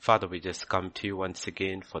Father, we just come to you once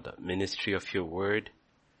again for the ministry of your word.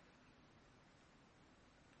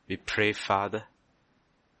 We pray, Father,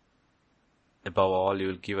 above all, you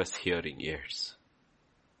will give us hearing ears,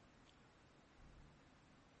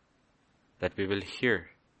 that we will hear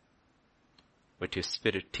what your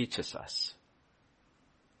Spirit teaches us.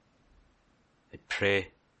 I pray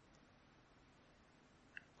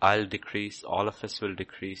I'll decrease, all of us will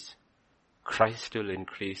decrease, Christ will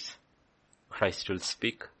increase, Christ will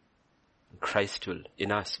speak, Christ will,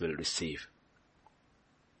 in us, will receive.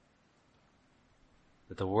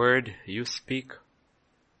 That the word you speak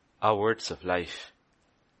are words of life,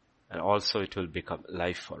 and also it will become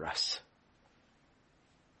life for us.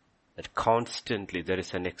 That constantly there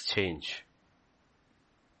is an exchange.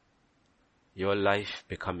 Your life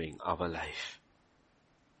becoming our life.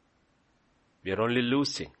 We are only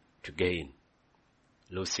losing to gain.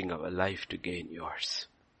 Losing our life to gain yours.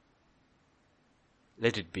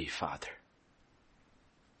 Let it be, Father.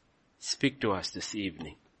 Speak to us this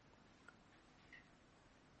evening.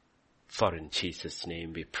 For in Jesus'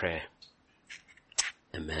 name we pray.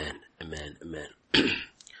 Amen, amen, amen.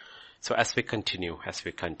 So as we continue,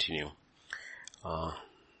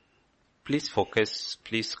 please focus,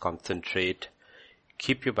 please concentrate,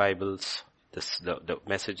 keep your Bibles. The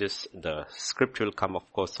messages, the script will come,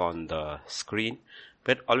 of course, on the screen.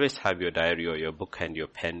 But always have your diary or your book and your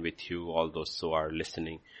pen with you, all those who are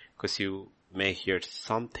listening, because you may hear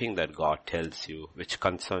something that God tells you which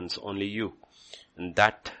concerns only you. And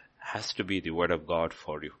that has to be the word of God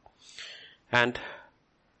for you. And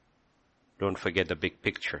don't forget the big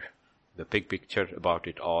picture. The big picture about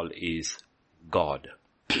it all is God.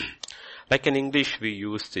 Like in English, we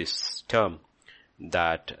use this term,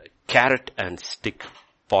 that carrot and stick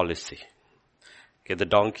policy. Okay, the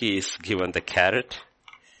donkey is given the carrot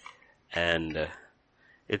and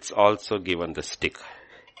it's also given the stick.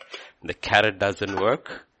 The carrot doesn't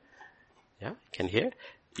work. Yeah, can hear?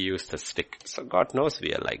 Use the stick. So God knows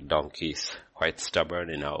we are like donkeys, quite stubborn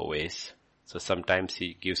in our ways. So sometimes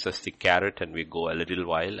he gives us the carrot and we go a little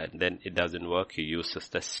while and then it doesn't work. He uses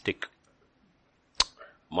the stick.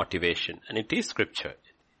 Motivation. And it is scripture.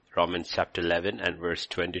 Romans chapter 11 and verse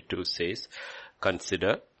 22 says,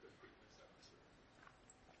 consider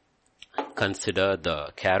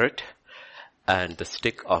the carrot and the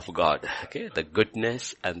stick of God. Okay, the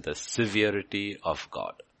goodness and the severity of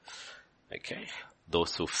God. Okay,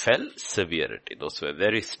 those who fell, severity. Those who are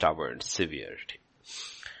very stubborn, severity.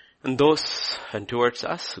 And towards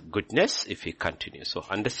us, goodness if we continue. So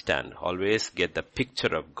understand, always get the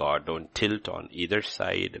picture of God. Don't tilt on either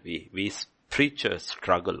side. We preachers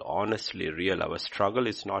struggle, honestly, real. Our struggle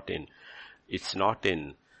is it's not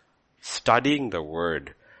in studying the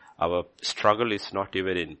word. Our struggle is not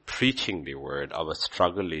even in preaching the word. Our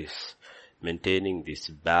struggle is maintaining this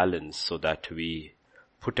balance so that we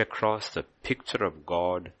put across the picture of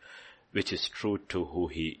God which is true to who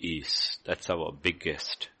he is. That's our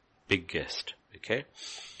biggest, okay?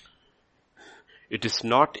 It is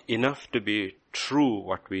not enough to be true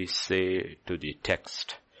what we say to the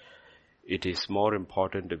text. It is more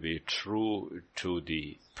important to be true to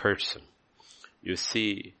the person. You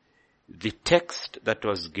see, the text that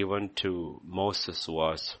was given to Moses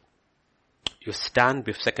was, you stand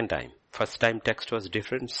before, second time. First time text was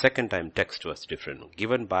different, second time text was different,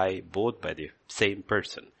 given both by the same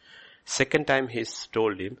person. Second time he's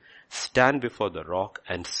told him, stand before the rock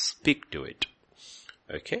and speak to it.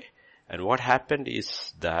 Okay? And what happened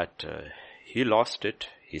is that he lost it.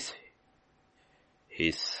 His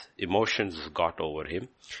emotions got over him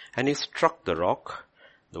and he struck the rock.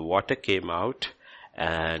 The water came out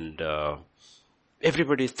and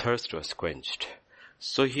everybody's thirst was quenched.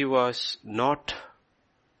 So he was not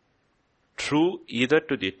true either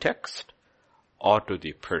to the text or to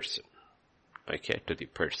the person. Okay, to the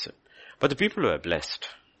person. But the people were blessed.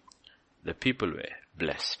 The people were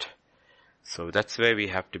blessed. So that's where we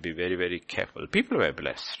have to be very, very careful. People were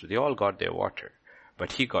blessed. They all got their water.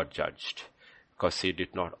 But he got judged because he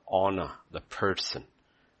did not honor the person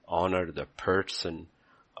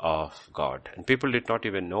of God. And people did not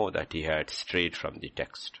even know that he had strayed from the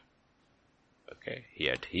text. Okay,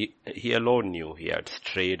 he alone knew he had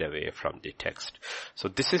strayed away from the text. So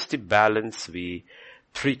this is the balance we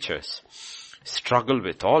preachers struggle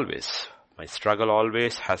with always. My struggle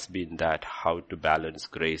always has been that how to balance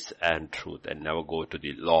grace and truth and never go to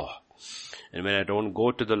the law. And when I don't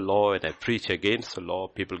go to the law and I preach against the law,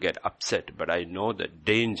 people get upset. But I know the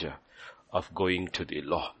danger of going to the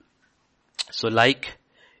law. So like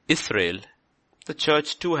Israel, the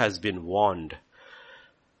church too has been warned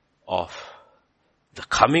of the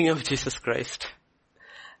coming of Jesus Christ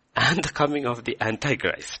and the coming of the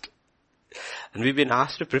Antichrist. And we've been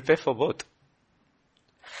asked to prepare for both.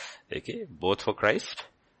 Okay, both for Christ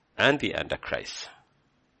and the Antichrist.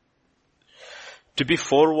 To be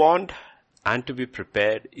forewarned and to be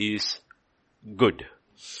prepared is good.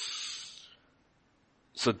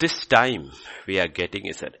 So this time we are getting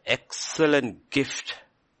is an excellent gift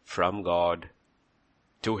from God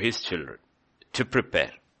to His children to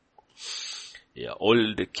prepare. Yeah,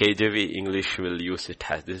 old KJV English will use it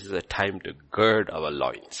as this is a time to gird our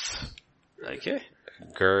loins. Okay?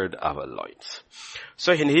 Gird our loins.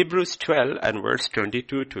 So in Hebrews 12 and verse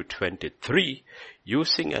 22 to 23,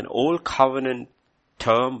 using an old covenant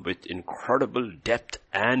term with incredible depth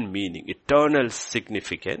and meaning, eternal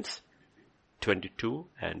significance, 22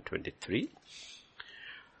 and 23.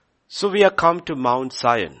 So we are come to Mount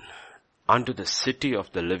Zion, unto the city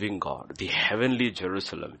of the living God, the heavenly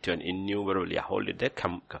Jerusalem, to an innumerable, hold it there.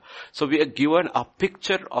 So we are given a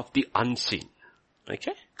picture of the unseen.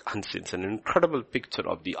 Okay? Unseen. It's an incredible picture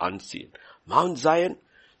of the unseen. Mount Zion,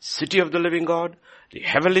 city of the living God, the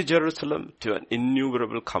heavenly Jerusalem, to an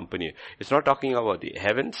innumerable company. It's not talking about the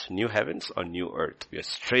heavens, new heavens or new earth. We are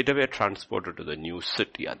straight away transported to the new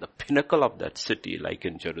city, and the pinnacle of that city, like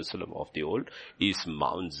in Jerusalem of the old, is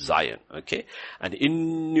Mount Zion. Okay? An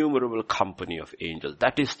innumerable company of angels.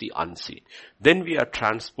 That is the unseen. Then we are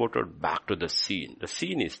transported back to the seen. The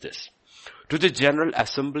seen is this. To the general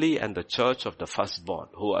assembly and the church of the firstborn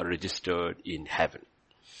who are registered in heaven.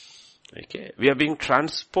 Okay, we are being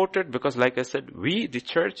transported because, like I said, we, the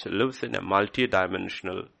church, lives in a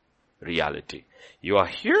multi-dimensional reality. You are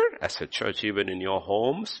here as a church, even in your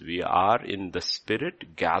homes. We are in the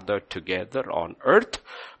spirit, gathered together on earth.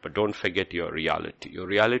 But don't forget your reality. Your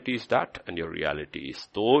reality is that, and your reality is,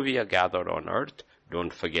 though we are gathered on earth,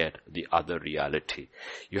 don't forget the other reality.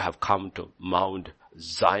 You have come to Mount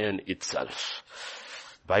Zion itself.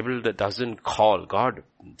 Bible that doesn't call God,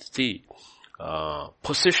 see,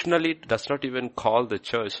 positionally it does not even call the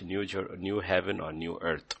church new heaven or new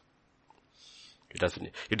earth. It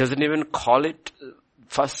doesn't even call it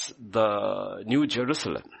first the New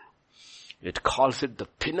Jerusalem. It calls it the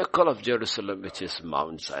pinnacle of Jerusalem, which is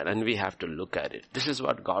Mount Zion. And we have to look at it. This is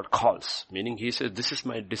what God calls. Meaning He says, this is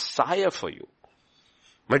my desire for you.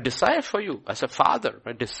 My desire for you as a father,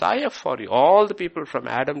 my desire for you, all the people from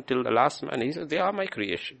Adam till the last man. He says, they are my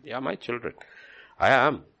creation. They are my children. I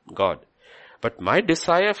am God. But my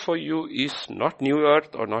desire for you is not new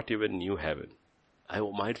earth or not even new heaven.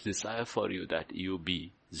 My desire for you that you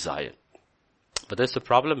be Zion. But there's a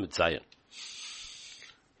problem with Zion.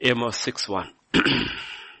 Amos 6:1.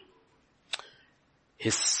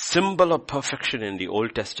 His symbol of perfection in the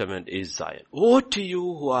Old Testament is Zion. Woe to you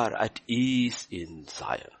who are at ease in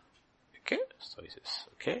Zion. Okay? So he says,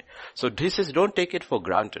 okay? So this is, don't take it for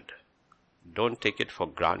granted. Don't take it for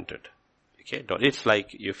granted. Okay? It's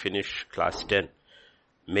like you finish class 10.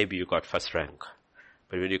 Maybe you got first rank.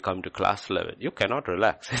 But when you come to class 11, you cannot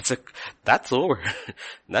relax. That's over.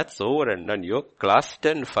 That's over and done. Your class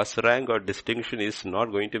 10 first rank or distinction is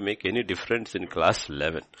not going to make any difference in class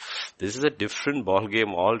 11. This is a different ball game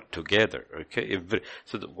altogether. Okay?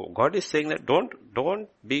 So God is saying that don't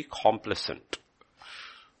be complacent.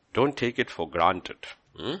 Don't take it for granted.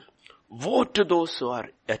 Woe to those who are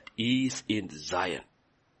at ease in Zion.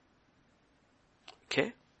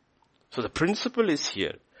 Okay? So the principle is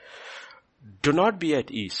here. Do not be at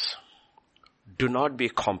ease. Do not be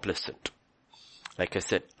complacent. Like I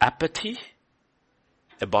said, apathy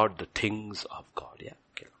about the things of God. Yeah.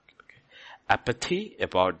 Okay. Apathy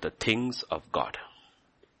about the things of God.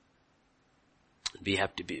 We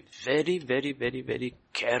have to be very, very, very, very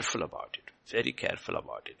careful about it. Very careful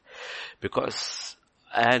about it.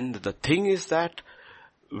 And the thing is that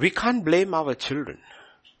we can't blame our children.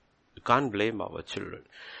 We can't blame our children.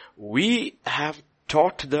 We have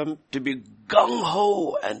taught them to be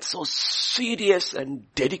gung-ho and so serious and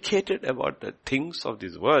dedicated about the things of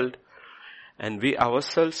this world. And we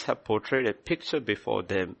ourselves have portrayed a picture before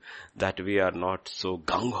them that we are not so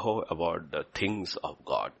gung-ho about the things of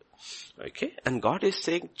God. Okay? And God is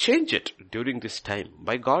saying, change it during this time.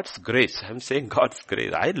 By God's grace, I'm saying God's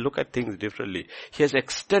grace. I look at things differently. He has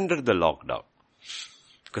extended the lockdown.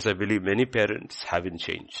 Because I believe many parents haven't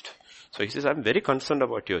changed. So He says, I'm very concerned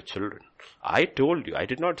about your children. I told you, I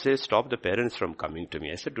did not say stop the parents from coming to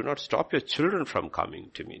me. I said, do not stop your children from coming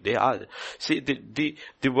to me. They are. See,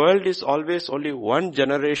 the world is always only one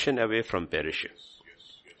generation away from perishing.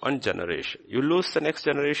 One generation. You lose the next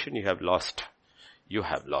generation, you have lost. You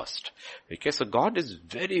have lost. Okay, so God is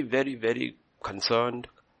very, very, very concerned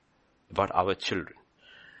about our children.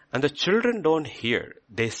 And the children don't hear,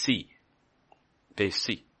 they see. They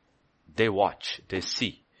see. They watch. They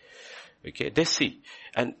see. Okay, they see.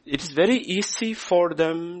 And it is very easy for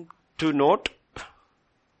them to note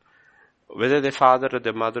whether their father or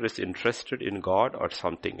their mother is interested in God or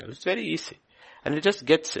something else. It's very easy. And it just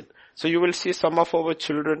gets in. So you will see some of our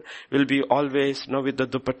children will be always, with the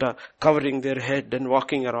dupatta covering their head and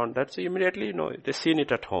walking around that. So immediately, they've seen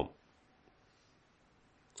it at home.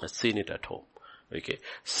 I've seen it at home. Okay.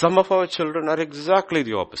 Some of our children are exactly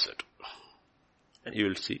the opposite. And you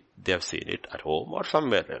will see, they have seen it at home or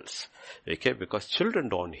somewhere else. Okay. Because children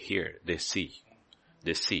don't hear, they see.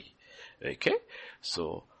 They see. Okay.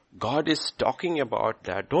 So, God is talking about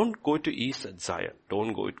that. Don't go to east at Zion.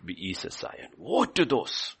 Don't go to be east at Zion. Woe to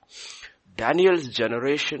those. Daniel's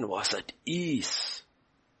generation was at ease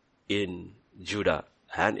in Judah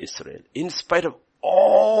and Israel, in spite of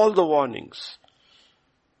all the warnings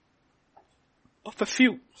of a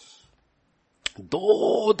few.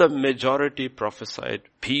 Though the majority prophesied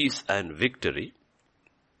peace and victory,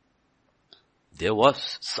 there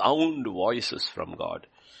was sound voices from God.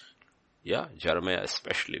 Yeah, Jeremiah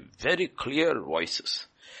especially, very clear voices.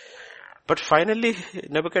 But finally,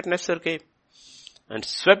 Nebuchadnezzar came and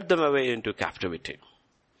swept them away into captivity.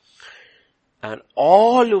 And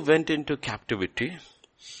all who went into captivity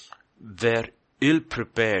were ill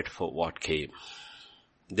prepared for what came.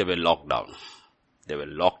 They were locked down. They were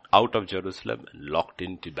locked out of Jerusalem and locked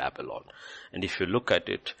into Babylon. And if you look at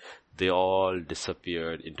it, they all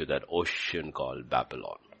disappeared into that ocean called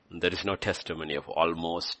Babylon. And there is no testimony of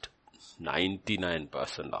almost 99%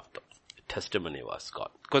 of them. The testimony was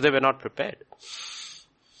gone because they were not prepared.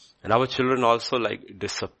 And our children also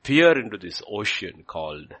disappear into this ocean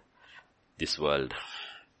called this world.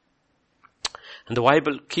 And the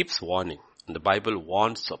Bible keeps warning. And the Bible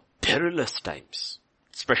warns of perilous times,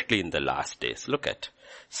 especially in the last days. Look at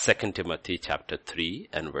 2 Timothy chapter 3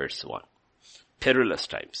 and verse 1. Perilous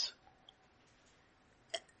times.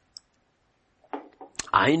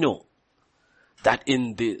 I know that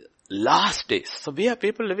in the last days, so we are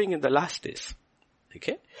people living in the last days.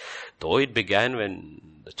 Okay? Though it began when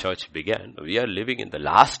the church began, we are living in the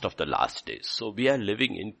last of the last days. So we are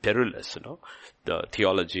living in perilous, the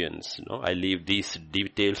theologians, I leave these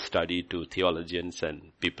detailed study to theologians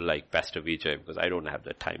and people like Pastor Vijay because I don't have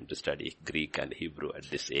the time to study Greek and Hebrew at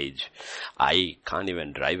this age. I can't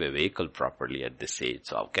even drive a vehicle properly at this age.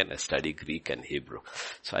 So how can I study Greek and Hebrew?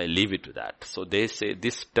 So I leave it to that. So they say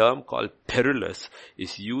this term called perilous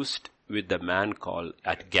is used with the man called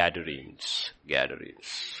at Gadarenes.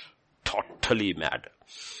 Totally mad.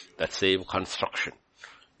 That same construction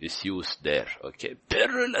is used there. Okay.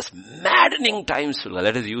 Perilous, maddening times will come.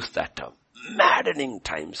 Let us use that term. Maddening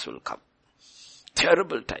times will come.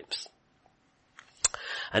 Terrible times.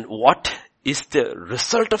 And what is the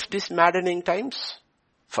result of these maddening times?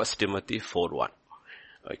 1 Timothy 4:1.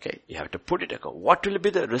 Okay. You have to put it. What will be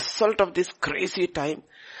the result of this crazy time?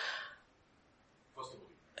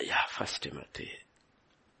 1 Timothy.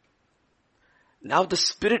 Now the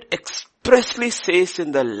Spirit expressly says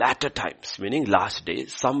in the latter times, meaning last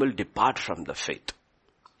days, some will depart from the faith,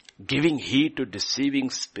 giving heed to deceiving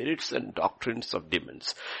spirits and doctrines of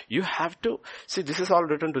demons. You have to, see, this is all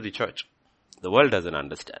written to the church. The world doesn't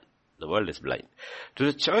understand. The world is blind. To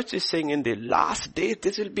the church is saying in the last days,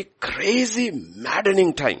 this will be crazy,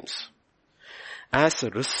 maddening times. As a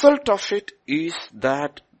result of it is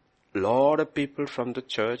that a lot of people from the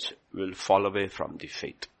church will fall away from the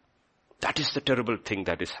faith. That is the terrible thing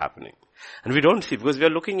that is happening. And we don't see, because we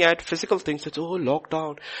are looking at physical things, it's,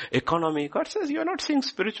 lockdown, economy. God says you are not seeing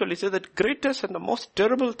spiritually. He says the greatest and the most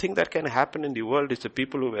terrible thing that can happen in the world is the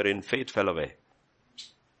people who were in faith fell away.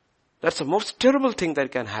 That's the most terrible thing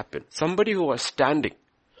that can happen. Somebody who was standing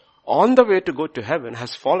on the way to go to heaven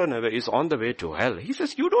has fallen away, is on the way to hell. He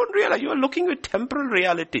says, you don't realize, you are looking at temporal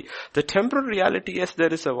reality. The temporal reality, yes,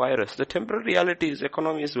 there is a virus. The temporal reality is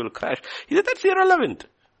economies will crash. He said, that's irrelevant.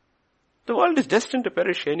 The world is destined to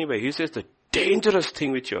perish anyway. He says the dangerous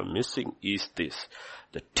thing which you are missing is this.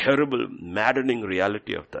 The terrible, maddening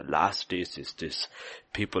reality of the last days is this.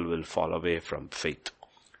 People will fall away from faith,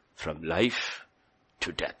 from life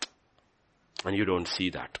to death. And you don't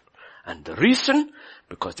see that. And the reason?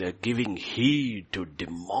 Because they are giving heed to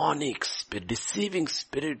demonic, deceiving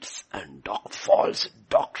spirits and false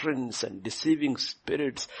doctrines and deceiving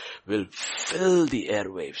spirits will fill the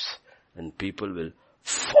airwaves and people will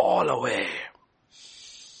fall away.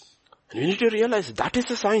 And you need to realize that is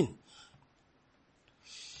a sign.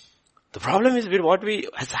 The problem is with what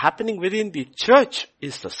is happening within the church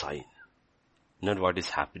is the sign, not what is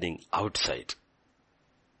happening outside.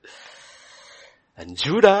 And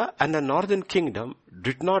Judah and the northern kingdom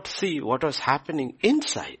did not see what was happening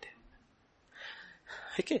inside.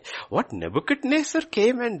 Okay. What Nebuchadnezzar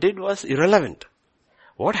came and did was irrelevant.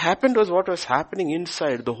 What happened was what was happening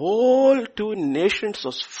inside. The whole two nations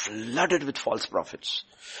was flooded with false prophets.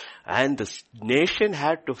 And the nation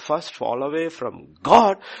had to first fall away from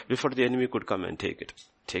God before the enemy could come and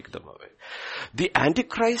take them away. The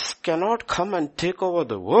Antichrist cannot come and take over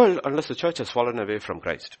the world unless the church has fallen away from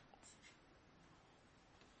Christ.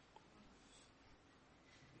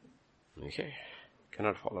 Okay.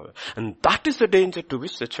 Cannot fall away. And that is the danger to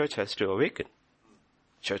which the church has to awaken.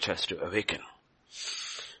 Church has to awaken.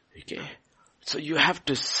 Okay. So you have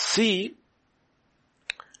to see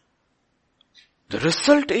the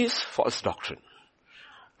result is false doctrine.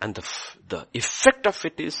 And the effect of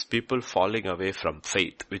it is people falling away from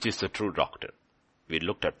faith, which is the true doctrine. We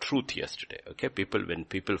looked at truth yesterday. Okay. When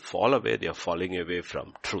people fall away, they are falling away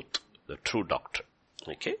from truth, the true doctrine.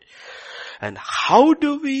 Okay. And how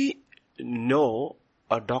do we know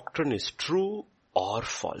a doctrine is true or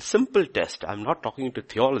false? Simple test. I'm not talking to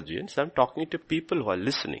theologians. I'm talking to people who are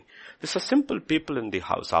listening. These are simple people in the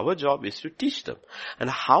house. Our job is to teach them. And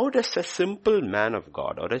how does a simple man of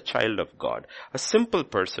God or a child of God, a simple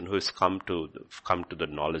person who has come to the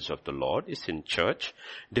knowledge of the Lord, is in church,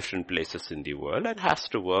 different places in the world, and has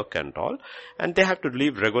to work and all, and they have to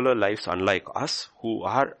live regular lives unlike us who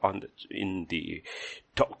are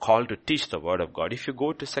called to teach the word of God. If you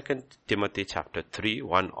go to 2 Timothy chapter 3,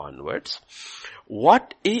 1 onwards,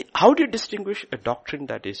 how do you distinguish a doctrine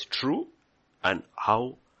that is true, and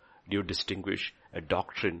how do you distinguish a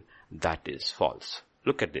doctrine that is false?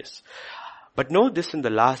 Look at this. But know this, in the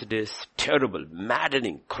last days, terrible,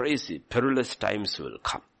 maddening, crazy, perilous times will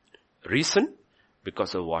come. Reason?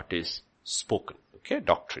 Because of what is spoken. Okay,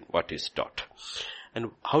 doctrine, what is taught.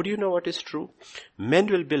 And how do you know what is true? Men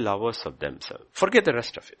will be lovers of themselves. Forget the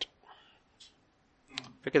rest of it.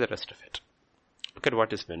 Forget the rest of it. Look at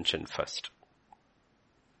what is mentioned first.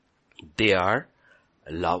 They are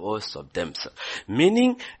lovers of themselves.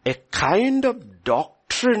 Meaning a kind of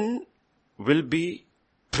doctrine will be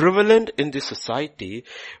prevalent in the society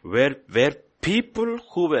where people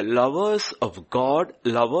who were lovers of God,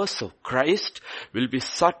 lovers of Christ, will be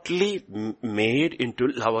subtly made into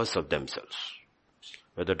lovers of themselves.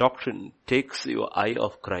 Where the doctrine takes your eye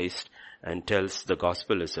off Christ and tells the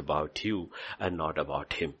gospel is about you and not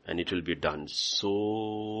about him. And it will be done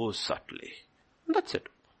so subtly. That's it.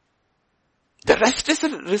 The rest is a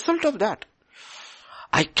result of that.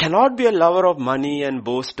 I cannot be a lover of money and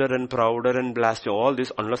boaster and prouder and blasphemer, all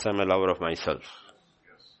this, unless I'm a lover of myself.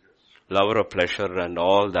 Lover of pleasure and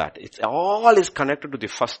all that. All is connected to the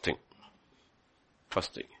first thing.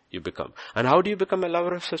 First thing you become. And how do you become a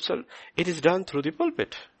lover of yourself? It is done through the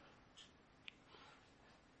pulpit.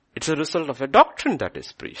 It's a result of a doctrine that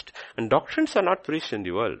is preached. And doctrines are not preached in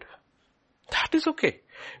the world. That is okay.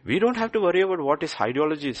 We don't have to worry about what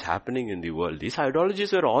ideology is happening in the world. These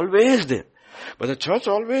ideologies are always there. But the church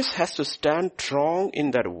always has to stand strong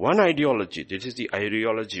in that one ideology. This is the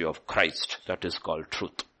ideology of Christ. That is called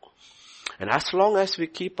truth. And as long as we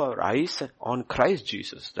keep our eyes on Christ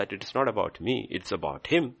Jesus, that it is not about me, it's about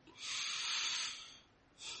him,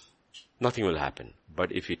 nothing will happen.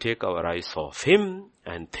 But if we take our eyes off him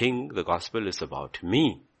and think the gospel is about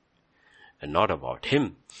me and not about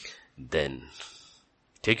him, then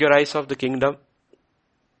take your eyes off the kingdom,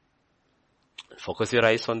 focus your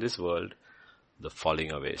eyes on this world, the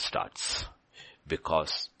falling away starts.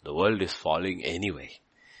 Because the world is falling anyway.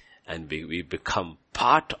 And we become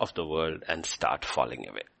part of the world and start falling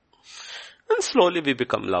away. And slowly we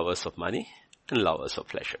become lovers of money and lovers of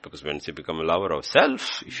pleasure. Because once you become a lover of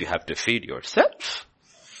self, if you have to feed yourself,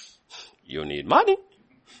 you need money.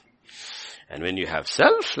 And when you have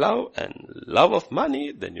self-love and love of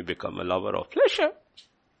money, then you become a lover of pleasure.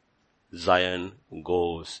 Zion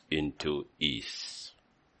goes into ease.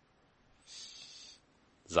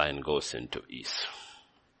 Zion goes into ease.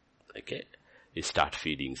 Okay? You start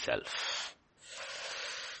feeding self.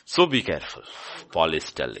 So be careful. Paul is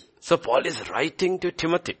telling. So Paul is writing to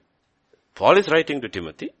Timothy. Paul is writing to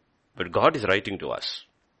Timothy, but God is writing to us.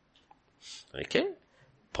 Okay?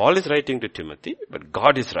 Paul is writing to Timothy, but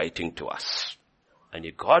God is writing to us. And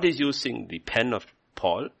God is using the pen of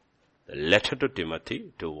Paul, the letter to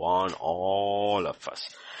Timothy, to warn all of us.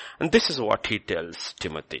 And this is what he tells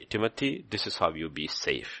Timothy. Timothy, this is how you be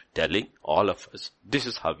safe. Telling all of us, this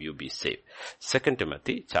is how you be safe. 2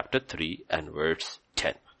 Timothy chapter 3 and verse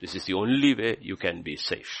 10. This is the only way you can be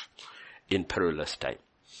safe in perilous time.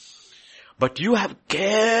 But you have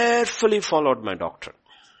carefully followed my doctrine.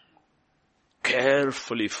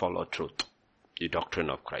 Carefully follow truth. The doctrine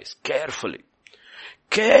of Christ. Carefully.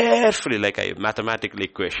 Like a mathematical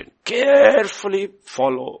equation. Carefully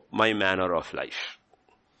follow my manner of life.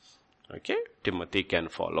 Okay, Timothy can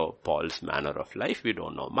follow Paul's manner of life. We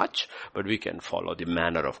don't know much, but we can follow the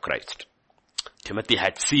manner of Christ. Timothy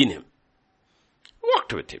had seen him,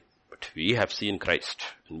 walked with him, but we have seen Christ,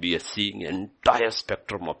 and we are seeing an entire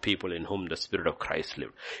spectrum of people in whom the Spirit of Christ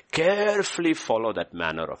lived. Carefully follow that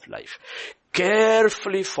manner of life.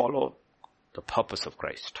 Carefully follow the purpose of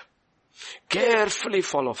Christ. Carefully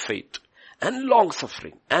follow faith and long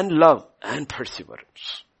suffering and love and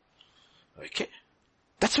perseverance. Okay.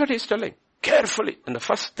 That's what he's telling. Carefully. And the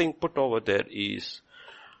first thing put over there is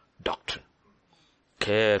doctrine.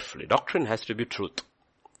 Carefully. Doctrine has to be truth.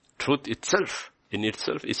 Truth itself, in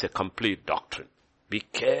itself, is a complete doctrine. Be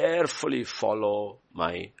carefully follow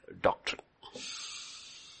my doctrine.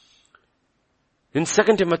 In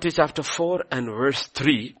 2 Timothy chapter 4 and verse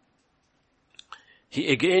 3,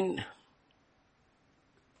 he again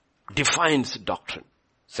defines doctrine.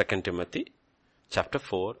 2 Timothy chapter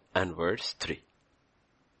 4 and verse 3.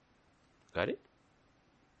 Got it?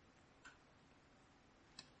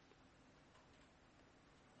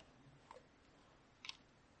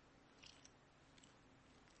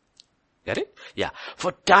 Got it? Yeah.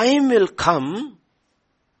 For time will come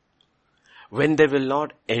when they will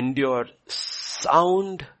not endure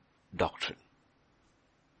sound doctrine.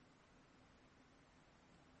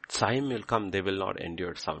 Time will come, they will not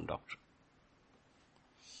endure sound doctrine.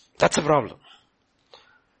 That's a problem.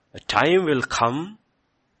 A time will come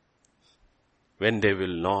when they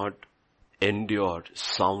will not endure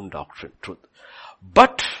sound doctrine, truth.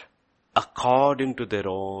 But according to their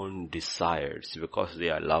own desires, because they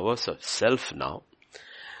are lovers of self now,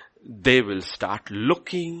 they will start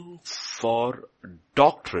looking for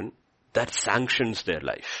doctrine that sanctions their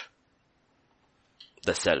life.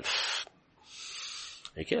 The self.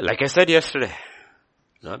 Okay, like I said yesterday,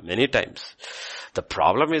 many times, the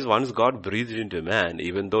problem is once God breathed into man,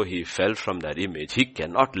 even though he fell from that image, he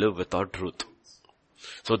cannot live without truth.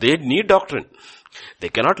 So they need doctrine. They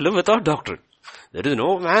cannot live without doctrine. There is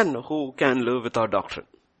no man who can live without doctrine.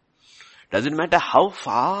 Doesn't matter how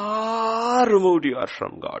far removed you are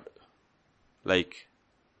from God. Like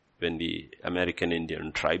when the American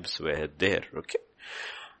Indian tribes were there, okay?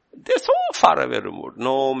 They're so far away removed.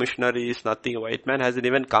 No missionaries, nothing. White man hasn't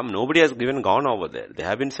even come. Nobody has even gone over there. They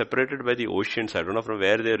have been separated by the oceans. I don't know from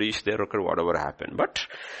where they reached there or whatever happened. But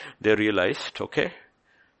they realized, okay,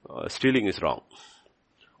 stealing is wrong.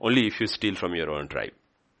 Only if you steal from your own tribe.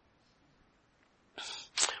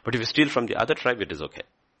 But if you steal from the other tribe, it is okay.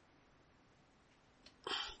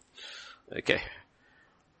 Okay.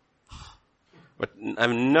 But I've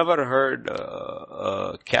never heard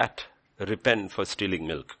a cat repent for stealing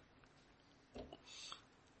milk.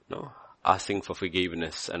 No, asking for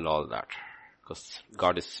forgiveness and all that. Because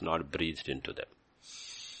God is not breathed into them.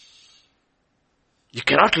 You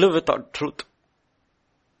cannot live without truth.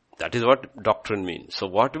 That is what doctrine means. So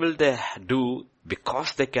what will they do?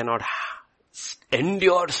 Because they cannot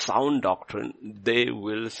endure sound doctrine, they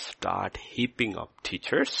will start heaping up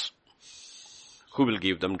teachers who will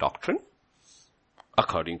give them doctrine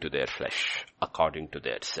according to their flesh, according to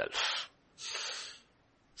their self.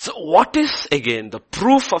 So what is again the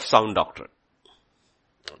proof of sound doctrine?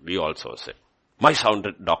 We also say, my sound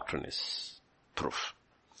doctrine is proof.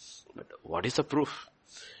 But what is the proof?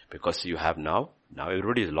 Because you have now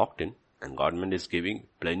everybody is locked in and government is giving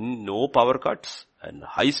no power cuts and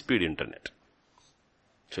high speed internet.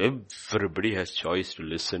 So everybody has choice to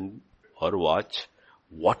listen or watch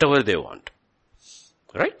whatever they want.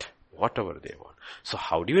 Right? Whatever they want. So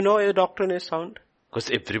how do you know a doctrine is sound? Because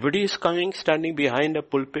everybody is standing behind a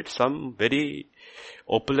pulpit, some very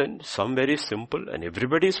opulent, some very simple, and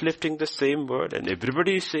everybody is lifting the same word, and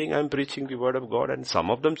everybody is saying, I'm preaching the word of God, and some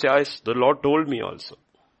of them say, the Lord told me also.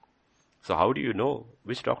 So how do you know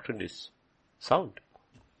which doctrine is sound?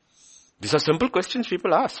 These are simple questions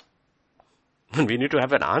people ask. And we need to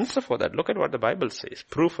have an answer for that. Look at what the Bible says.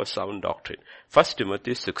 Proof of sound doctrine. 1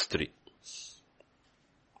 Timothy 6:3.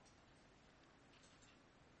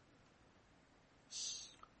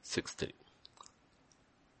 6:3.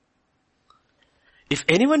 If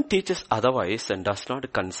anyone teaches otherwise and does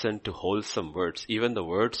not consent to wholesome words, even the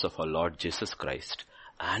words of our Lord Jesus Christ,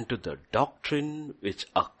 and to the doctrine which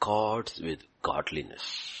accords with godliness.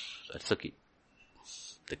 That's the key.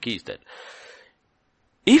 The key is that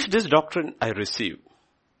if this doctrine I receive,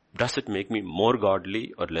 does it make me more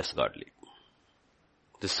godly or less godly?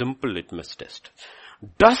 The simple litmus test.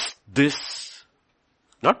 Does this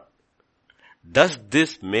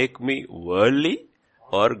make me worldly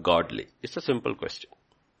or godly? It's a simple question.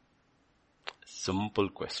 Simple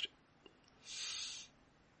question.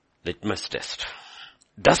 Litmus test.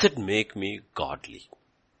 Does it make me godly?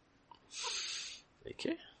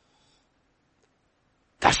 Okay.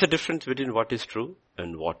 That's the difference between what is true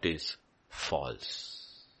and what is false.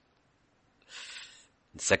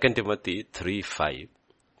 In 2 Timothy 3:5,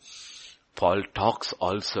 Paul talks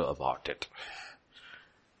also about it.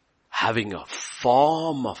 Having a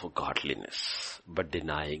form of godliness, but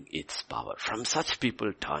denying its power. From such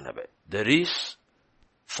people turn away. There is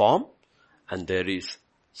form and there is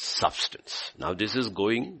substance. Now this is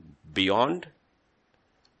going beyond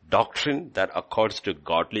doctrine that accords to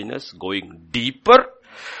godliness, going deeper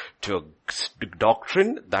to a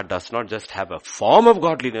doctrine that does not just have a form of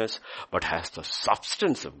godliness, but has the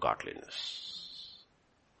substance of godliness.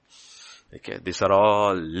 Okay, these are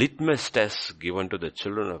all litmus tests given to the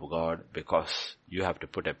children of God because you have to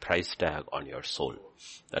put a price tag on your soul.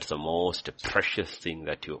 That's the most precious thing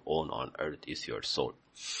that you own on earth is your soul.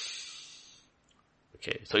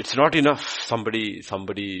 Okay, so it's not enough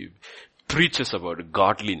somebody preaches about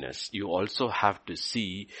godliness. You also have to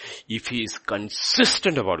see if he is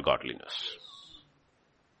consistent about godliness.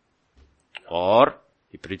 Or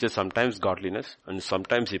he preaches sometimes godliness and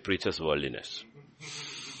sometimes he preaches worldliness.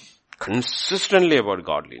 Consistently about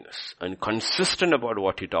godliness and consistent about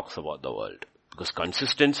what he talks about the world. Because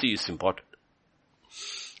consistency is important.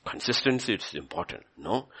 Consistency is important,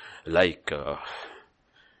 no? Like,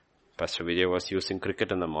 Pastor Vijay was using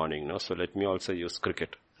cricket in the morning, no? So let me also use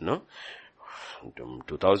cricket, no?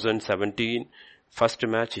 2017, first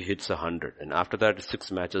match he hits 100 and after that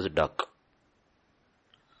 6 matches duck.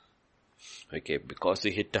 Okay, because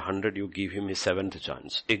he hit 100, you give him his 7th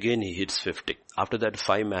chance. Again he hits 50. After that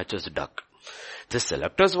 5 matches duck. The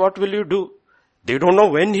selectors, what will you do? They don't know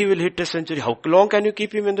when he will hit a century. How long can you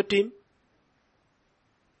keep him in the team?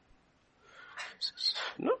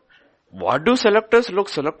 No? What do selectors look?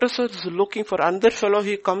 Selectors are looking for another fellow.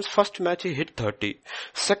 He comes first match he hit 30.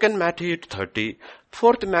 Second match he hit 30.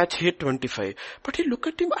 Fourth match he hit 25. But you look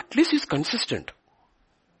at him, at least he's consistent.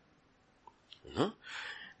 No?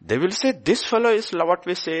 They will say this fellow is what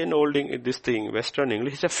we say in old English, this thing, Western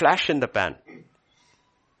English, he's a flash in the pan.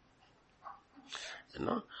 You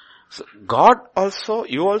know? So God also,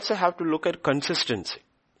 you also have to look at consistency.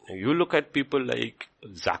 You look at people like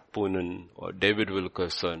Zach Poonen or David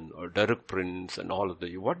Wilkerson or Derek Prince and all of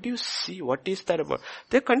them. What do you see? What is that about?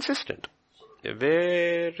 They're consistent. They're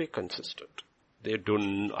very consistent. They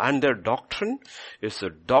don't, and their doctrine is a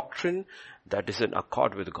doctrine that is in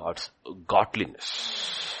accord with God's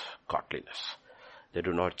godliness. Godliness. They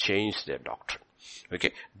do not change their doctrine.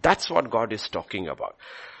 Okay. That's what God is talking about.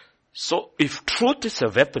 So if truth is a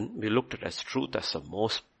weapon, we looked at as truth as the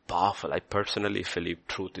most powerful. I personally believe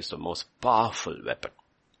truth is the most powerful weapon.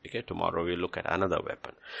 Okay, tomorrow we'll look at another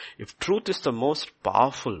weapon. If truth is the most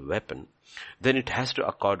powerful weapon, then it has to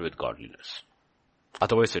accord with godliness.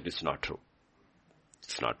 Otherwise it is not true.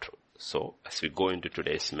 It's not true. So as we go into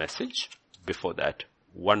today's message, before that,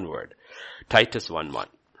 one word. Titus 1:1.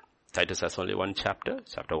 Titus has only one chapter,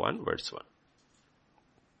 chapter 1, verse 1.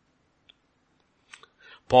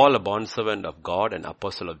 Paul, a bondservant of God and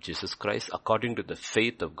apostle of Jesus Christ, according to the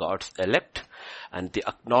faith of God's elect and the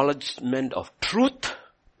acknowledgement of truth,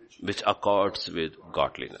 which accords with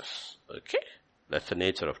godliness. Okay? That's the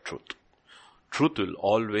nature of truth. Truth will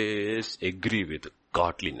always agree with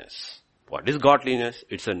godliness. What is godliness?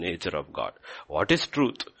 It's the nature of God. What is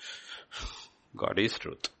truth? God is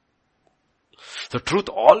truth. So truth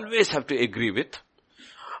always have to agree with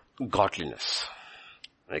godliness.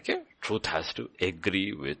 Okay? Truth has to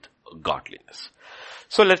agree with godliness.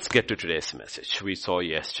 So let's get to today's message. We saw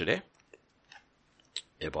yesterday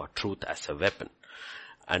about truth as a weapon.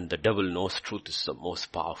 And the devil knows truth is the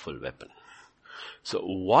most powerful weapon. So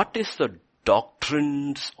what is the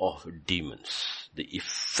doctrines of demons? The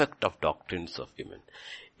effect of doctrines of demons.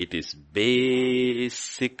 It is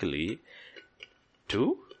basically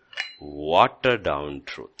to water down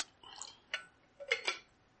truth.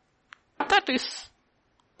 That is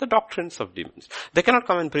the doctrines of demons. They cannot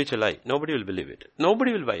come and preach a lie. Nobody will believe it.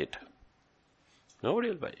 Nobody will buy it. Nobody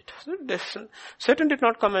will buy it. So Satan did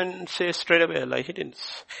not come and say straight away a lie. He didn't.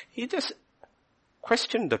 He just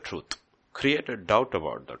questioned the truth. Created doubt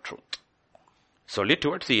about the truth. So only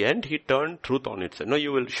towards the end, he turned truth on itself. No,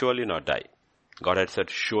 you will surely not die. God had said,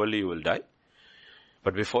 surely you will die.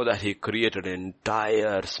 But before that, he created an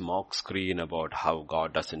entire smoke screen about how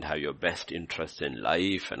God doesn't have your best interest in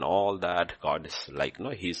life and all that. God is like, no,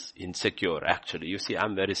 he's insecure actually. You see,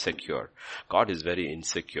 I'm very secure. God is very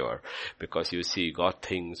insecure because you see, God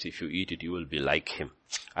thinks if you eat it, you will be like him.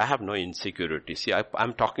 I have no insecurity. See,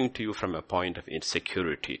 I'm talking to you from a point of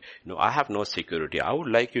insecurity. No, I have no security. I would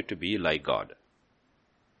like you to be like God.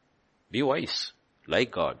 Be wise, like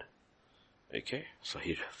God. Okay, so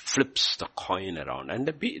he flips the coin around and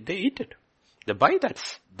they eat it. They buy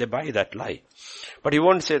that lie. But he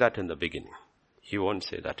won't say that in the beginning.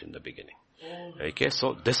 Okay,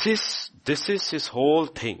 so this is his whole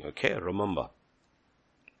thing, okay? Remember,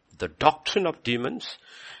 the doctrine of demons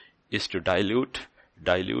is to dilute.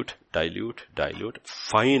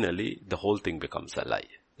 Finally, the whole thing becomes a lie.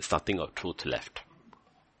 There's nothing of truth left.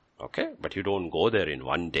 Okay? But you don't go there in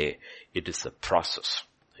one day. It is a process.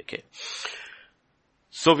 Okay?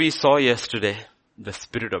 So we saw yesterday the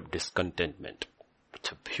spirit of discontentment.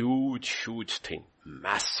 It's a huge thing.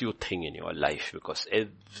 Massive thing in your life, because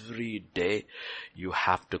every day you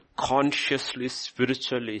have to consciously,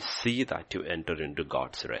 spiritually see that you enter into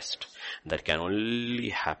God's rest. That can only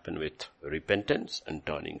happen with repentance and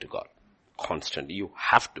turning to God. Constantly. You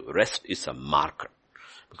have to. Rest is a marker,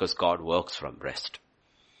 because God works from rest.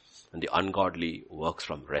 And the ungodly works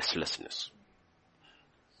from restlessness.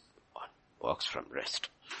 Works from rest.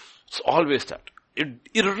 It's always that.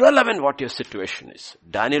 Irrelevant what your situation is.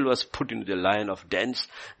 Daniel was put into the lion of dens,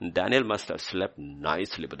 and Daniel must have slept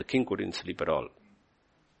nicely, but the king couldn't sleep at all.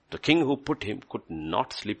 The king who put him could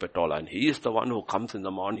not sleep at all, and he is the one who comes in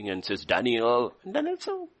the morning and says, Daniel, and Daniel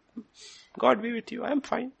says, God be with you, I am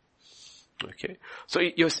fine. Okay. So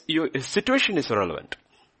your situation is irrelevant.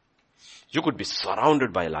 You could be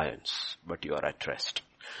surrounded by lions, but you are at rest.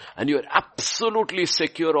 And you are absolutely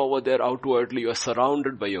secure over there outwardly. You are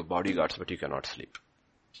surrounded by your bodyguards, but you cannot sleep.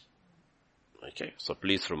 Okay, so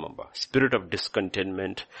please remember, spirit of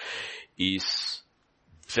discontentment is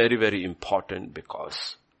very, very important,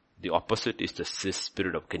 because the opposite is the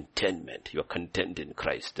spirit of contentment. You are content in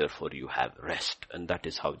Christ, therefore you have rest. And that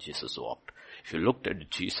is how Jesus walked. If you looked at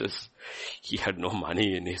Jesus, he had no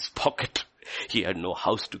money in his pocket. He had no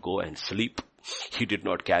house to go and sleep. He did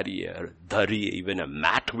not carry a dhari, even a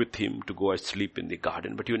mat with him to go and sleep in the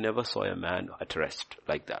garden. But you never saw a man at rest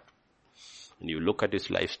like that. When you look at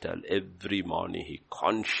his lifestyle, every morning he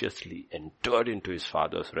consciously entered into his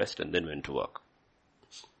Father's rest and then went to work.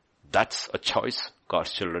 That's a choice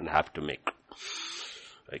God's children have to make.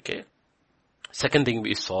 Okay. Second thing,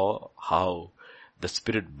 we saw how the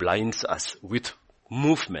Spirit blinds us with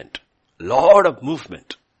movement. Lot of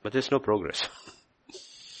movement. But there's no progress.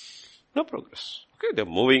 No progress. Okay, they're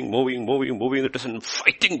moving. They're just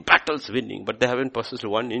fighting battles, winning, but they haven't possessed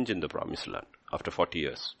 1 inch in the promised land after 40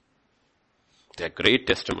 years. They're great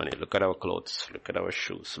testimony. Look at our clothes, look at our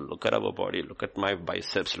shoes, look at our body, look at my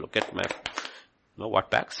biceps, look at my,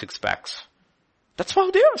 what packs? 6 packs. That's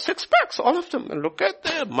how they are, 6 packs, all of them. And look at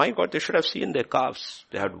them. My God, they should have seen their calves.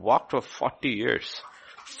 They had walked for 40 years.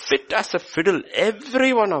 Fit as a fiddle,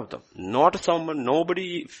 every one of them. Not someone,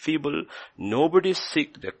 nobody feeble, nobody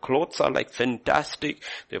sick. Their clothes are like fantastic.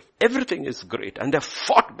 Everything is great. And they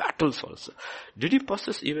fought battles also. Did he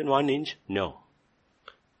possess even 1 inch? No.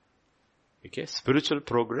 Okay, spiritual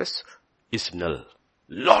progress is null.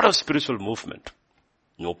 Lot of spiritual movement.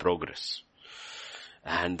 No progress.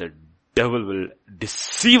 And the devil will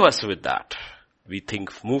deceive us with that. We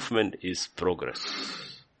think movement is progress.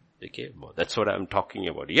 Okay, that's what I'm talking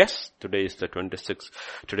about. Yes, today is the 26th.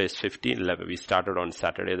 Today is 11. We started on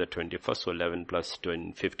Saturday the 21st, so 11 plus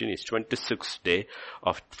 15 is 26th day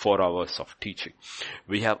of 4 hours of teaching.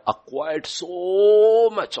 We have acquired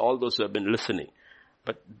so much, all those who have been listening.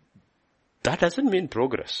 But that doesn't mean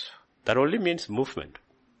progress. That only means movement.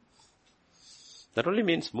 That only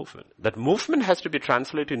means movement. That movement has to be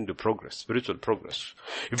translated into progress, spiritual progress.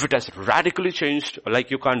 If it has radically changed,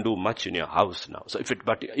 like you can't do much in your house now. So if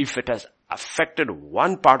it has affected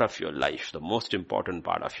one part of your life, the most important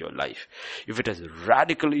part of your life, if it has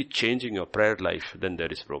radically changing your prayer life, then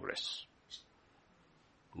there is progress.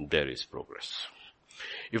 There is progress.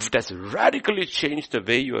 If it has radically changed the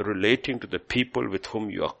way you are relating to the people with whom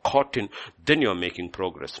you are caught in, then you are making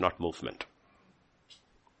progress, not movement.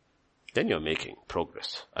 Then you're making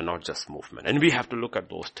progress and not just movement. And we have to look at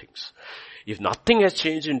those things. If nothing has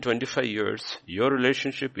changed in 25 years, your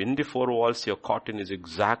relationship in the 4 walls you're caught in is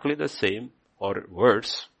exactly the same or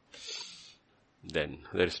worse, then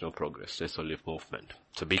there is no progress. There's only movement.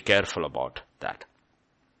 So be careful about that.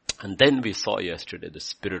 And then we saw yesterday the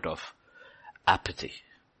spirit of apathy.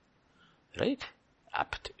 Right?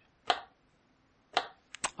 Apathy.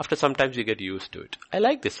 After sometimes you get used to it. I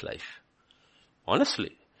like this life.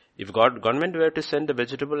 Honestly. If government were to send the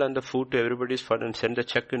vegetable and the food to everybody's fund and send the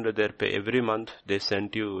check into their pay every month, they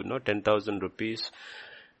sent you, 10,000 rupees.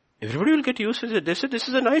 Everybody will get used to it. They say, this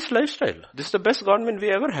is a nice lifestyle. This is the best government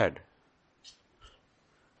we ever had.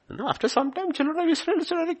 After some time, children of Israel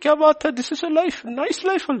said, kya baat hai? This is a life, nice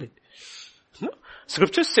life only.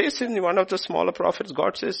 Scripture says in one of the smaller prophets,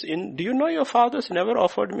 God says, do you know your fathers never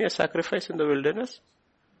offered me a sacrifice in the wilderness?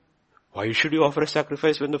 Why should you offer a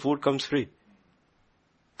sacrifice when the food comes free?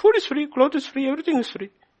 Food is free, clothes is free, everything is free.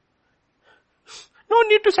 No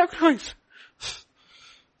need to sacrifice.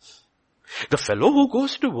 The fellow who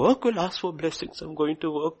goes to work will ask for blessings. I'm going to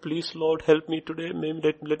work. Please, Lord, help me today.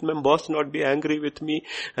 Maybe let my boss not be angry with me.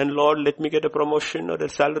 And Lord, let me get a promotion or a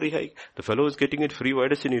salary hike. The fellow is getting it free. Why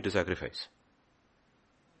does he need to sacrifice?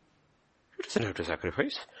 He doesn't have to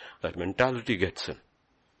sacrifice. That mentality gets in.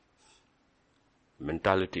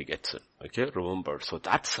 Mentality gets in. Okay, remember. So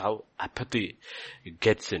that's how apathy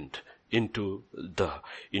gets into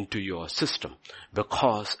your system,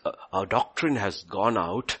 because our doctrine has gone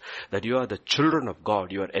out that you are the children of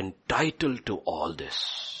God. You are entitled to all this.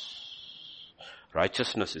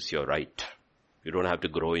 Righteousness is your right. You don't have to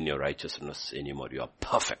grow in your righteousness anymore. You are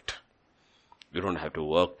perfect. You don't have to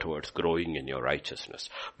work towards growing in your righteousness.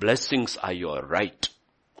 Blessings are your right.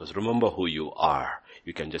 Because remember who you are.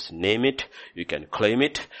 You can just name it, you can claim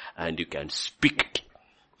it, and you can speak it.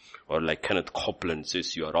 Or like Kenneth Copeland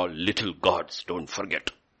says, you are all little gods, don't forget.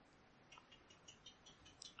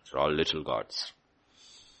 You're all little gods.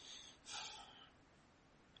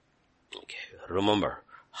 Okay, remember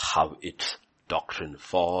how its doctrine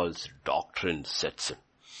falls, doctrine sets in.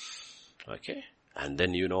 Okay, and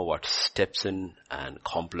then you know what steps in, and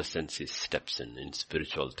complacency steps in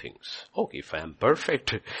spiritual things. Okay, if I am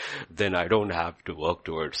perfect, then I don't have to work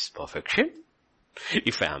towards perfection.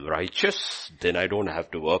 If I am righteous, then I don't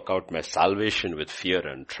have to work out my salvation with fear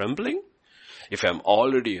and trembling. If I am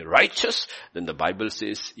already righteous, then the Bible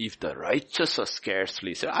says, if the righteous are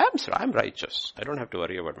scarcely, say, I'm righteous. I don't have to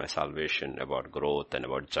worry about my salvation, about growth and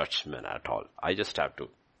about judgment at all. I just have to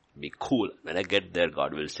be cool. When I get there,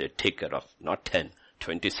 God will say, take care of not 10,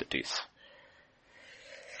 20 cities.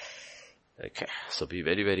 Okay, so be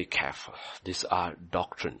very, very careful. These are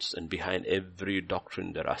doctrines, and behind every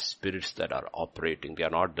doctrine there are spirits that are operating. They are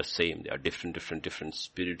not the same. They are different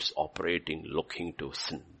spirits operating, looking to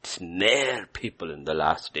snare people in the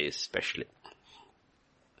last days especially.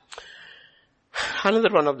 Another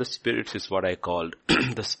one of the spirits is what I called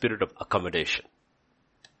the spirit of accommodation.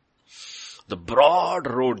 The broad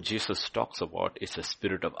road Jesus talks about is a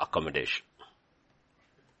spirit of accommodation.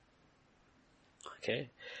 Okay.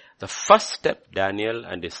 The first step Daniel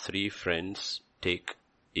and his 3 friends take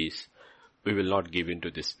is, we will not give in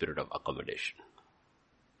to this spirit of accommodation.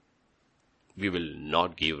 We will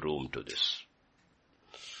not give room to this.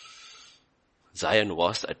 Zion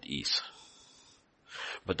was at ease,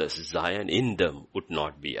 but the Zion in them would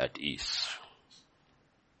not be at ease.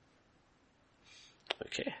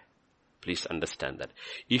 Okay, please understand that.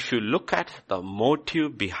 If you look at the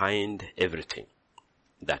motive behind everything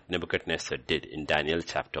that Nebuchadnezzar did in Daniel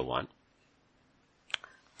chapter 1,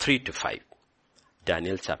 3-5.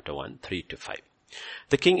 Daniel chapter 1, 3-5.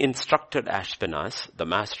 The king instructed Ashpenaz, the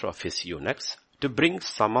master of his eunuchs, to bring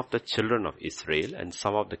some of the children of Israel and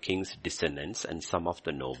some of the king's descendants and some of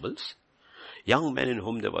the nobles, young men in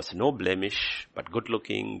whom there was no blemish, but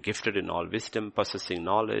good-looking, gifted in all wisdom, possessing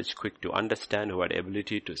knowledge, quick to understand, who had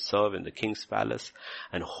ability to serve in the king's palace,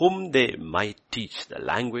 and whom they might teach the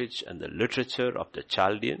language and the literature of the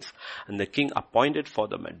Chaldeans. And the king appointed for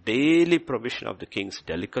them a daily provision of the king's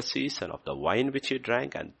delicacies and of the wine which he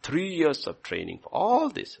drank, and 3 years of training for all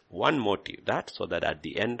this. One motive, that so that at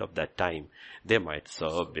the end of that time, they might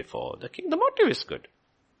serve before the king. The motive is good.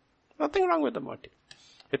 Nothing wrong with the motive.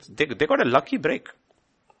 They got a lucky break.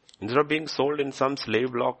 Instead of being sold in some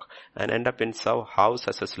slave block and end up in some house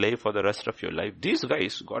as a slave for the rest of your life, these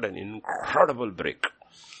guys got an incredible break.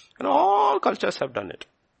 And all cultures have done it.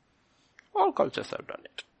 All cultures have done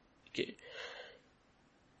it. Okay.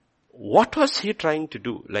 What was he trying to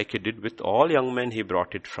do? Like he did with all young men, he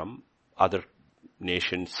brought it from other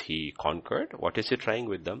nations he conquered. What is he trying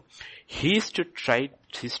with them? He's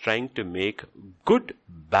trying to make good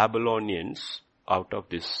Babylonians out of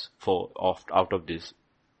these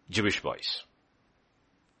Jewish boys.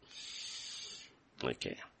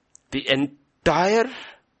 Okay. The entire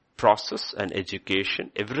process and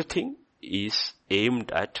education, everything is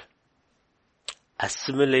aimed at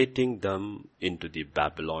assimilating them into the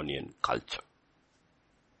Babylonian culture,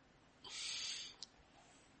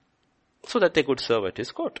 so that they could serve at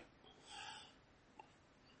his court.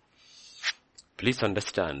 Please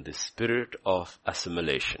understand the spirit of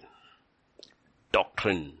assimilation.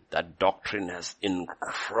 Doctrine, that doctrine has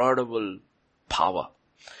incredible power.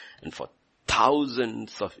 And for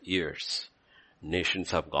thousands of years,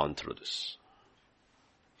 nations have gone through this.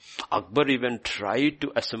 Akbar even tried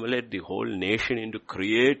to assimilate the whole nation into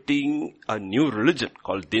creating a new religion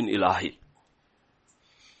called Din Ilahi.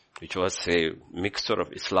 which was a mixture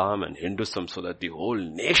of Islam and Hinduism, so that the whole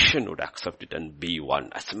nation would accept it and be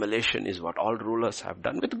one. Assimilation is what all rulers have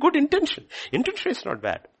done with good intention. Intention is not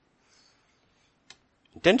bad.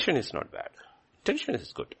 Intention is not bad. Intention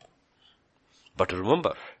is good. But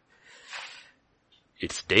remember,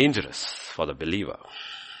 it's dangerous for the believer.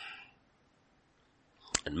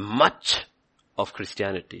 And much of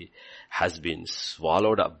Christianity has been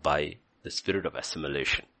swallowed up by the spirit of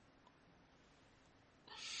assimilation.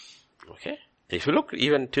 Okay? If you look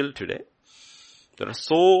even till today, there are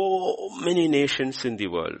so many nations in the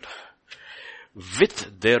world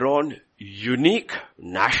with their own unique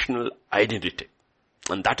national identity.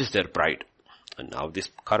 And that is their pride. And now this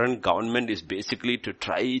current government is basically to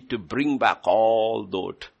try to bring back all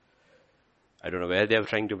those. I don't know where they are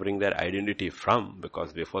trying to bring their identity from,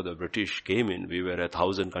 because before the British came in, we were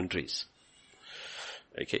 1,000 countries.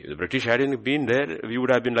 Okay, if the British hadn't been there, we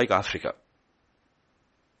would have been like Africa.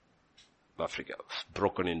 Africa was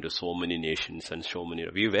broken into so many nations and so many,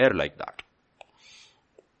 we were like that.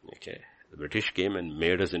 Okay, the British came and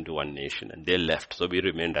made us into one nation and they left, so we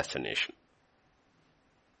remained as a nation.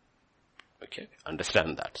 Okay,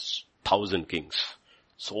 understand that. 1,000 kings,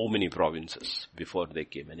 so many provinces before they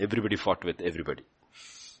came, and everybody fought with everybody.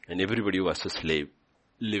 And everybody was a slave,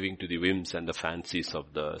 living to the whims and the fancies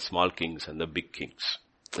of the small kings and the big kings.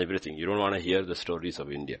 Everything. You don't want to hear the stories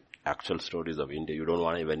of India. Actual stories of India, you don't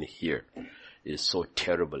want to even hear. It is so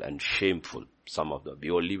terrible and shameful, some of them.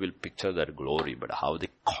 We only will picture their glory, but how the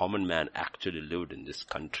common man actually lived in this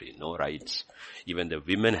country. No rights. Even the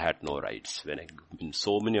women had no rights. In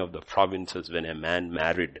so many of the provinces, when a man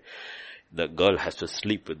married, the girl has to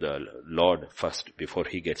sleep with the Lord first before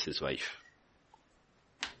he gets his wife.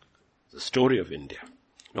 The story of India.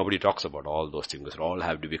 Nobody talks about all those things. They all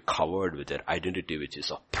have to be covered with their identity, which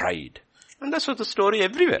is of pride. And that's what the story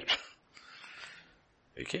everywhere.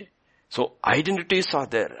 Okay? So identities are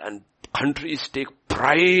there, and countries take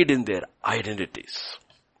pride in their identities.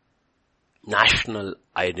 National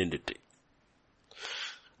identity.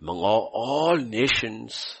 Among all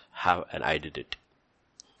nations have an identity.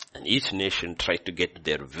 And each nation tries to get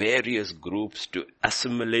their various groups to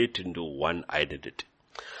assimilate into one identity.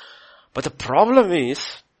 But the problem is,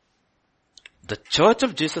 the Church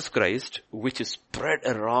of Jesus Christ, which is spread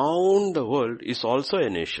around the world, is also a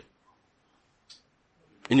nation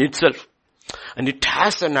in itself. And it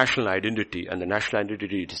has a national identity, and the national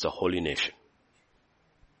identity, it is a holy nation.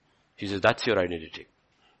 He says, that's your identity.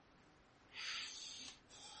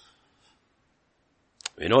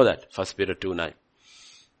 We know that, 1 Peter 2:9.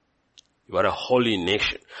 You are a holy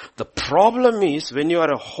nation. The problem is when you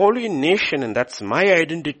are a holy nation and that's my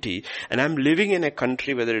identity, and I'm living in a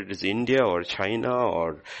country, whether it is India or China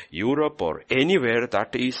or Europe or anywhere,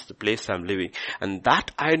 that is the place I'm living. And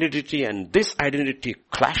that identity and this identity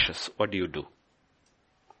clashes. What do you do?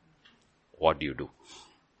 What do you do?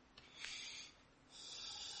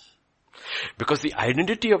 Because the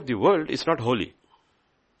identity of the world is not holy.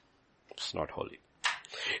 It's not holy.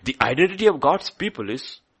 The identity of God's people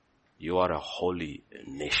is, you are a holy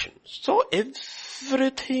nation. So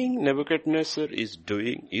everything Nebuchadnezzar is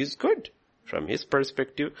doing is good from his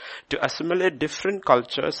perspective, to assimilate different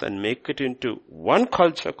cultures and make it into one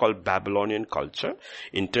culture called Babylonian culture.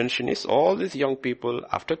 Intention is all these young people,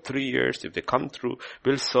 after 3 years, if they come through,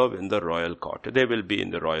 will serve in the royal court. They will be in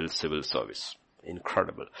the royal civil service.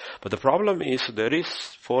 Incredible. But the problem is, there is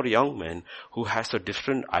 4 young men who has a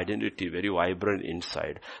different identity, very vibrant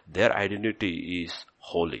inside. Their identity is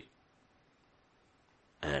holy.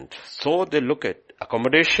 And so they look at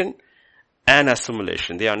accommodation and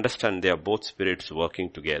assimilation. They understand they are both spirits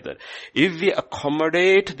working together. If we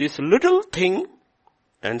accommodate this little thing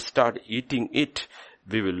and start eating it,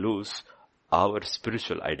 we will lose our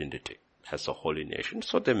spiritual identity as a holy nation.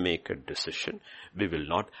 So they make a decision. We will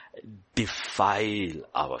not defile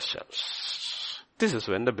ourselves. This is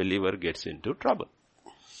when the believer gets into trouble.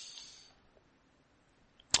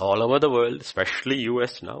 All over the world, especially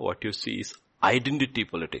US now, what you see is identity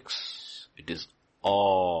politics. It is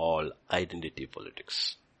all identity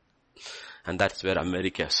politics. And that's where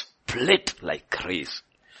America is split like crazy.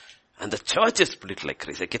 And the church is split like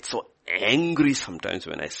crazy. I get so angry sometimes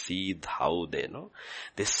when I see how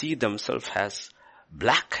they see themselves as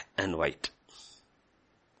black and white.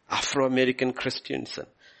 Afro-American Christians. And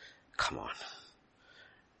come on.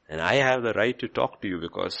 And I have the right to talk to you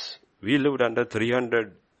because we lived under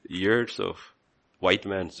 300 years of white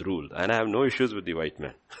man's rule. And I have no issues with the white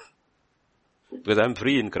man. Because I'm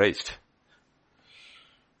free in Christ.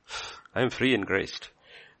 I'm free in Christ.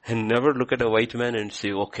 And never look at a white man and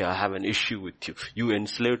say, okay, I have an issue with you. You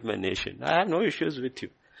enslaved my nation. I have no issues with you.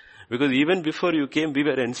 Because even before you came, we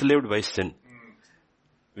were enslaved by sin.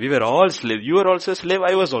 We were all slaves. You were also a slave.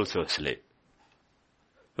 I was also a slave.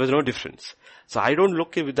 There was no difference. So I don't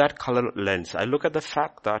look with that color lens. I look at the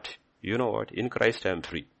fact that, you know what, in Christ I am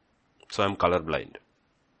free. So I'm colorblind.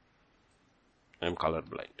 I'm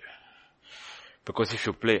colorblind. Because if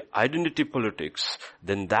you play identity politics,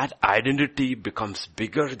 then that identity becomes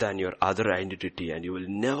bigger than your other identity and you will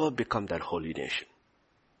never become that holy nation.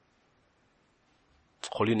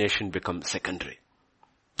 Holy nation becomes secondary.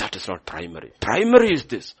 That is not primary. Primary is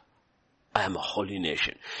this. I am a holy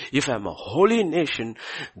nation. If I am a holy nation,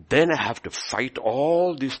 then I have to fight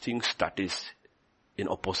all these things that is in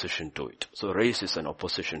opposition to it. So race is an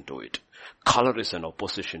opposition to it. Color is an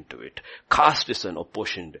opposition to it. Caste is an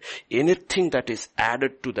opposition. Anything that is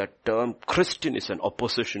added to that term, Christian, is an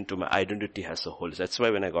opposition to my identity as a whole. That's why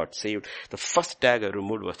when I got saved, the first tag I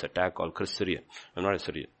removed was a tag called Christian. I'm not a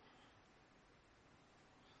Syrian.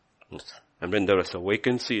 And when there was a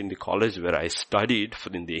vacancy in the college where I studied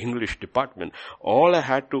in the English department, all I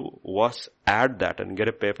had to was add that and get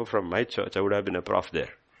a paper from my church. I would have been a prof there.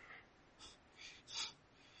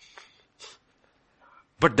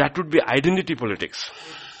 But that would be identity politics.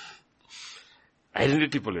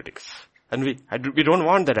 Identity politics. And we don't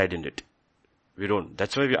want that identity. We don't.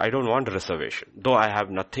 That's why I don't want a reservation. Though I have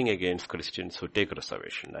nothing against Christians who take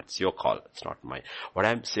reservation. That's your call. It's not mine. What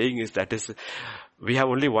I'm saying is we have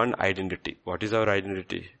only one identity. What is our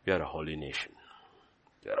identity? We are a holy nation.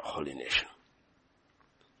 We are a holy nation.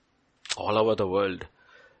 All over the world,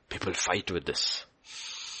 people fight with this.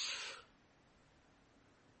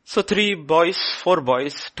 So 4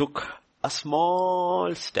 boys took a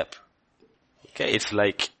small step. Okay, it's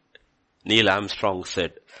like Neil Armstrong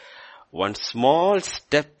said, one small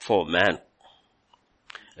step for man,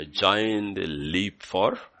 a giant leap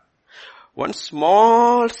for, one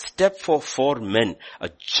small step for 4 men, a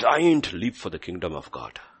giant leap for the kingdom of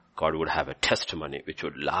God. God would have a testimony which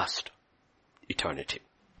would last eternity.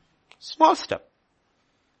 Small step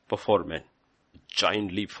for 4 men.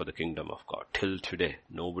 Giant leap for the kingdom of God. Till today,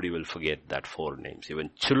 nobody will forget that 4 names. Even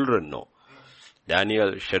children know.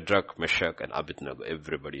 Daniel, Shadrach, Meshach, and Abednego.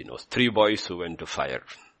 Everybody knows. 3 boys who went to fire.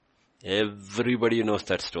 Everybody knows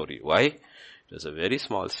that story. Why? It was a very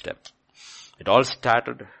small step. It all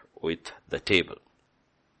started with the table.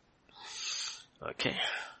 Okay.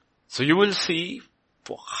 So you will see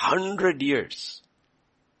for 100 years,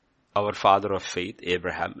 our father of faith,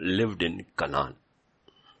 Abraham, lived in Canaan.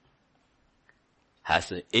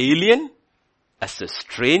 As an alien, as a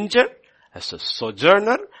stranger, as a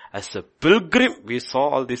sojourner, as a pilgrim. We saw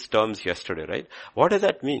all these terms yesterday, right? What does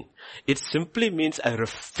that mean? It simply means I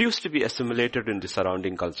refuse to be assimilated in the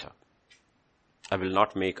surrounding culture. I will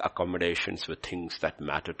not make accommodations with things that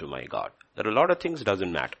matter to my God. There are a lot of things that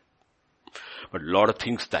doesn't matter. But a lot of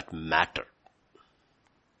things that matter.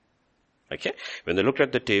 Okay? When they looked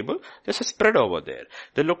at the table, there's a spread over there.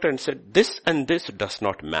 They looked and said, this and this does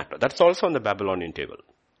not matter. That's also on the Babylonian table.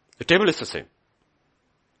 The table is the same.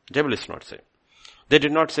 The table is not the same. They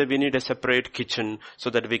did not say we need a separate kitchen so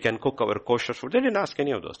that we can cook our kosher food. They didn't ask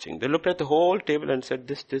any of those things. They looked at the whole table and said,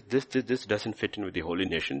 this doesn't fit in with the holy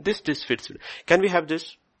nation. This fits. Can we have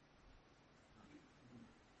this?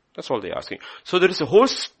 That's all they're asking. So there is a whole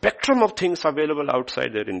spectrum of things available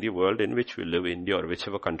outside there in the world in which we live, India or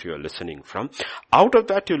whichever country you're listening from. Out of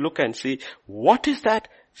that you look and see what is that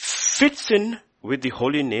fits in with the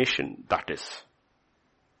holy nation that is.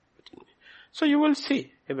 So you will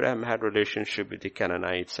see Abraham had relationship with the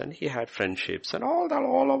Canaanites and he had friendships and all that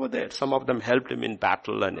all over there. Some of them helped him in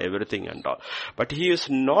battle and everything and all. But he is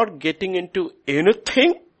not getting into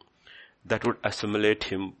anything that would assimilate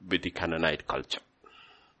him with the Canaanite culture.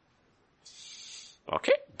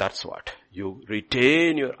 Okay, that's what. You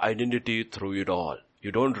retain your identity through it all.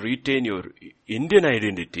 You don't retain your Indian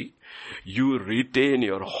identity. You retain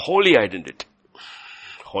your holy identity.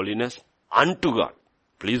 Holiness unto God.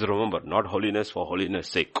 Please remember, not holiness for holiness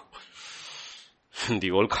sake. In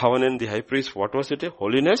the old covenant, the high priest, what was it?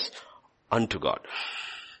 Holiness unto God.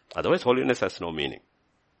 Otherwise, holiness has no meaning.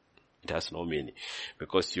 It has no meaning.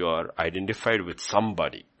 Because you are identified with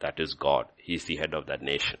somebody, that is God. He is the head of that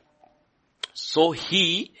nation. So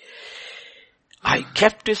I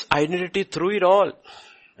kept his identity through it all.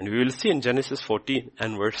 And we will see in Genesis 14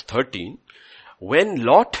 and verse 13, when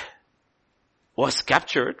Lot was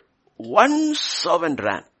captured, one servant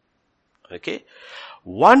ran. Okay.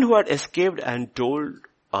 One who had escaped and told,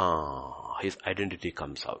 his identity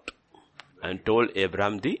comes out. And told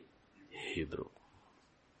Abraham the Hebrew.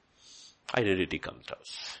 Identity comes out.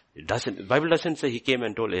 The Bible doesn't say he came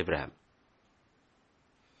and told Abraham.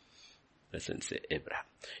 Doesn't say Abraham.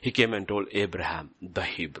 He came and told Abraham the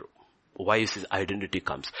Hebrew. why his identity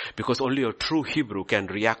comes. Because only a true Hebrew can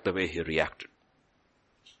react the way he reacted.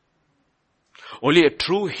 Only a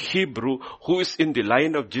true Hebrew who is in the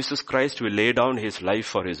line of Jesus Christ will lay down his life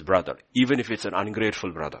for his brother, even if it's an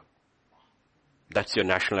ungrateful brother. That's your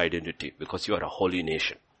national identity, because you are a holy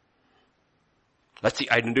nation. That's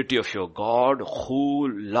the identity of your God who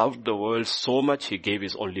loved the world so much he gave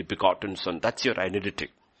his only begotten Son. That's your identity.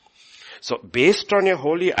 So based on your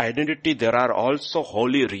holy identity, there are also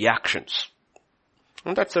holy reactions.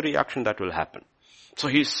 And that's a reaction that will happen. So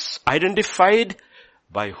he's identified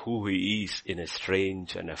by who he is in a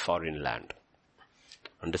strange and a foreign land.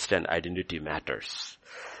 Understand, identity matters.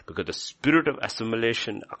 Because the spirit of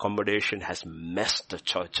assimilation, accommodation has messed the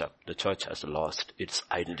church up. The church has lost its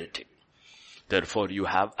identity. Therefore, you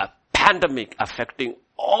have a pandemic affecting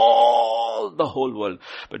all the whole world.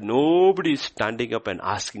 But nobody is standing up and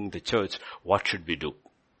asking the church, what should we do?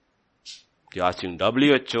 They're asking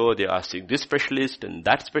WHO, they're asking this specialist and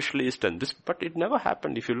that specialist and this, but it never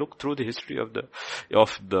happened. If you look through the history of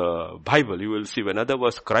the Bible, you will see whenever there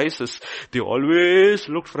was crisis, they always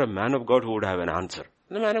looked for a man of God who would have an answer.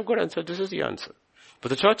 And the man of God answered, this is the answer. But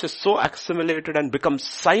the church is so assimilated and become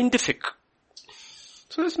scientific.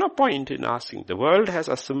 So there's no point in asking. The world has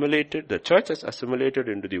assimilated, the church has assimilated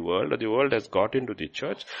into the world, or the world has got into the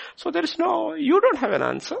church. So there is no, you don't have an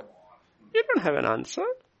answer. You don't have an answer.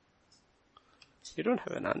 You don't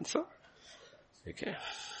have an answer. Okay.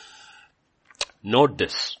 Note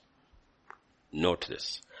this. Note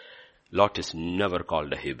this. Lot is never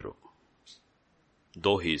called a Hebrew,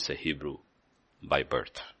 though he is a Hebrew by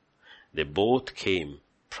birth. They both came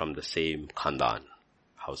from the same Khandan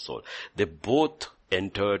household. They both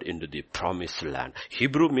entered into the promised land.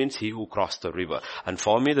 Hebrew means he who crossed the river. And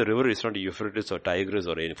for me, the river is not Euphrates or Tigris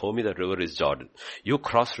or any. For me, the river is Jordan. You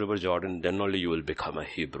cross River Jordan, then only you will become a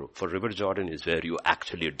Hebrew. For River Jordan is where you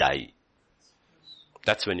actually die.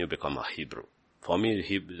 That's when you become a Hebrew. For me,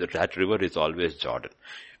 that river is always Jordan.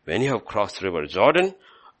 When you have crossed River Jordan,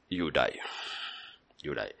 you die.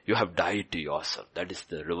 You die. You have died to yourself. That is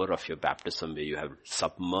the river of your baptism, where you have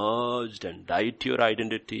submerged and died to your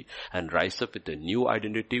identity and rise up with a new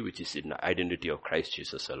identity, which is in the identity of Christ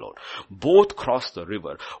Jesus alone. Both crossed the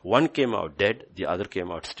river. One came out dead, the other came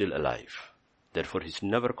out still alive. Therefore, he's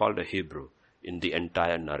never called a Hebrew in the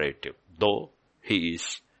entire narrative, though he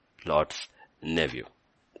is Lot's nephew.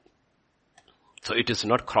 So it is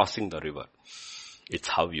not crossing the river. It's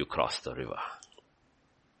how you cross the river.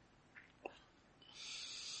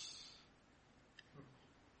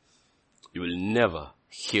 You will never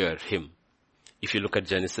hear him. If you look at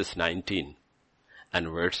Genesis 19 and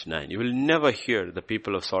verse 9, you will never hear the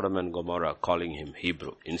people of Sodom and Gomorrah calling him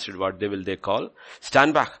Hebrew. Instead, what will they call?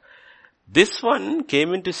 Stand back. This one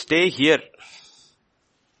came in to stay here.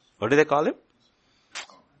 What do they call him?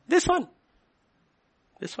 This one.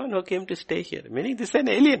 This one who came to stay here. Meaning this is an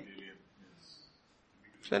alien.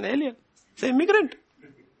 It's an alien. It's an immigrant.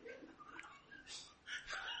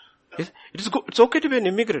 It's okay to be an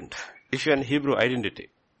immigrant if you have a Hebrew identity.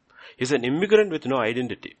 He's an immigrant with no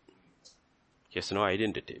identity. He has no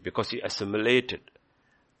identity because he assimilated,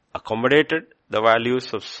 accommodated the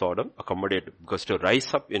values of Sodom, because to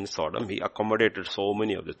rise up in Sodom, he accommodated so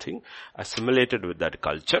many of the things, assimilated with that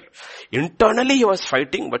culture. Internally he was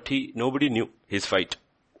fighting, but nobody knew his fight.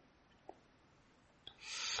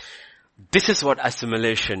 This is what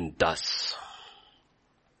assimilation does.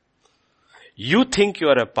 You think you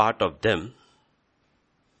are a part of them,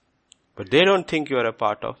 but they don't think you are a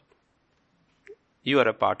part of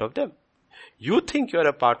them. You think you are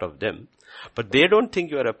a part of them, but they don't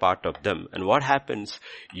think you are a part of them. And what happens?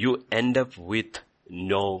 You end up with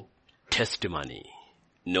no testimony.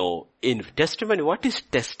 Testimony. What is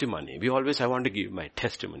testimony? I want to give my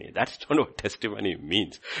testimony. That's not what testimony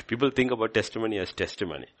means. People think about testimony as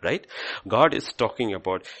testimony, right? God is talking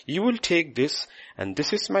about, you will take this and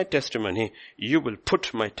this is my testimony. You will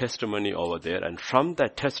put my testimony over there and from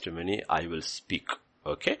that testimony I will speak.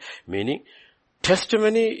 Okay? Meaning,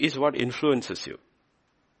 testimony is what influences you.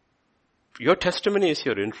 Your testimony is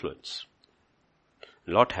your influence.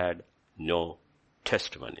 Lot had no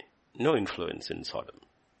testimony. No influence in Sodom.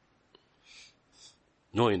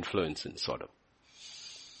 No influence in Sodom.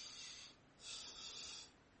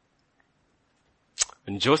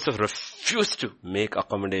 When Joseph refused to make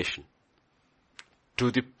accommodation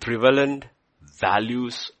to the prevalent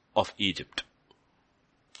values of Egypt,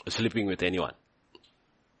 sleeping with anyone,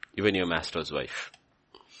 even your master's wife,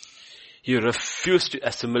 he refused to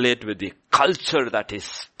assimilate with the culture that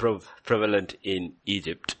is prevalent in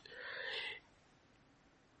Egypt.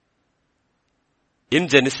 In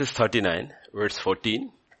Genesis 39, verse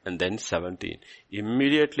 14, and then 17.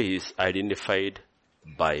 Immediately he is identified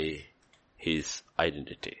by his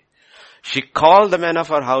identity. She called the men of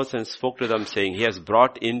her house and spoke to them, saying, he has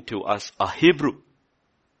brought in to us a Hebrew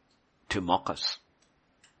to mock us.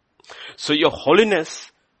 So your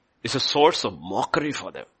holiness is a source of mockery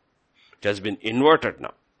for them. It has been inverted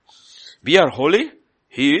now. We are holy,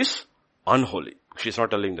 he is unholy. She's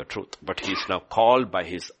not telling the truth, but he is now called by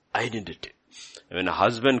his identity. And when a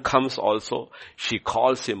husband comes also, she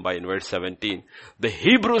calls him by, in verse 17, the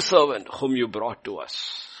Hebrew servant whom you brought to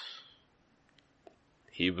us.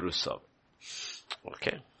 Hebrew servant.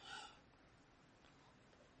 Okay.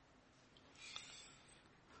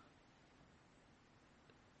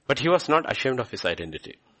 But he was not ashamed of his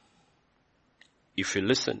identity. If you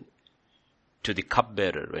listen to the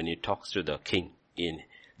cupbearer when he talks to the king in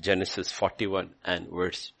Genesis 41 and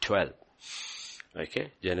verse 12.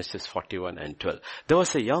 Okay, Genesis 41 and 12. There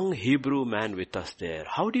was a young Hebrew man with us there.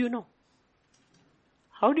 How do you know?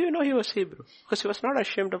 How do you know he was Hebrew? Because he was not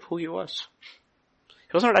ashamed of who he was.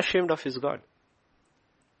 He was not ashamed of his God.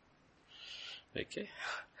 Okay.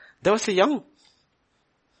 There was a young.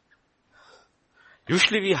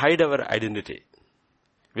 Usually we hide our identity.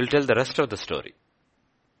 We'll tell the rest of the story.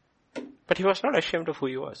 But he was not ashamed of who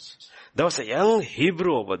he was. There was a young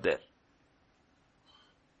Hebrew over there.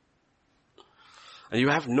 And you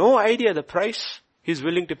have no idea the price he's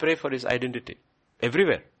willing to pay for his identity.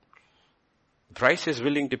 Everywhere. The price is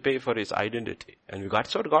willing to pay for his identity. And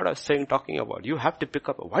that's what God was talking about. You have to pick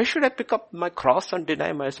up. Why should I pick up my cross and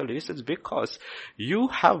deny myself? He says, because you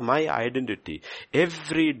have my identity.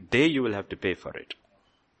 Every day you will have to pay for it.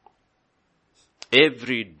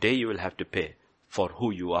 Every day you will have to pay for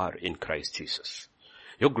who you are in Christ Jesus.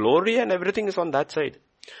 Your glory and everything is on that side.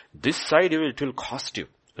 This side it will cost you.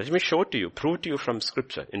 Let me show to you, prove to you from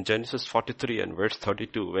scripture. In Genesis 43 and verse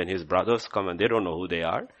 32, when his brothers come and they don't know who they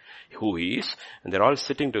are, who he is, and they're all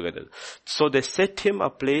sitting together. So they set him a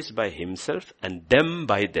place by himself and them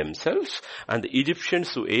by themselves, and the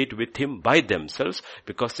Egyptians who ate with him by themselves,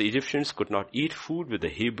 because the Egyptians could not eat food with the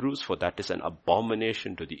Hebrews, for that is an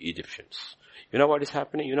abomination to the Egyptians. You know what is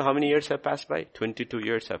happening? You know how many years have passed by? 22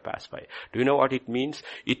 years have passed by. Do you know what it means?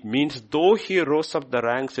 It means though he rose up the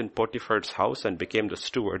ranks in Potiphar's house and became the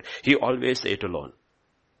steward, he always ate alone.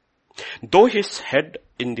 Though his head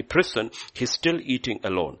in the prison, he's still eating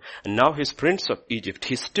alone. And now he's prince of Egypt,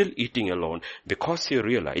 he's still eating alone because he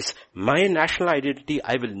realized my national identity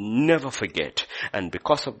I will never forget. And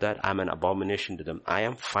because of that, I'm an abomination to them. I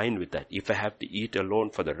am fine with that. If I have to eat alone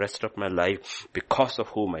for the rest of my life, because of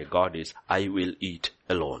who my God is, I will eat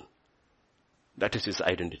alone. That is his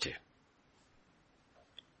identity.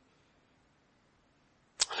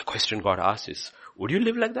 The question God asks is, would you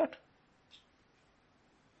live like that?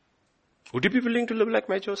 Would you be willing to live like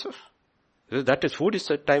my Joseph? That is, food is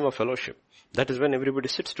a time of fellowship. That is when everybody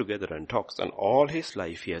sits together and talks. And all his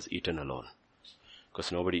life he has eaten alone.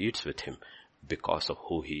 Because nobody eats with him because of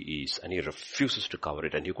who he is. And he refuses to cover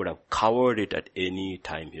it. And he could have covered it at any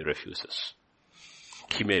time. He refuses.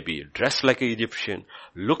 He may be dressed like an Egyptian,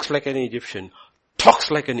 looks like an Egyptian, talks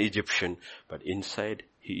like an Egyptian. But inside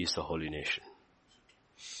he is a holy nation.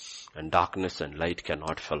 And darkness and light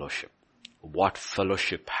cannot fellowship. What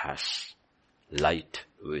fellowship has light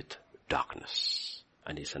with darkness?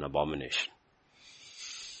 And it's an abomination.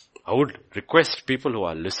 I would request people who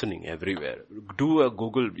are listening everywhere, do a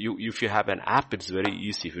Google. If you have an app, it's very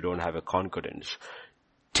easy if you don't have a concordance.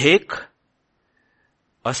 Take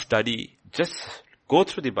a study, just go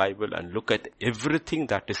through the Bible and look at everything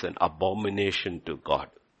that is an abomination to God.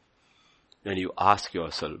 And you ask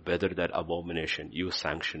yourself whether that abomination you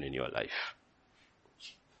sanction in your life.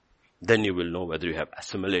 Then you will know whether you have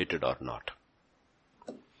assimilated or not.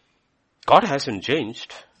 God hasn't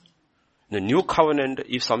changed. The new covenant,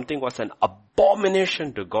 if something was an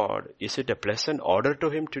abomination to God, is it a pleasant order to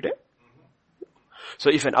him today? So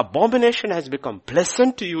if an abomination has become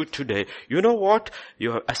pleasant to you today, you know what?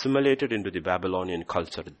 You have assimilated into the Babylonian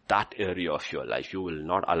culture, that area of your life. You will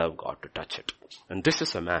not allow God to touch it. And this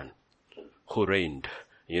is a man who reigned.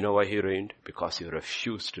 You know why he reigned? Because he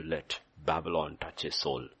refused to let Babylon touch his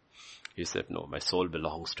soul. He said, no, my soul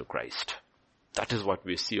belongs to Christ. That is what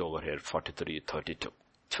we see over here, 43:32.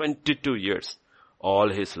 22 years, all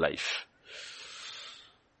his life.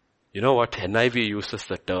 You know what? NIV uses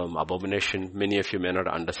the term abomination. Many of you may not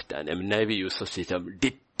understand. NIV uses the term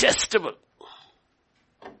detestable.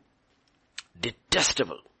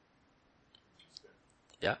 Detestable.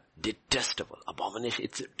 Yeah, detestable. Abomination.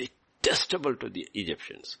 It's detestable to the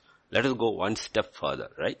Egyptians. Let us go one step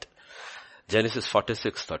further, right? Genesis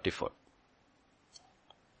 46:34.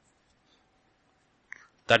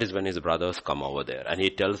 That is when his brothers come over there. And he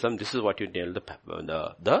tells them, this is what you tell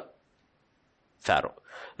the Pharaoh.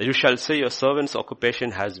 You shall say your servant's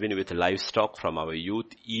occupation has been with livestock from our youth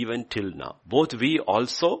even till now. Both we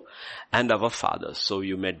also and our fathers. So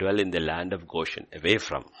you may dwell in the land of Goshen, away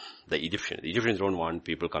from the Egyptians. The Egyptians don't want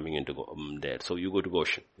people coming into there. So you go to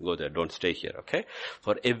Goshen. You go there. Don't stay here, okay?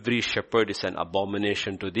 For every shepherd is an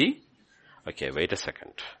abomination to thee. Okay, wait a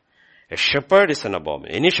second. A shepherd is an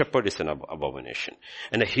abomination. Any shepherd is an abomination.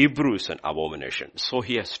 And a Hebrew is an abomination. So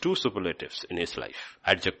he has two superlatives in his life.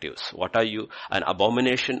 Adjectives. What are you? An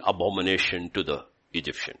abomination to the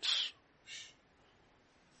Egyptians.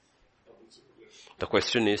 The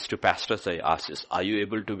question is to pastors I ask is, are you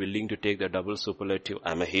able to willing to take the double superlative?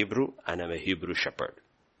 I'm a Hebrew and I'm a Hebrew shepherd.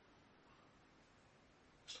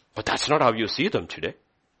 But that's not how you see them today.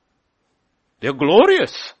 They're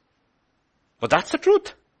glorious. But that's the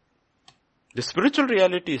truth. The spiritual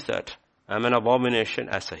reality is that I'm an abomination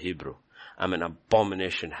as a Hebrew. I'm an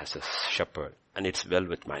abomination as a shepherd. And it's well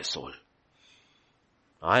with my soul.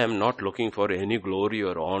 I am not looking for any glory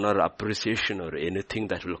or honor, appreciation or anything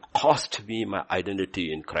that will cost me my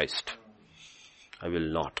identity in Christ. I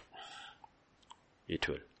will not. It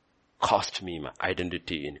will cost me my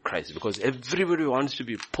identity in Christ. Because everybody wants to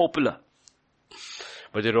be popular.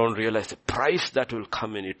 But they don't realize the price that will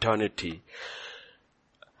come in eternity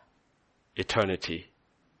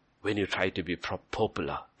when you try to be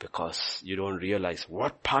popular, because you don't realize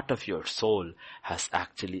what part of your soul has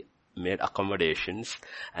actually made accommodations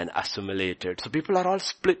and assimilated. So people are all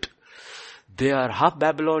split. They are half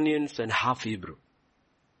Babylonians and half Hebrew.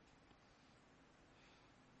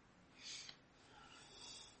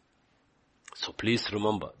 So please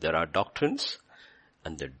remember, there are doctrines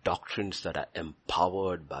and the doctrines that are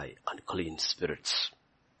empowered by unclean spirits.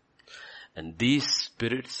 And these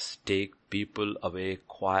spirits take people away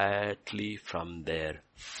quietly from their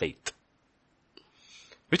faith.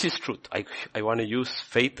 Which is truth. I want to use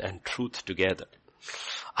faith and truth together.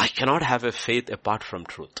 I cannot have a faith apart from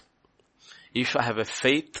truth. If I have a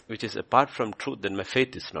faith which is apart from truth, then my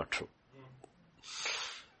faith is not true.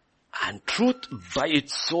 And truth by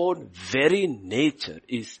its own very nature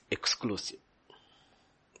is exclusive.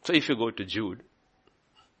 So if you go to Jude,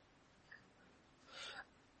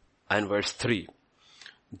 and verse 3.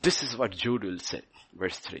 This is what Jude will say.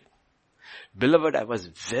 Verse 3. Beloved, I was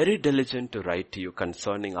very diligent to write to you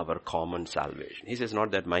concerning our common salvation. He says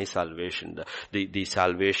not that my salvation, the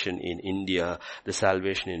salvation in India, the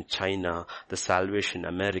salvation in China, the salvation in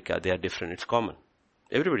America, they are different. It's common.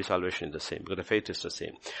 Everybody's salvation is the same because the faith is the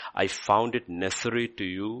same. I found it necessary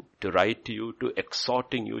to write to you, to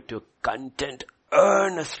exhorting you to contend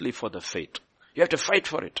earnestly for the faith. You have to fight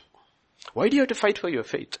for it. Why do you have to fight for your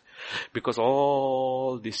faith? Because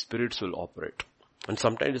all these spirits will operate. And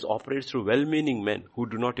sometimes it operates through well-meaning men who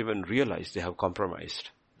do not even realize they have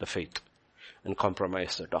compromised the faith and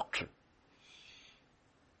compromised the doctrine.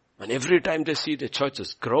 And every time they see the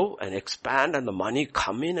churches grow and expand and the money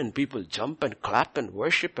come in and people jump and clap and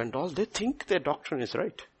worship and all, they think their doctrine is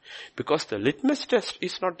right. Because the litmus test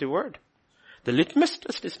is not the word. The litmus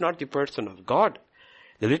test is not the person of God.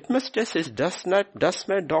 The litmus test is, does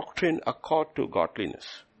my doctrine accord to godliness?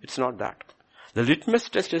 It's not that. The litmus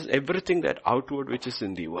test is everything that outward which is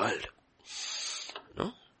in the world.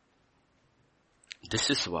 No?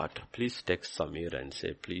 This is what, please text Samir and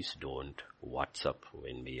say, please don't WhatsApp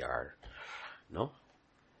when we are,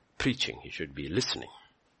 preaching. You should be listening.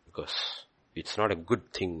 Because it's not a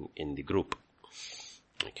good thing in the group.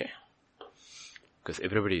 Okay? Because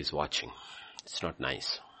everybody is watching. It's not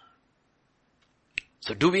nice.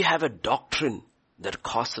 So do we have a doctrine that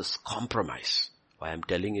causes compromise? Why I'm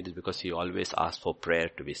telling it is because he always asks for prayer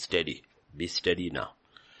to be steady. Be steady now.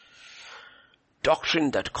 Doctrine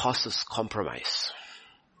that causes compromise.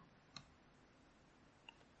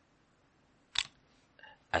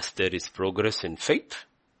 As there is progress in faith,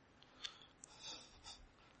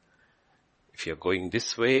 if you're going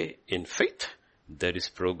this way in faith, there is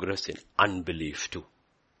progress in unbelief too.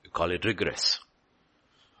 You call it regress.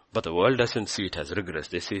 But the world doesn't see it as regress.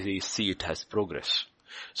 They see it as progress.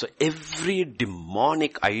 So every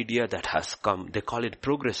demonic idea that has come, they call it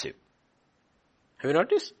progressive. Have you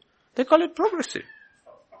noticed? They call it progressive.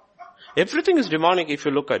 Everything is demonic if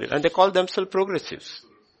you look at it. And they call themselves progressives.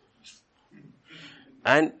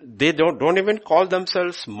 And they don't even call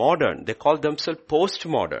themselves modern. They call themselves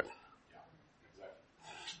postmodern.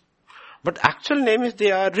 But actual name is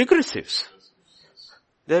they are regressives.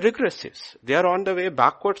 They are regressives. They are on the way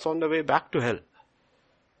backwards, on the way back to hell.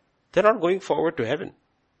 They're not going forward to heaven.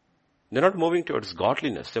 They're not moving towards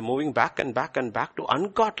godliness. They're moving back and back and back to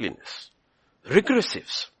ungodliness.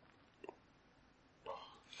 Regressives.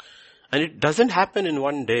 And it doesn't happen in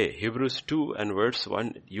one day. Hebrews 2 and verse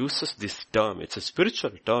 1 uses this term. It's a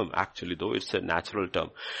spiritual term actually, though it's a natural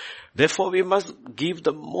term. Therefore we must give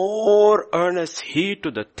the more earnest heed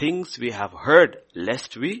to the things we have heard,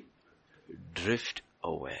 lest we drift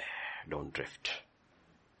away. Don't drift.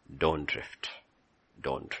 Don't drift.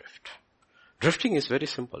 Don't drift. Drifting is very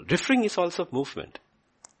simple. Drifting is also movement.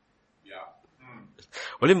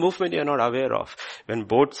 Only movement you are not aware of. When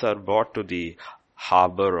boats are brought to the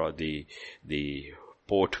harbor or the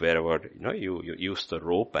port, wherever, you use the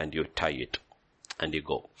rope and you tie it and you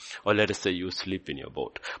go. Or let us say you sleep in your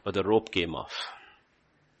boat, but the rope came off.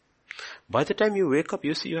 By the time you wake up,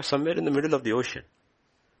 you see you are somewhere in the middle of the ocean.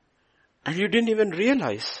 And you didn't even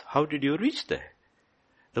realize how did you reach there.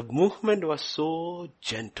 The movement was so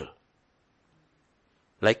gentle.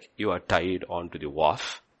 Like you are tied onto the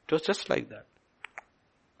wharf. It was just like that.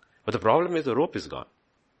 But the problem is the rope is gone.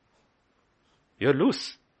 You're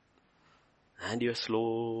loose. And you're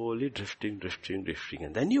slowly drifting.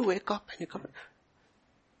 And then you wake up and you come.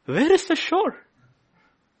 Where is the shore?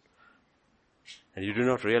 And you do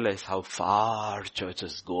not realize how far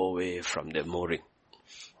churches go away from their mooring.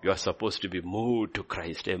 You are supposed to be moved to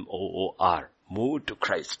Christ. M-O-O-R. Moved to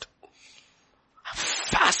Christ.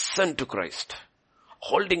 Fastened to Christ.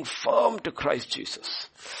 Holding firm to Christ Jesus.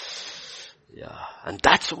 Yeah, and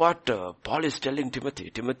that's what Paul is telling Timothy.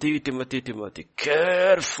 Timothy,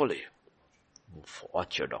 carefully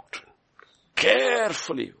watch your doctrine.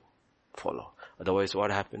 Carefully follow. Otherwise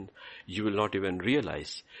what happened? You will not even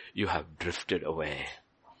realize you have drifted away.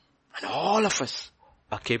 And all of us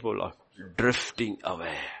are capable of drifting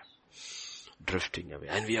away. Drifting away.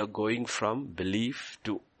 And we are going from belief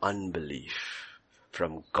to unbelief.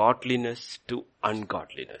 From godliness to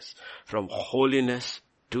ungodliness. From holiness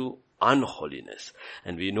to unholiness.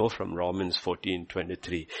 And we know from Romans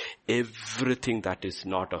 14:23, everything that is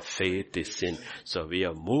not of faith is sin. So we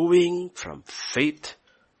are moving from faith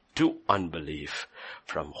to unbelief,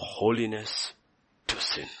 from holiness to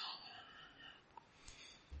sin.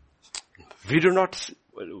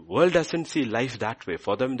 World doesn't see life that way.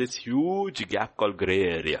 For them, this huge gap called gray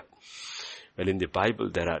area. Well, in the Bible,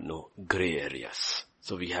 there are no gray areas.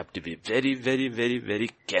 So we have to be very, very, very, very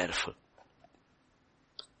careful.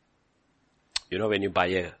 When you buy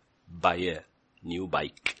a new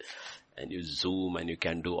bike and you zoom and you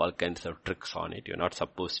can do all kinds of tricks on it. You're not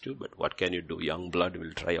supposed to, but what can you do? Young blood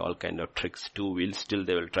will try all kinds of tricks. 2 wheels, still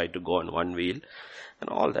they will try to go on 1 wheel and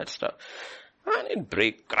all that stuff. And it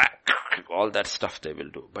break, crack, all that stuff they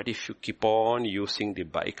will do. But if you keep on using the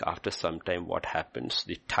bike, after some time what happens?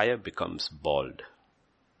 The tire becomes bald.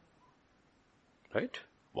 Right?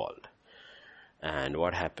 Bald. And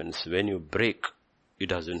what happens? When you brake, it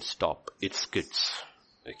doesn't stop. It skids.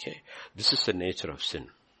 Okay? This is the nature of sin.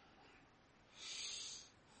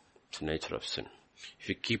 It's the nature of sin. If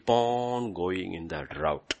you keep on going in that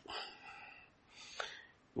route,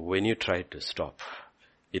 when you try to stop,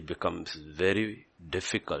 it becomes very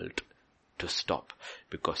difficult to stop.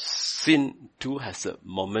 Because sin too has a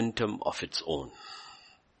momentum of its own.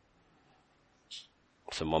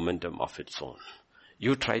 It's a momentum of its own.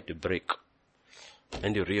 You try to brake.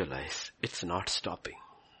 And you realize it's not stopping.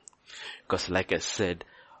 Because like I said,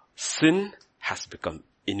 sin has become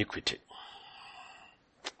iniquity.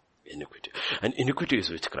 Iniquity. And iniquity is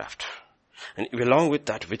witchcraft. And along with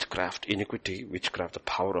that witchcraft, the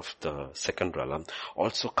power of the second realm,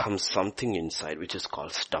 also comes something inside which is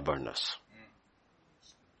called stubbornness.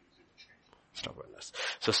 Stubbornness.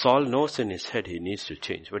 So Saul knows in his head he needs to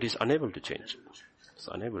change, but he's unable to change. He's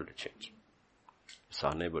unable to change. He's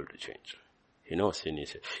unable to change. He knows in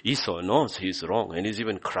his head. Esau knows he's wrong and he's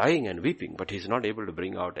even crying and weeping, but he's not able to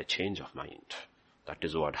bring out a change of mind. That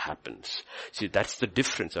is what happens. See, that's the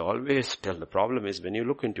difference. I always tell, the problem is when you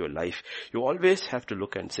look into your life, you always have to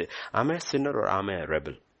look and say, am I a sinner or am I a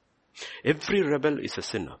rebel? Every rebel is a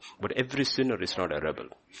sinner, but every sinner is not a rebel.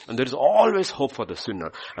 And there is always hope for the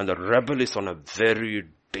sinner, and the rebel is on a very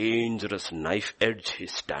dangerous knife edge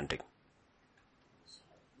he's standing.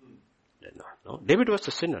 No, David was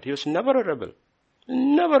a sinner. He was never a rebel.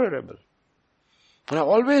 Never a rebel. And I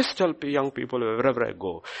always tell young people wherever I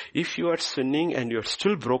go, if you are sinning and you are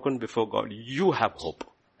still broken before God, you have hope.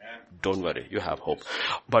 Don't worry, you have hope.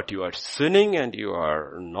 But you are sinning and you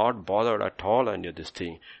are not bothered at all and you're this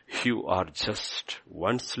thing, you are just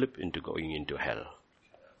one slip into going into hell.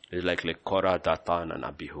 It's like Korah, Dathan and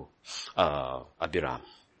Abiram.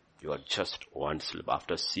 You are just one slip.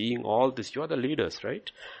 After seeing all this, you are the leaders, right?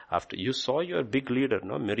 After you saw your big leader,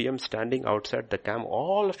 no, Miriam standing outside the camp,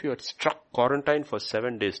 all of you had struck quarantine for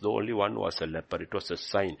 7 days, though only one was a leper. It was a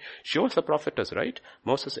sign. She was a prophetess, right?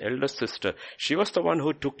 Moses' eldest sister. She was the one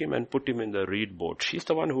who took him and put him in the reed boat. She's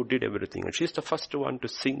the one who did everything. And she's the first one to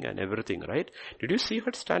sing and everything, right? Did you see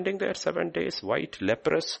her standing there 7 days, white,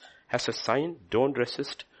 leprous, has a sign, don't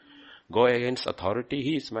resist. Go against authority.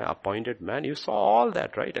 He is my appointed man. You saw all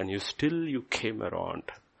that, right? And you came around.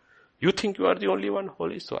 You think you are the only one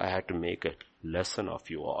holy? So I had to make a lesson of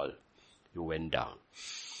you all. You went down.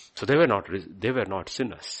 So they were not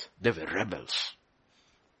sinners. They were rebels.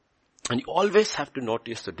 And you always have to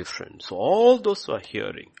notice the difference. So all those who are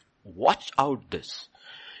hearing, watch out this.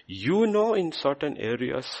 You know in certain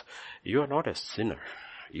areas, you are not a sinner.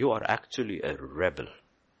 You are actually a rebel.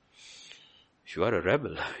 If you are a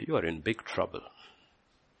rebel, you are in big trouble.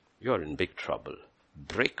 You are in big trouble.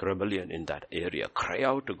 Break rebellion in that area. Cry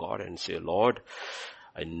out to God and say, Lord,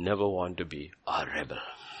 I never want to be a rebel.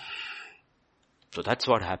 So that's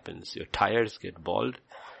what happens. Your tires get bald.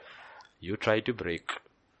 You try to brake.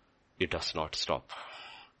 It does not stop.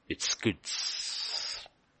 It skids.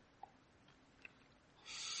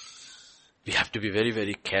 We have to be very,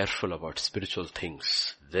 very careful about spiritual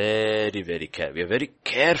things. Very, very careful. We are very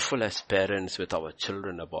careful as parents with our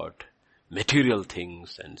children about material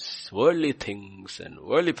things and worldly things and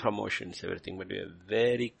worldly promotions, everything. But we are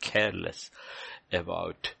very careless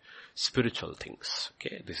about spiritual things.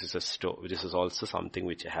 Okay, this is a story. This is also something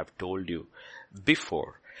which I have told you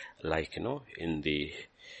before, like, in the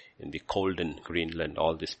cold in Greenland,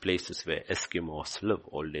 all these places where Eskimos live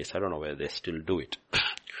old days. I don't know whether they still do it.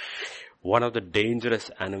 One of the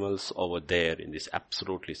dangerous animals over there in this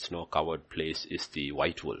absolutely snow-covered place is the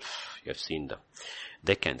white wolf. You have seen them.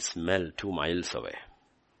 They can smell 2 miles away.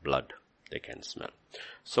 Blood, they can smell.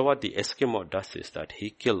 So what the Eskimo does is that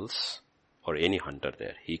he kills, or any hunter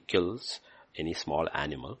there, he kills any small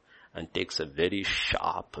animal and takes a very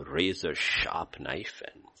sharp, razor-sharp knife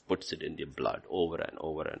and puts it in the blood over and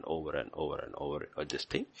over and over and over and over this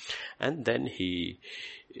thing. And then he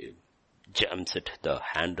jams the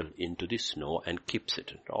handle into the snow and keeps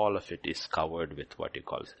it. All of it is covered with what he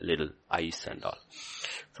calls little ice and all.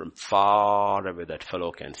 From far away that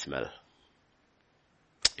fellow can smell.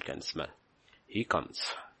 He can smell. He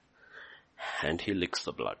comes and he licks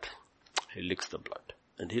the blood. He licks the blood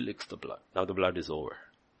and he licks the blood. Now the blood is over.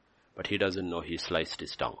 But he doesn't know he sliced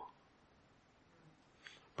his tongue.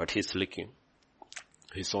 But he's licking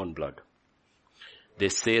his own blood. They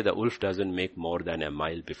say the wolf doesn't make more than a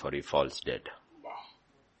mile before he falls dead.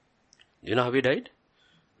 Do you know how he died?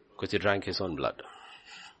 Because he drank his own blood.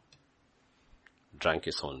 Drank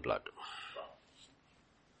his own blood.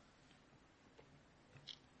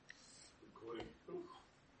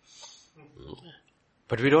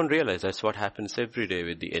 But we don't realize that's what happens every day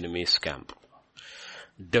with the enemy's camp.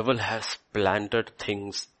 Devil has planted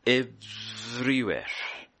things everywhere.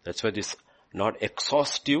 That's why this not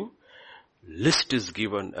exhaustive list is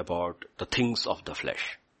given about the things of the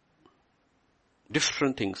flesh.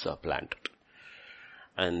 Different things are planted.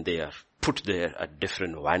 And they are put there at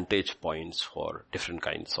different vantage points for different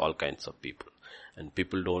kinds, all kinds of people. And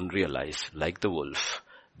people don't realize, like the wolf,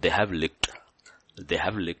 they have licked,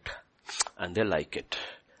 and they like it,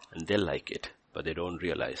 and they like it, but they don't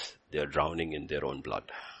realize they are drowning in their own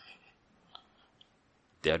blood.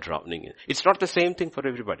 They are drowning in. It's not the same thing for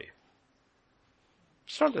everybody.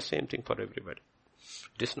 It's not the same thing for everybody.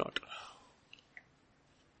 It is not.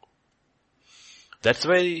 That's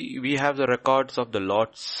why we have the records of the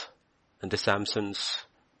Lots and the Samsons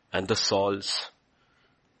and the Sauls,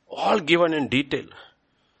 all given in detail.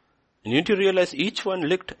 And you need to realize each one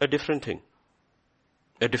licked a different thing,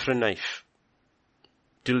 a different knife,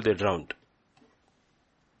 till they drowned.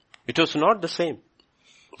 It was not the same,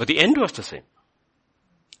 but the end was the same.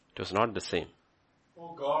 It was not the same.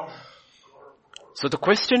 Oh God. So the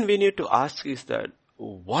question we need to ask is that,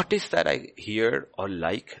 what is that I hear or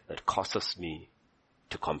like that causes me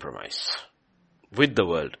to compromise with the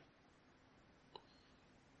world?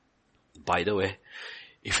 By the way,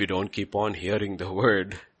 if you don't keep on hearing the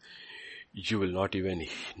word, you will not even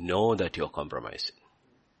know that you're compromising.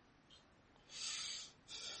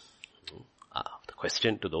 The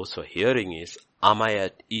question to those who are hearing is, am I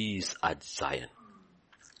at ease at Zion?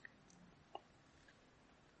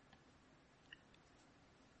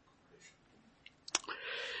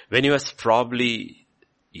 When he was probably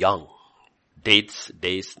young,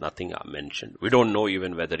 days, nothing are mentioned. We don't know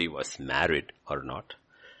even whether he was married or not.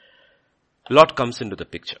 Lot comes into the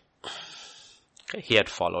picture. Okay, he had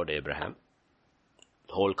followed Abraham.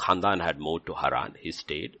 The whole Khandan had moved to Haran. He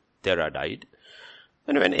stayed. Terah died.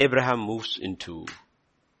 And when Abraham moves into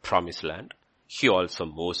promised land, he also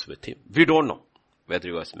moves with him. We don't know whether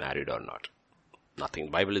he was married or not. Nothing.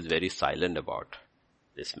 The Bible is very silent about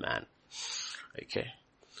this man. Okay.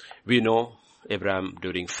 We know Abraham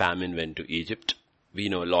during famine went to Egypt. We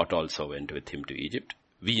know Lot also went with him to Egypt.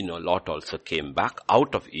 We know Lot also came back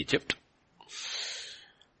out of Egypt.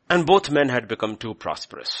 And both men had become too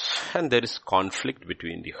prosperous. And there is conflict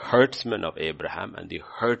between the herdsmen of Abraham and the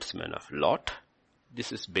herdsmen of Lot.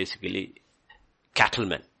 This is basically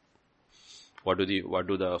cattlemen. What do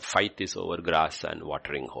the fight is over grass and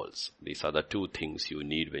watering holes. These are the two things you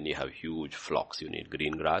need when you have huge flocks. You need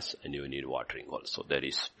green grass and you need watering holes. So there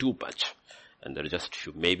is too much. And there is just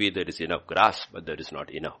few. Maybe there is enough grass, but there is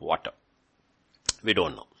not enough water. We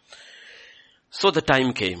don't know. So the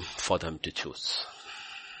time came for them to choose.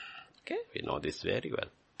 Okay, we know this very well.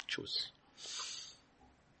 Choose.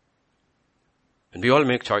 And we all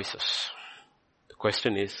make choices. The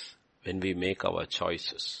question is, when we make our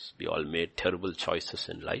choices, we all made terrible choices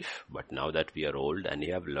in life, but now that we are old and we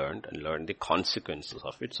have learned the consequences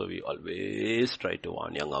of it, so we always try to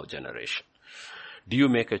warn younger generation. Do you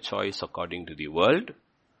make a choice according to the world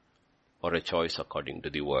or a choice according to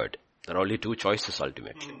the word? There are only two choices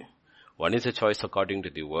ultimately. One is a choice according to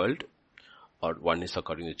the world, or one is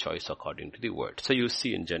according to choice according to the word. So you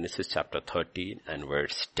see in Genesis chapter 13 and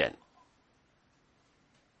verse 10.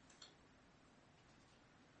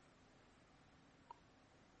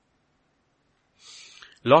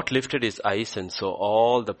 Lot lifted his eyes and saw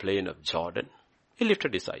all the plain of Jordan. He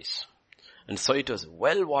lifted his eyes and saw it was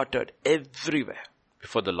well watered everywhere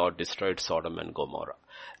before the Lord destroyed Sodom and Gomorrah.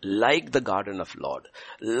 Like the garden of Lord,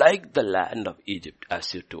 like the land of Egypt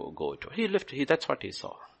as you to go to. That's what he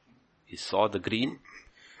saw. He saw the green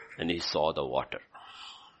and he saw the water.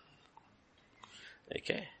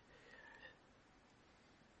 Okay.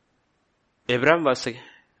 Abraham was a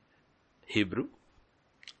Hebrew.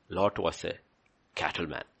 Lot was a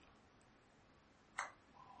cattleman.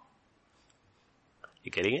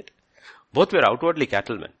 You getting it? Both were outwardly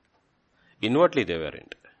cattlemen. Inwardly they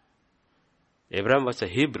weren't. Abraham was a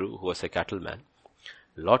Hebrew who was a cattleman.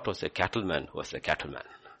 Lot was a cattleman who was a cattleman.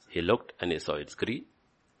 He looked and he saw it's green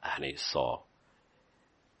and he saw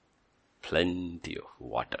plenty of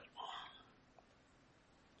water.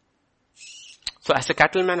 So as a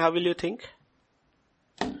cattleman, how will you think?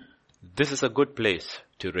 This is a good place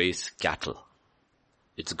to raise cattle.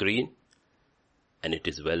 It's green and it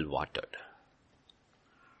is well watered.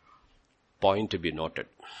 Point to be noted.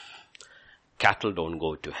 Cattle don't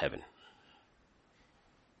go to heaven.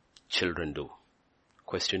 Children do.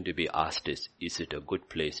 Question to be asked is it a good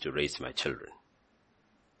place to raise my children?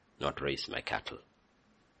 Not raise my cattle.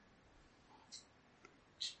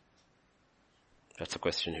 That's a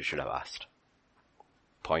question you should have asked.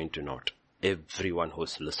 Point to note. Everyone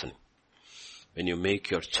who's listening. When you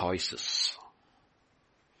make your choices,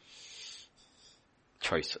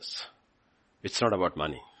 it's not about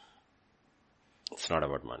money. It's not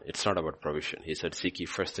about money. It's not about provision. He said, seek ye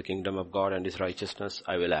first the kingdom of God and his righteousness.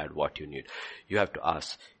 I will add what you need. You have to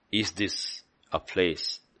ask, is this a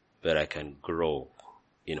place where I can grow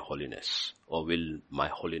in holiness? Or will my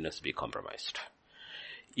holiness be compromised?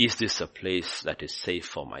 Is this a place that is safe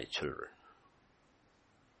for my children?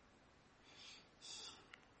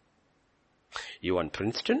 You want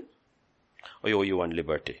Princeton? Or you want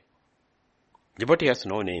Liberty? Liberty has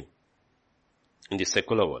no name in the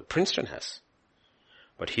secular world. Princeton has.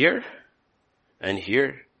 But here and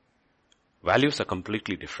here, values are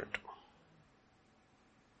completely different.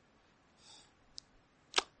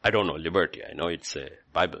 I don't know Liberty. I know it's a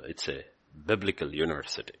biblical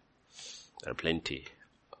university. There are plenty,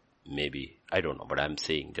 maybe, I don't know, but I'm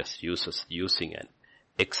saying just using an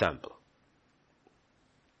example.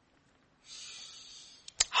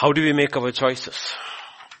 How do we make our choices?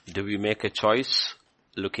 Do we make a choice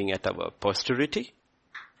looking at our posterity?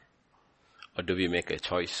 Or do we make a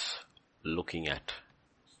choice looking at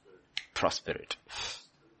prosperity?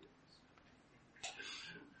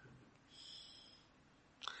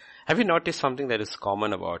 Have you noticed something that is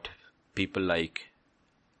common about people like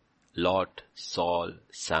Lot, Saul,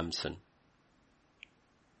 Samson?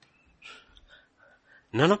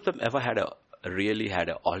 None of them ever really had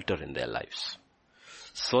an altar in their lives.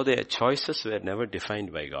 So their choices were never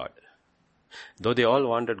defined by God. Though they all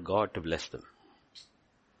wanted God to bless them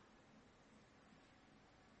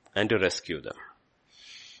and to rescue them.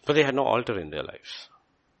 But they had no altar in their lives.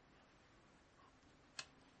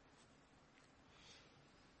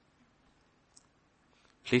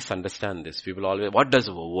 Please understand this. People always, what does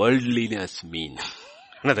worldliness mean?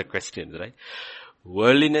 Another question, right?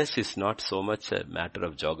 Worldliness is not so much a matter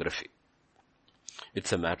of geography.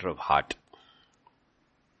 It's a matter of heart.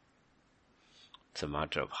 It's a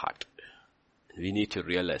matter of heart. We need to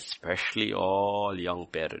realize, especially all young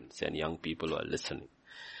parents and young people who are listening,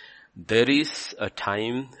 there is a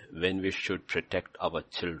time when we should protect our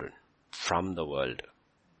children from the world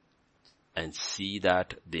and see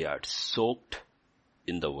that they are soaked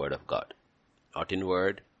in the Word of God. Not in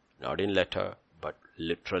word, not in letter, but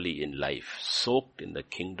literally in life. Soaked in the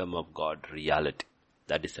kingdom of God reality.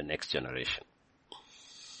 That is the next generation.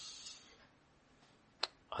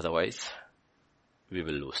 Otherwise, we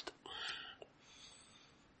will lose them.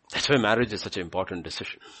 That's why marriage is such an important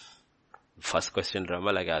decision. First question,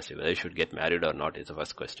 Rama, like I asked you, whether you should get married or not is the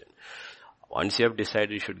first question. Once you have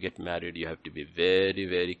decided you should get married, you have to be very,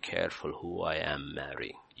 very careful who I am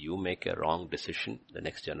marrying. You make a wrong decision, the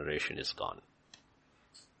next generation is gone.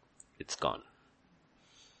 It's gone.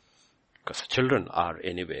 Because children are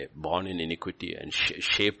anyway born in iniquity and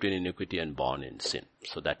shaped in iniquity and born in sin.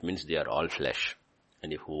 So that means they are all flesh.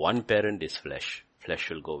 And if one parent is flesh, flesh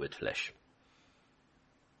will go with flesh.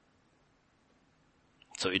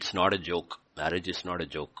 So it's not a joke. Marriage is not a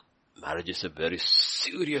joke. Marriage is a very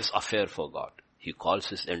serious affair for God. He calls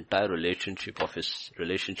his entire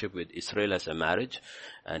relationship with Israel as a marriage,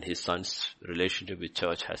 and his son's relationship with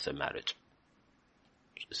church as a marriage.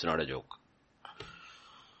 It's not a joke.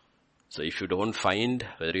 So if you don't find,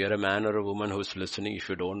 whether you're a man or a woman who's listening, if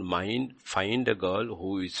you don't mind, find a girl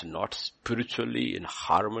who is not spiritually in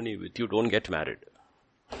harmony with you, don't get married.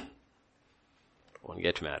 Don't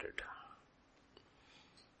get married.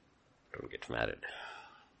 Don't get married.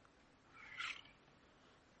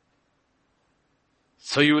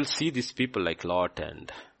 So you will see these people like Lot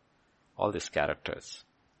and all these characters.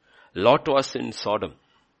 Lot was in Sodom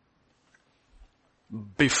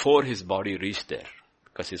before his body reached there,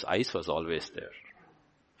 because his eyes was always there.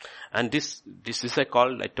 And this is I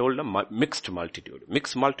told them mixed multitude.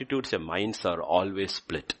 Mixed multitudes, their minds are always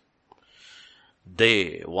split.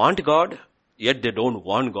 They want God, yet they don't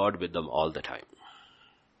want God with them all the time.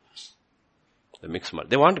 The mixed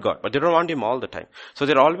multitude. They want God, but they don't want Him all the time. So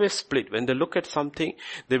they're always split. When they look at something,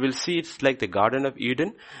 they will see it's like the Garden of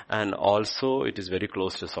Eden, and also it is very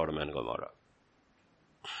close to Sodom and Gomorrah.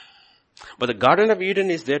 But the Garden of Eden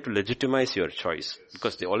is there to legitimize your choice,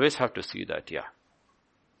 because they always have to see that, yeah.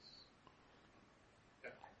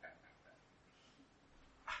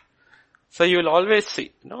 So you will always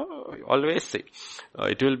see,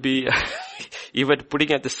 it will be, even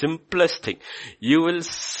putting at the simplest thing, you will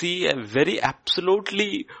see a very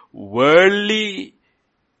absolutely worldly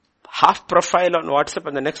half profile on WhatsApp,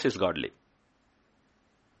 and the next is godly.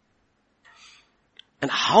 And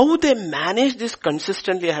how they manage this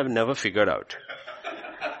consistently, I have never figured out.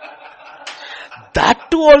 That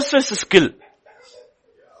too also is a skill.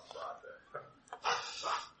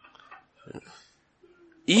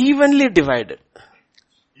 Evenly divided.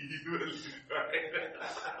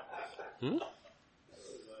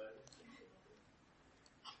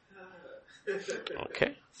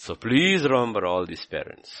 Okay. So please remember all these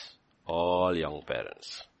parents, all young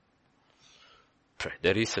parents.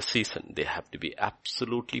 There is a season they have to be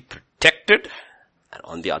absolutely protected, and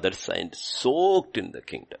on the other side soaked in the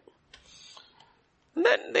kingdom. And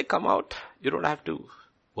then they come out. You don't have to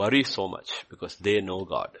worry so much because they know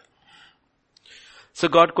God. So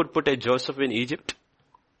God could put a Joseph in Egypt,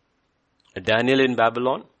 a Daniel in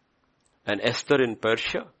Babylon, an Esther in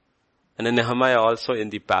Persia, and a Nehemiah also in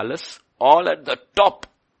the palace, all at the top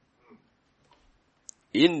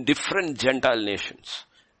in different Gentile nations.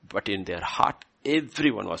 But in their heart,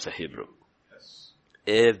 everyone was a Hebrew. Yes.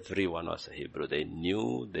 Everyone was a Hebrew. They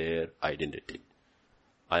knew their identity.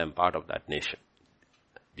 I am part of that nation,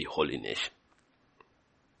 the holy nation.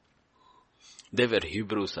 They were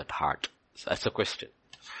Hebrews at heart. So that's a question.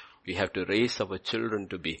 We have to raise our children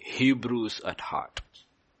to be Hebrews at heart.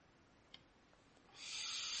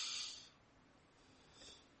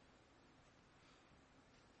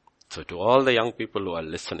 So to all the young people who are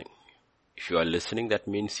listening, if you are listening, that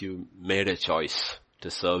means you made a choice to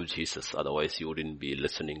serve Jesus. Otherwise you wouldn't be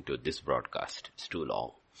listening to this broadcast. It's too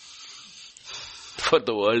long for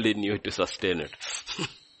the world in you to sustain it.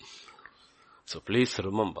 So please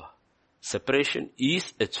remember, separation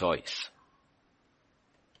is a choice.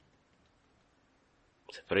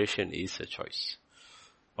 Separation is a choice.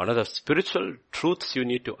 One of the spiritual truths you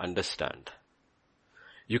need to understand.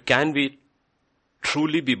 You can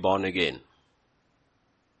truly be born again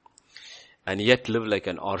and yet live like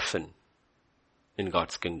an orphan in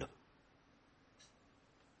God's kingdom.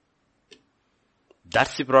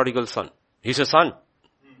 That's the prodigal son. He's a son.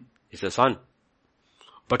 He's a son.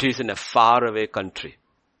 but he's in a faraway country.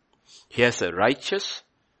 He has a righteous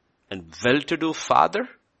and well-to-do father,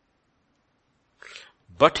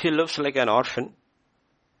 but he lives like an orphan.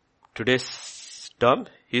 Today's term,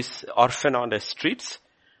 he's orphan on the streets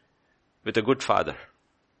with a good father.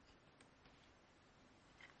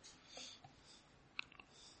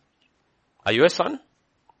 Are you a son?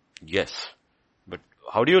 Yes. But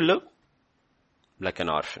how do you live? Like an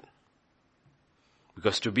orphan.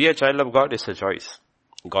 Because to be a child of God is a choice.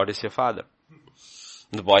 God is your father.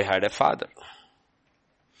 The boy had a father.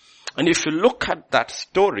 And if you look at that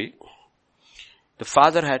story, the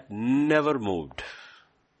father had never moved.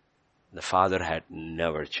 The father had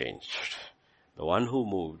never changed. The one who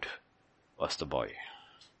moved was the boy.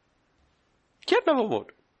 He had never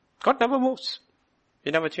moved. God never moves.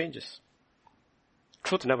 He never changes.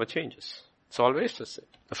 Truth never changes. It's always the same.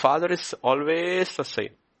 The Father is always the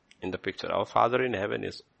same in the picture. Our Father in heaven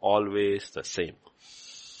is always the same.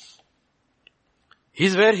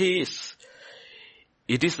 He's where he is.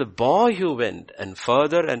 It is the boy who went, and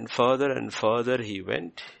further and further and further he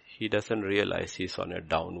went. He doesn't realize he's on a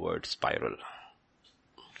downward spiral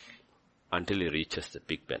until he reaches the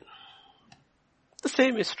pig pen. The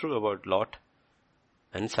same is true about Lot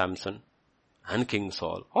and Samson and King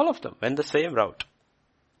Saul. All of them went the same route.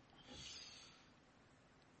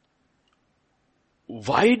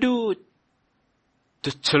 Why do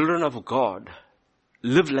the children of God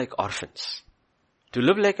live like orphans? To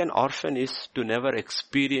live like an orphan is to never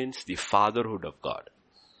experience the fatherhood of God.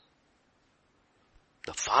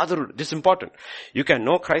 The fatherhood, this is important. You can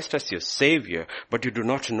know Christ as your Savior, but you do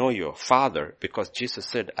not know your Father, because Jesus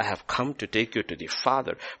said, I have come to take you to the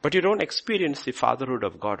Father. But you don't experience the fatherhood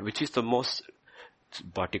of God, which is the most,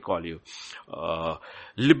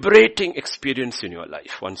 liberating experience in your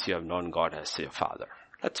life once you have known God as your Father.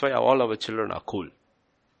 That's why all our children are cool.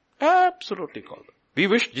 Absolutely cool. We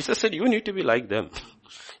wish, Jesus said, you need to be like them.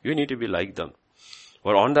 You need to be like them.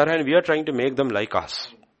 Or on the other hand, we are trying to make them like us.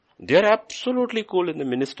 They are absolutely cool in the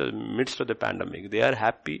midst of the pandemic. They are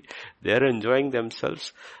happy. They are enjoying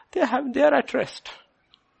themselves. They are at rest.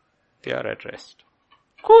 They are at rest.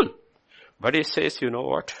 Cool. But he says, you know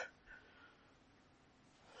what?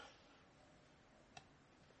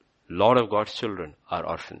 Lot of God's children are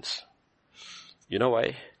orphans. You know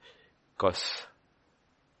why? Because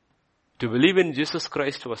to believe in Jesus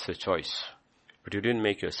Christ was a choice, but you didn't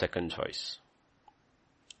make your second choice.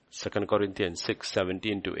 2 Corinthians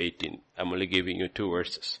 6:17 to 18. I'm only giving you 2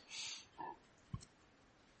 verses.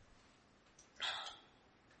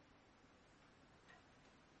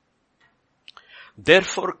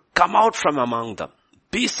 Therefore come out from among them.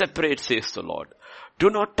 Be separate, says the Lord. Do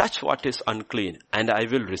not touch what is unclean, and I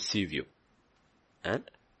will receive you. And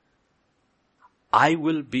I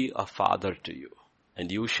will be a father to you,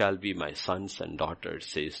 and you shall be my sons and daughters,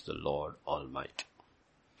 says the Lord Almighty.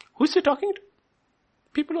 Who is he talking to?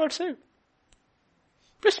 People who are saved.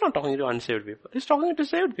 He's not talking to unsaved people. He's talking to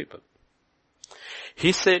saved people.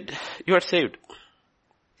 He said, you are saved,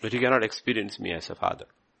 but you cannot experience me as a father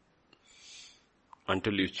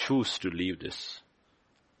until you choose to leave this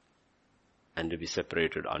and to be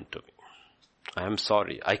separated unto me. I am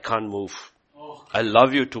sorry. I can't move. I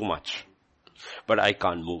love you too much, but I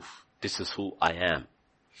can't move. This is who I am.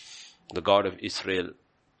 The God of Israel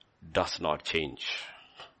does not change.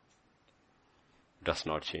 Does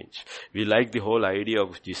not change. We like the whole idea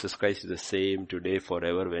of Jesus Christ is the same today,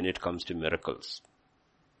 forever when it comes to miracles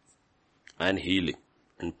and healing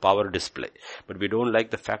and power display. But we don't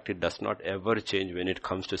like the fact it does not ever change when it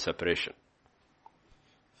comes to separation.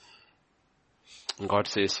 And God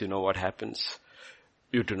says, you know what happens?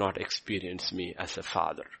 You do not experience me as a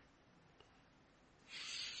father.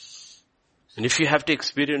 And if you have to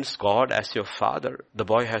experience God as your father, the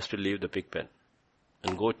boy has to leave the pig pen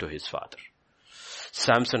and go to his father.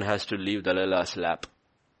 Samson has to leave Delilah's lap.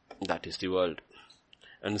 That is the world.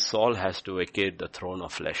 And Saul has to vacate the throne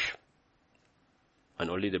of flesh. And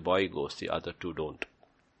only the boy goes, the other two don't.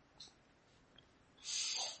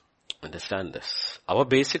 Understand this. Our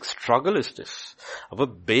basic struggle is this. Our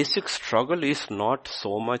basic struggle is not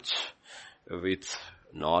so much with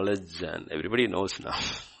knowledge, and everybody knows now.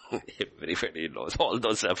 Everybody knows. All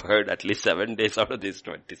those have heard at least 7 days out of these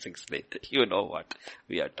 26 days. You know what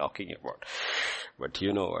we are talking about. But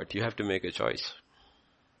you know what? You have to make a choice.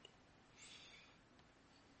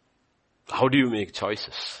 How do you make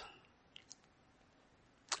choices?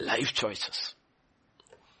 Life choices.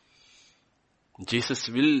 Jesus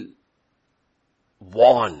will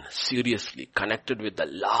warn seriously, connected with the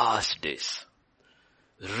last days.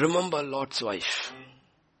 Remember Lot's wife.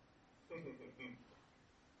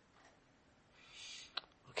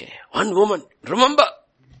 Okay, one woman, remember,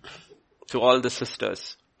 to all the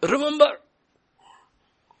sisters, remember,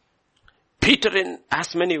 Peter in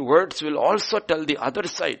as many words will also tell the other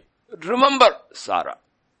side, remember Sarah.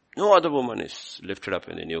 No other woman is lifted up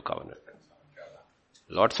in the new covenant.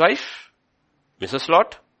 Lot's wife, Mrs.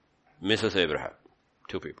 Lot, Mrs. Abraham.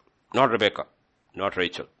 2 people. Not Rebecca, not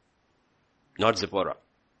Rachel, not Zipporah.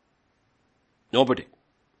 Nobody.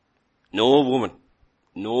 No woman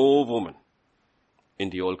in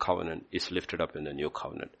the old covenant is lifted up in the new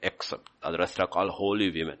covenant, except the rest are called holy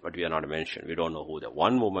women, but we are not mentioned. We don't know who the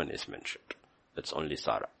one woman is mentioned. That's only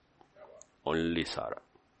Sarah. Only Sarah.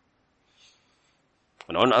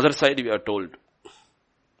 And on the other side we are told,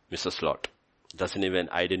 Mrs. Lot doesn't even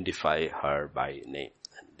identify her by name.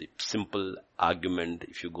 The simple argument,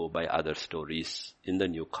 if you go by other stories in the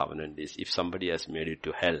new covenant, is if somebody has made it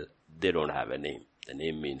to hell, they don't have a name. The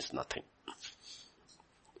name means nothing.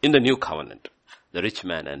 In the new covenant, the rich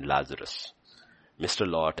man and Lazarus, Mr.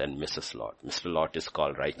 Lot and Mrs. Lot. Mr. Lot is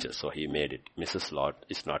called righteous, so he made it. Mrs. Lot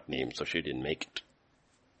is not named, so she didn't make it.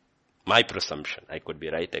 My presumption. I could be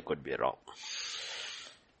right, I could be wrong.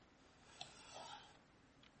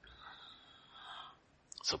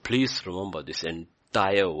 So please remember, this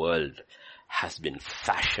entire world has been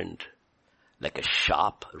fashioned like a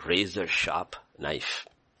sharp, razor-sharp knife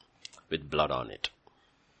with blood on it.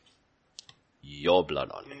 Your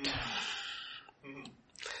blood on it.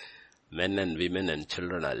 Men and women and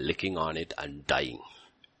children are licking on it and dying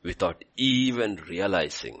without even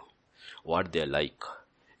realizing what they're like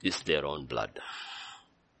is their own blood.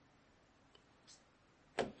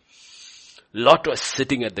 Lot was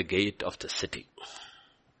sitting at the gate of the city.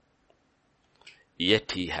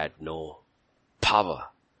 Yet he had no power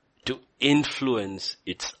to influence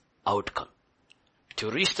its outcome.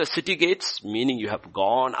 To reach the city gates, meaning you have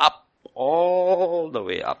gone up, all the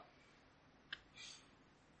way up.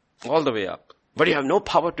 All the way up. But you have no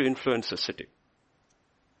power to influence the city.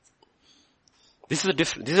 This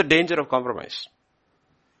is a danger of compromise.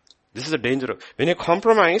 This is a danger of, when you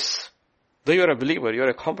compromise, though you are a believer, you are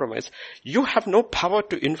a compromise, you have no power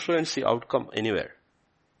to influence the outcome anywhere.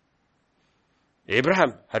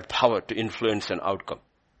 Abraham had power to influence an outcome.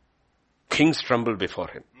 Kings trembled before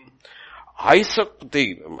him. Isaac,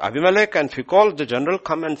 Abimelech and Phicol, the general,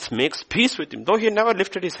 come and makes peace with him. Though he never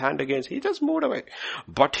lifted his hand against, he just moved away.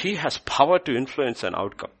 But he has power to influence an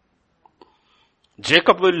outcome.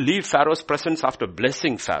 Jacob will leave Pharaoh's presence after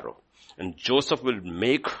blessing Pharaoh. And Joseph will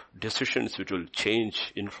make decisions which will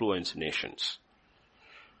change, influence nations.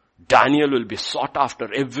 Daniel will be sought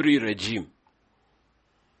after every regime.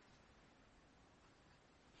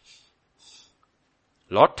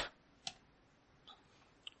 Lot,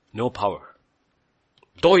 no power.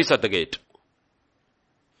 Though he's at the gate.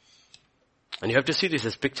 And you have to see this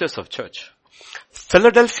as pictures of church.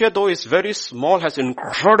 Philadelphia, though is very small, has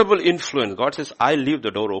incredible influence. God says, I leave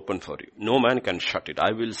the door open for you. No man can shut it.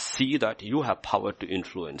 I will see that you have power to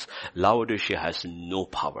influence. Laodicea has no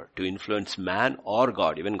power to influence man or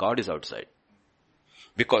God. Even God is outside.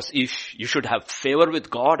 Because if you should have favor with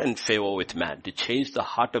God and favor with man, to change the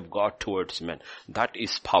heart of God towards men, that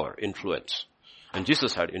is power, influence. And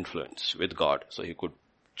Jesus had influence with God, so he could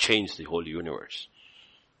change the whole universe.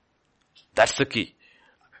 That's the key.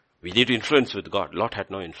 We need influence with God. Lot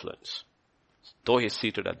had no influence. Though he is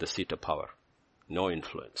seated at the seat of power, no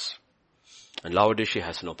influence. And Laodicea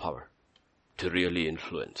has no power to really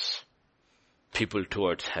influence people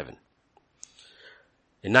towards heaven.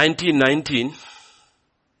 In 1919,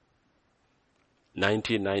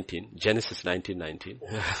 Genesis 19:19.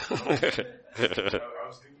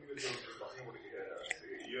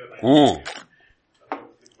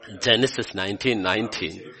 Genesis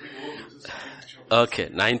 19:19. Okay,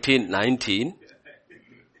 19:19.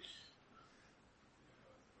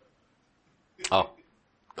 Oh,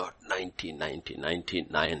 not 19:19,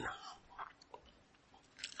 19:9.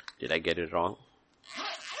 Did I get it wrong?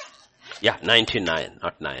 Yeah, 19:9,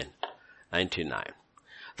 not 9. 19:9.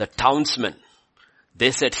 The townsmen,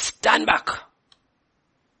 they said, stand back.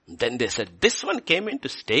 Then they said, this one came in to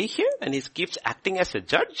stay here and he keeps acting as a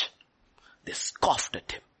judge. They scoffed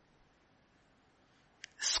at him.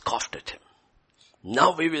 Scoffed at him.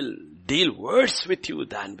 Now we will deal worse with you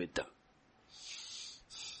than with them.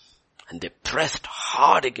 And they pressed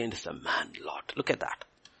hard against the man, Lot. Look at that.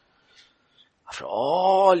 After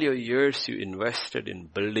all your years you invested in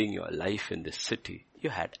building your life in this city, you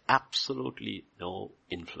had absolutely no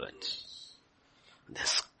influence. And they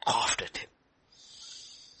scoffed at him.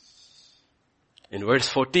 In verse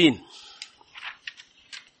 14,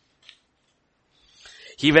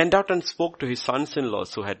 he went out and spoke to his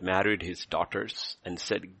sons-in-laws who had married his daughters and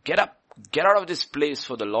said, get up, Get out of this place,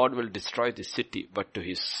 for the Lord will destroy the city. But to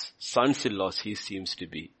his sons-in-laws, he seems to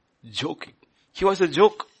be joking. He was a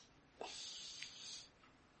joke.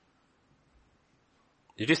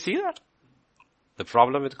 Did you see that? The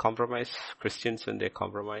problem with compromise, Christians when they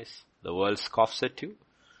compromise, the world scoffs at you,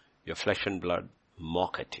 your flesh and blood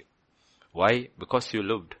mock at you. Why? Because you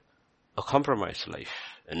lived a compromised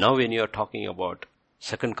life. And now when you are talking about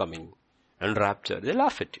second coming and rapture, they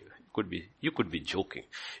laugh at you. You could be joking.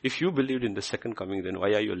 If you believed in the second coming, then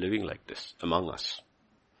why are you living like this among us?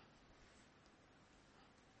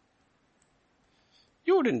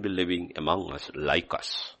 You wouldn't be living among us like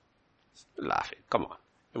us. Laughing. Come on.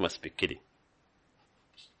 You must be kidding.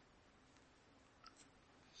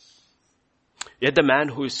 Yet the man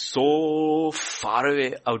who is so far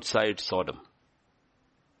away outside Sodom,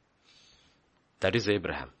 that is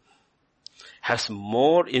Abraham, has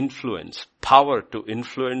more influence, power to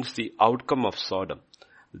influence the outcome of Sodom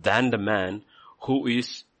than the man who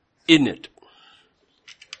is in it.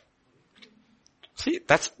 See,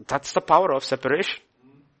 that's the power of separation.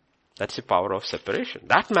 That's the power of separation.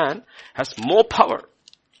 That man has more power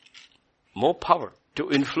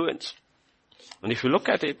to influence. And if you look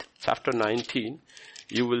at it, chapter 19,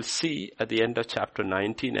 you will see at the end of chapter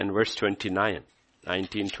 19 and verse 29,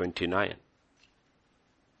 19:29.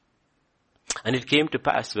 And it came to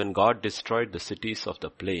pass when God destroyed the cities of the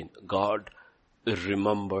plain, God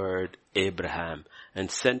remembered Abraham and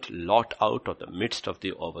sent Lot out of the midst of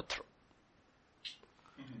the overthrow,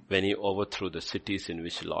 when he overthrew the cities in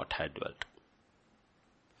which Lot had dwelt.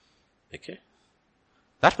 Okay?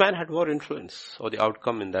 That man had more influence over the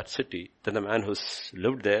outcome in that city than the man who's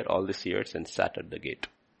lived there all these years and sat at the gate.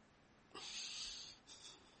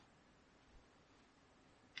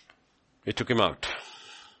 He took him out.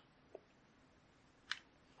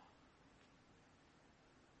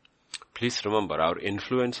 Please remember, our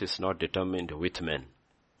influence is not determined with men.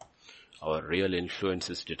 Our real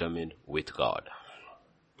influence is determined with God.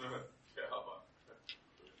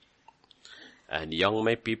 And young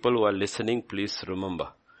my people who are listening, please remember,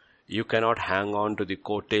 you cannot hang on to the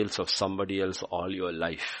coattails of somebody else all your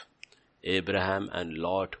life. Abraham and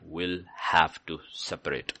Lot will have to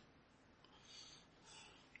separate.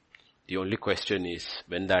 The only question is,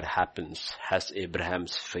 when that happens, has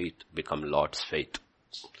Abraham's faith become Lot's faith?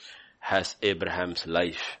 Has Abraham's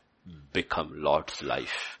life become Lot's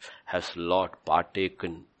life? Has Lot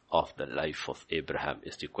partaken of the life of Abraham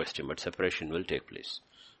is the question. But separation will take place.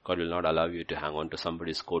 God will not allow you to hang on to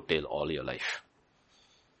somebody's coattail all your life.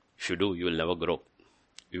 If you do, you will never grow.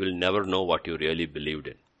 You will never know what you really believed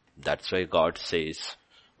in. That's why God says,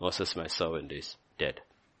 Moses, my servant, is dead.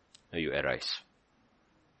 Now you arise.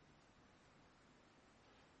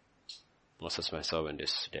 Moses, my servant,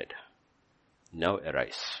 is dead. Now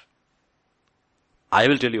arise. I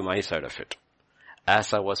will tell you my side of it.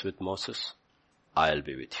 As I was with Moses, I'll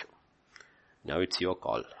be with you. Now it's your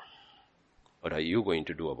call. What are you going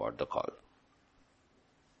to do about the call?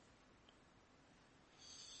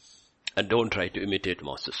 And don't try to imitate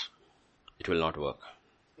Moses. It will not work.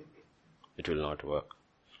 It will not work.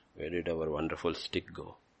 Where did our wonderful stick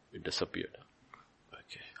go? It disappeared.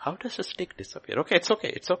 Okay. How does a stick disappear? Okay, it's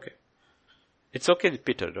okay. It's okay. It's okay,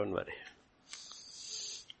 Peter. Don't worry.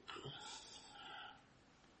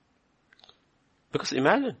 Because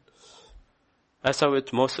imagine, as I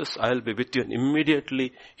with Moses, I'll be with you. And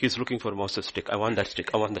immediately he's looking for Moses' stick. I want that stick.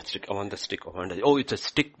 I want that stick. I want that stick. I want that. Oh, it's a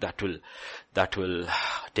stick that will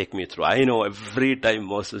take me through. I know every time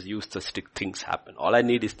Moses used the stick, things happen. All I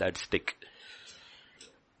need is that stick.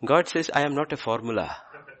 God says, I am not a formula.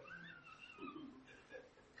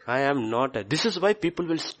 I am not this is why people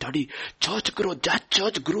will study. Church grow. That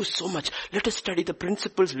church grew so much. Let us study the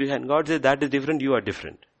principles behind. God says that is different. You are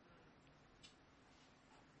different.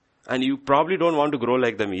 And you probably don't want to grow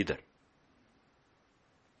like them either.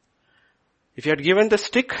 If you had given the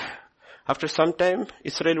stick, after some time,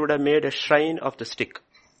 Israel would have made a shrine of the stick.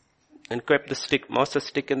 And kept the stick, Moses'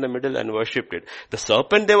 stick in the middle and worshipped it. The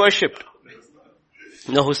serpent they worshipped.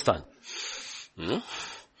 Nahustan.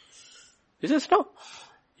 He says, no.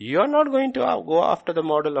 You are not going to go after the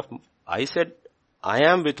model of... I said, I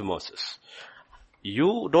am with Moses.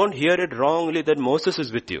 You don't hear it wrongly that Moses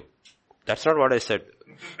is with you. That's not what I said.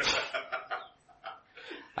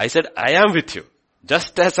 I said, I am with you.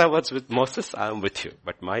 Just as I was with Moses, I am with you.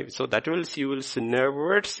 But so that you will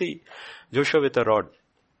never see Joshua with a rod.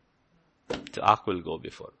 The ark will go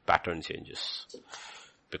before. Pattern changes.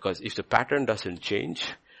 Because if the pattern doesn't change,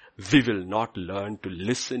 we will not learn to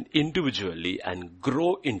listen individually and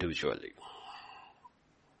grow individually.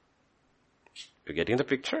 You're getting the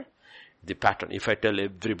picture? The pattern. If I tell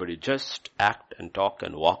everybody, just act and talk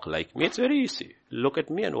and walk like me, it's very easy. Look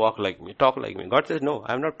at me and walk like me, talk like me. God says, no,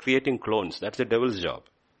 I'm not creating clones. That's the devil's job.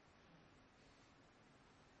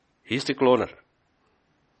 He's the cloner.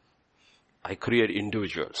 I create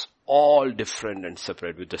individuals, all different and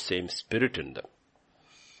separate with the same spirit in them.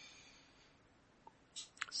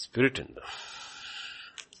 Spirit in them.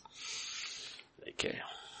 Okay.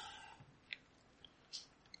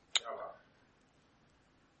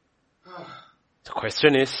 The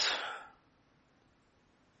question is,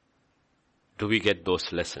 do we get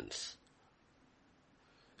those lessons?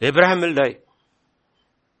 Abraham will die.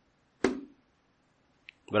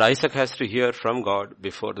 But Isaac has to hear from God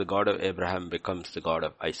before the God of Abraham becomes the God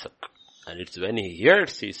of Isaac. And it's when he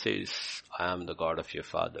hears, he says, I am the God of your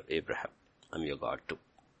father, Abraham. I'm your God too.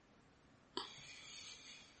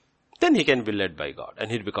 Then he can be led by God and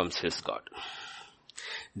he becomes his God.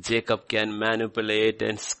 Jacob can manipulate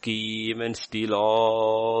and scheme and steal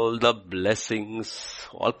all the blessings,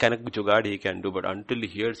 all kind of jugad he can do, but until he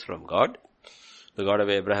hears from God, the God of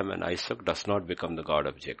Abraham and Isaac does not become the God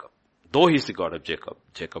of Jacob. Though he is the God of Jacob,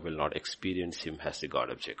 Jacob will not experience him as the God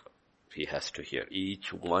of Jacob. He has to hear.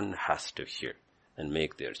 Each one has to hear and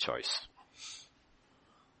make their choice.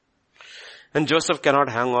 And Joseph cannot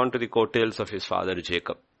hang on to the coattails of his father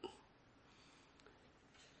Jacob.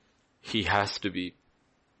 He has to be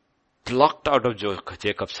plucked out of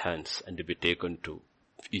Jacob's hands and to be taken to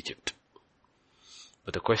Egypt.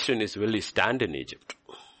 But the question is, will he stand in Egypt?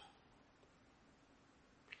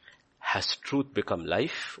 Has truth become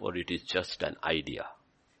life or it is just an idea?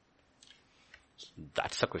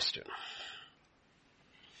 That's the question.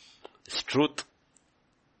 Is truth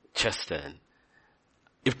just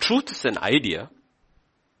if truth is an idea,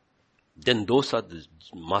 then those are the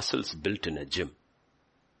muscles built in a gym.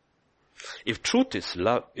 If truth is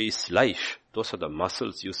life, those are the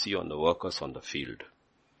muscles you see on the workers on the field.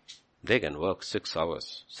 They can work 6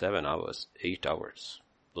 hours, 7 hours, 8 hours.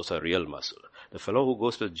 Those are real muscle. The fellow who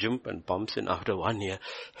goes to the gym and pumps in after 1 year,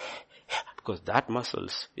 because that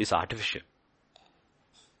muscles is artificial.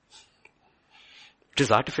 It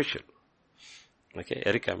is artificial. Okay,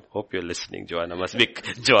 Eric, I hope you're listening. Joanna must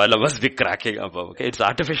be cracking up. Okay, it's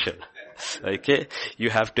artificial. Okay, you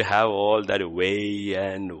have to have all that whey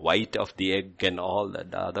and white of the egg and all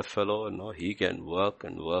that. The other fellow, no, he can work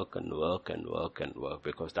and work and work and work and work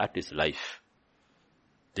because that is life.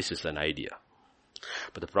 This is an idea.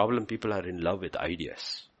 But the problem, people are in love with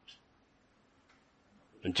ideas.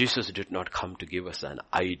 And Jesus did not come to give us an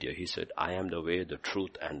idea. He said, I am the way, the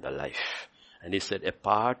truth and the life. And he said,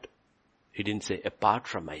 he didn't say apart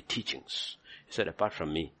from my teachings. He said, apart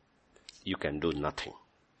from me, you can do nothing.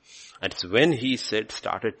 And it's when he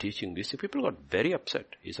started teaching this, people got very upset.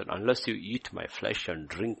 He said, unless you eat my flesh and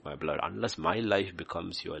drink my blood, unless my life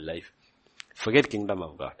becomes your life, forget kingdom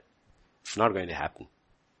of God. It's not going to happen.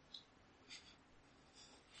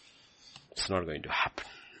 It's not going to happen.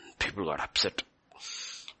 People got upset.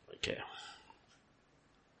 Okay.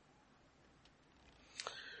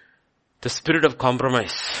 The spirit of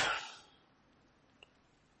compromise.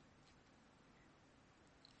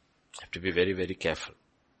 You have to be very, very careful.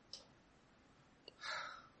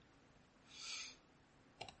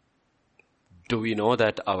 Do we know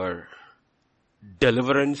that our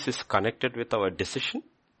deliverance is connected with our decision?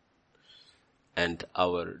 And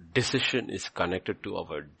our decision is connected to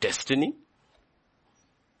our destiny?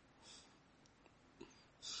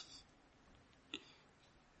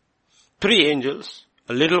 Three angels,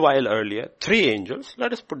 a little while earlier, 3 angels,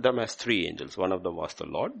 let us put them as 3 angels. One of them was the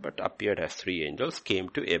Lord, but appeared as 3 angels, came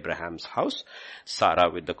to Abraham's house. Sarah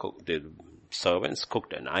with the servants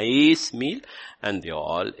cooked a nice meal and they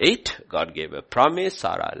all ate. God gave a promise.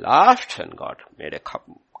 Sarah laughed and God made a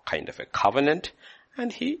kind of a covenant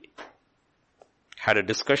and he had a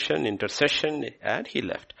discussion, intercession, and he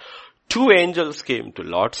left. 2 angels came to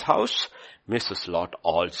Lot's house. Mrs. Lot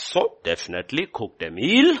also definitely cooked a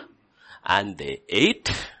meal and they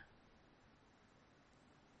ate.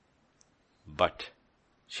 But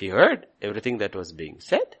she heard everything that was being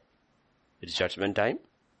said. It's judgment time.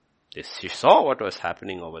 She saw what was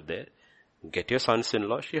happening over there. Get your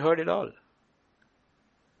sons-in-law. She heard it all.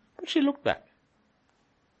 But she looked back.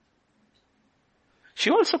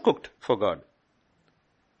 She also cooked for God.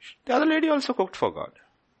 The other lady also cooked for God.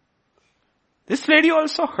 This lady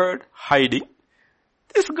also heard hiding.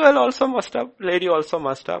 This lady also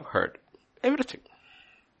must have heard everything.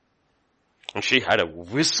 And she had a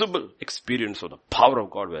visible experience of the power of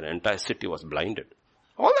God where the entire city was blinded.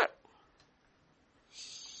 All that.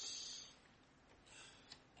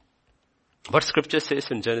 What scripture says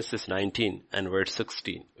in Genesis 19 and verse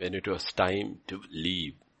 16, when it was time to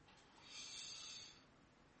leave,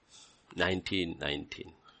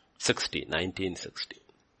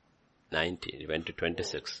 1960. He went to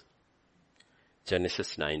 26.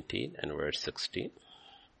 Genesis 19 and verse 16.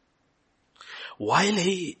 While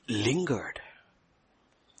he lingered.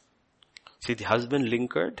 See, the husband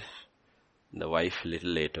lingered. The wife a little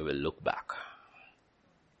later will look back.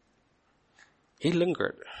 He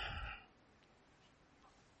lingered.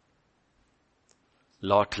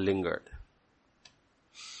 Lot lingered.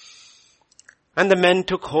 And the men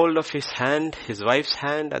took hold of his hand, his wife's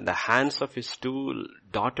hand, and the hands of his two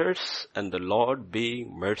daughters, and the Lord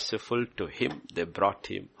being merciful to him, they brought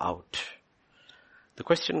him out. The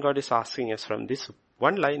question God is asking us from this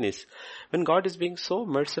one line is, when God is being so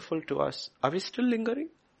merciful to us, are we still lingering?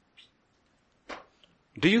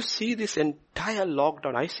 Do you see this entire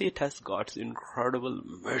lockdown? I see it as God's incredible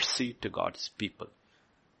mercy to God's people.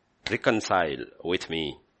 Reconcile with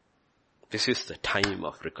me. This is the time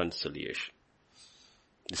of reconciliation.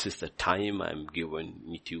 This is the time I'm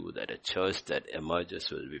giving you that a church that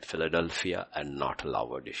emerges will be Philadelphia and not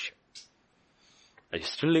Laodicea. Are you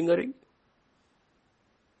still lingering?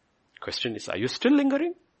 Question is, are you still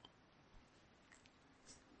lingering?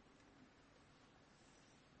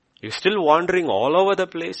 You're still wandering all over the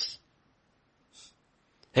place.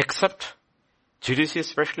 Except, GDC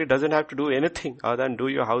especially doesn't have to do anything other than do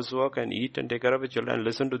your housework and eat and take care of your children and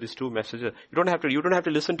listen to these two messages. You don't have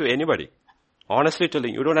to listen to anybody. Honestly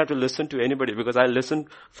telling, you don't have to listen to anybody because I listen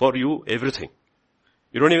for you everything.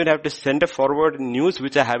 You don't even have to send a forward news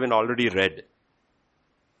which I haven't already read.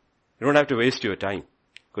 You don't have to waste your time.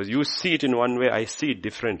 Because you see it in one way, I see it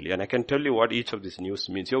differently. And I can tell you what each of these news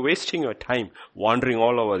means. You're wasting your time wandering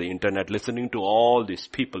all over the internet, listening to all these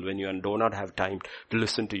people when you do not have time to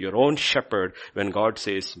listen to your own shepherd when God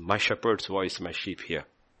says, my shepherd's voice, my sheep hear.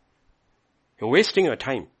 You're wasting your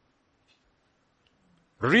time.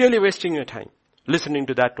 Really wasting your time. Listening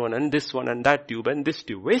to that one and this one and that tube and this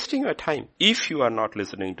tube. Wasting your time if you are not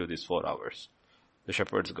listening to these 4 hours. The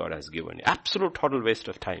shepherds God has given you. Absolute total waste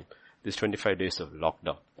of time. These 25 days of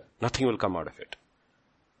lockdown. Nothing will come out of it.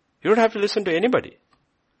 You don't have to listen to anybody.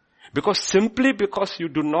 Simply because you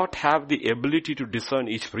do not have the ability to discern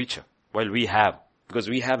each preacher. While we have. Because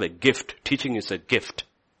we have a gift. Teaching is a gift.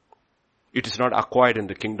 It is not acquired in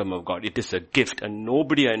the kingdom of God. It is a gift. And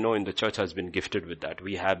nobody I know in the church has been gifted with that.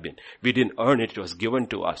 We have been. We didn't earn it. It was given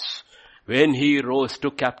to us. When he rose to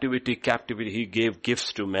captivity, he gave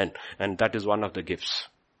gifts to men. And that is one of the gifts.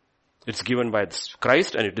 It's given by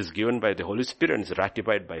Christ and it is given by the Holy Spirit and it's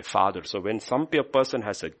ratified by Father. So when some person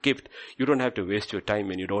has a gift, you don't have to waste your time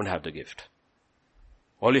when you don't have the gift.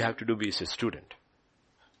 All you have to do is a student.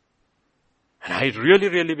 And I really,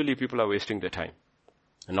 really believe people are wasting their time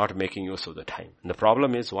and not making use of the time. And the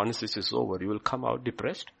problem is once this is over, you will come out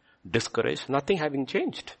depressed, discouraged, nothing having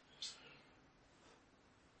changed.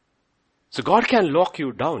 So God can lock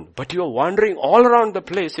you down, but you are wandering all around the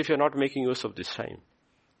place if you're not making use of this time.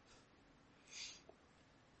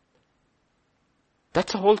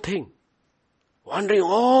 That's the whole thing. Wandering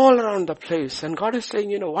all around the place. And God is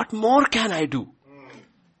saying, what more can I do?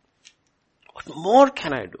 What more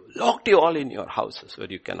can I do? Locked you all in your houses where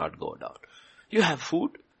you cannot go down. You have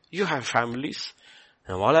food. You have families.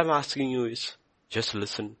 And all I'm asking you is just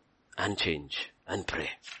listen and change and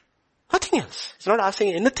pray. Nothing else. It's not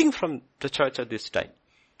asking anything from the church at this time.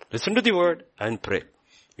 Listen to the word and pray.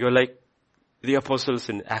 You're like the apostles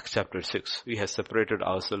in Acts chapter 6, we have separated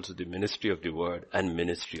ourselves to the ministry of the word and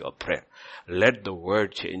ministry of prayer. Let the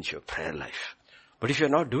word change your prayer life. But if you're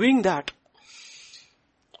not doing that,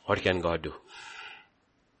 what can God do?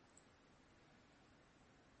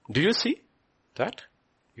 Do you see that?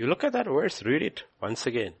 You look at that verse, read it once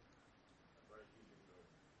again.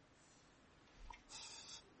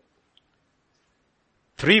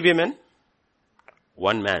 Three women,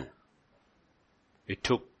 one man. It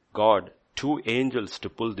took God 2 angels to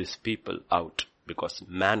pull these people out because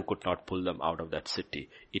man could not pull them out of that city.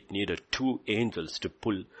 It needed 2 angels to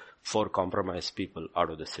pull 4 compromised people out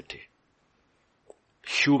of the city.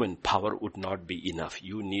 Human power would not be enough.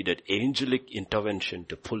 You needed angelic intervention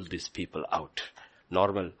to pull these people out.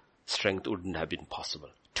 Normal strength wouldn't have been possible.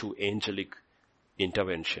 2 angelic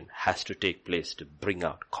intervention has to take place to bring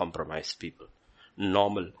out compromised people.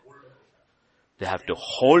 Normal. They have to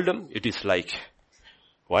hold them. It is like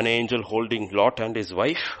one angel holding Lot and his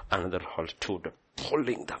wife, another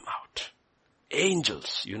pulling them out.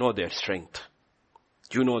 Angels, you know their strength.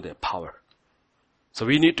 You know their power. So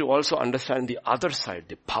we need to also understand the other side,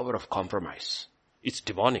 the power of compromise. It's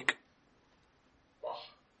demonic.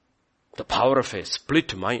 The power of a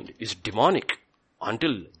split mind is demonic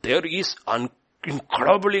until there is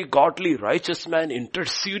incredibly godly, righteous man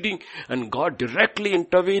interceding and God directly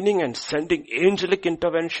intervening and sending angelic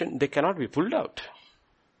intervention, they cannot be pulled out.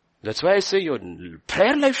 That's why I say your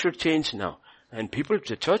prayer life should change now. And people,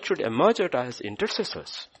 the church should emerge out as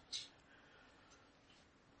intercessors.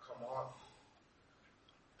 Come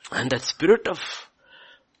on. And that spirit of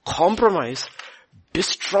compromise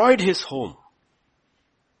destroyed his home.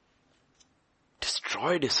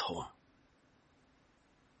 Destroyed his home.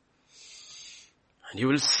 And you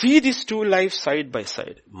will see these two lives side by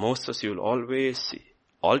side. Moses you will always see.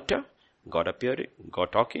 Altar, God appearing,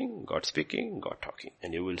 God talking, God speaking, God talking.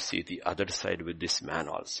 And you will see the other side with this man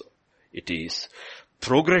also. It is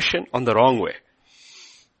progression on the wrong way.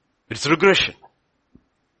 It's regression.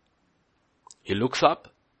 He looks up,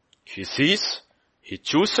 he sees, he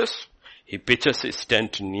chooses, he pitches his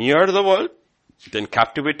tent near the world, then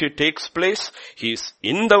captivity takes place, he is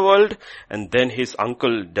in the world, and then his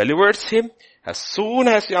uncle delivers him. As soon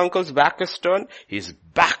as the uncle's back is turned, he is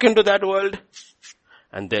back into that world,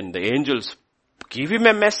 and then the angels give him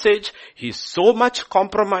a message. He's so much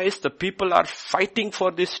compromised. The people are fighting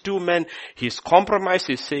for these two men. He's compromised.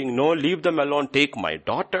 He's saying, no, leave them alone. Take my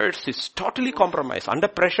daughters. He's totally compromised. Under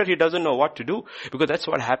pressure, he doesn't know what to do. Because that's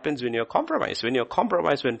what happens when you're compromised. When you're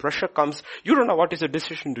compromised, when pressure comes, you don't know what is a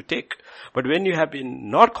decision to take. But when you have been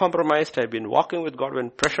not compromised, have been walking with God, when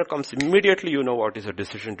pressure comes, immediately you know what is a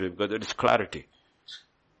decision to take. Because there is clarity.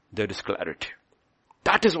 There is clarity.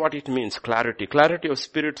 That is what it means, clarity. Clarity of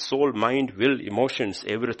spirit, soul, mind, will, emotions,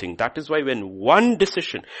 everything. That is why when one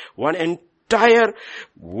decision, one entire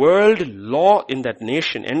world law in that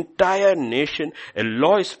nation, entire nation, a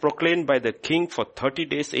law is proclaimed by the king for 30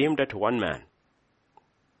 days aimed at one man.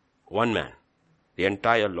 One man. The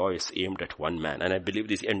entire law is aimed at one man. And I believe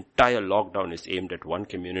this entire lockdown is aimed at one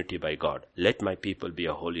community by God. Let my people be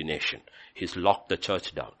a holy nation. He's locked the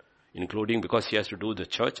church down. Including because he has to do the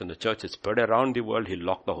church and the church is spread around the world, he'll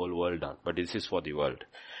lock the whole world down. But this is for the world.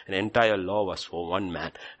 An entire law was for one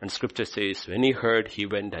man. And scripture says, when he heard, he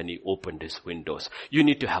went and he opened his windows. You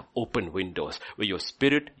need to have open windows where your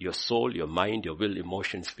spirit, your soul, your mind, your will,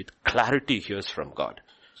 emotions with clarity hears from God.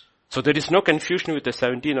 So there is no confusion with a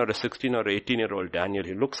 17 or a 16 or 18-year-old Daniel.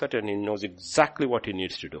 He looks at it and he knows exactly what he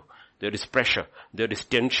needs to do. There is pressure. There is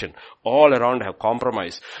tension. All around have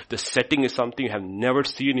compromise. The setting is something you have never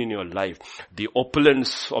seen in your life. The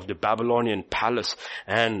opulence of the Babylonian palace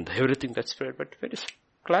and everything that's spread. But there is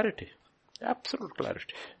clarity. Absolute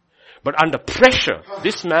clarity. But under pressure,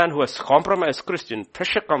 this man who has compromised Christian,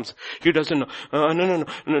 pressure comes. He doesn't know,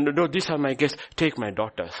 no, these are my guests. Take my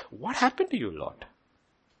daughters. What happened to you, Lord?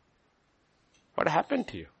 What happened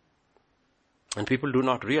to you? And people do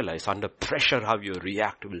not realize under pressure how you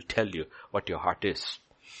react will tell you what your heart is.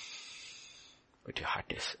 What your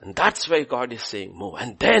heart is. And that's why God is saying move.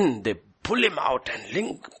 And then they pull him out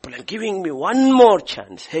and giving me one more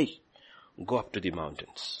chance. Hey, go up to the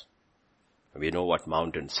mountains. We know what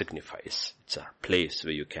mountain signifies. It's a place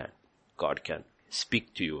where God can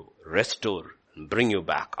speak to you, restore, and bring you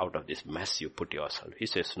back out of this mess you put yourself. He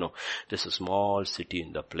says, no, this is a small city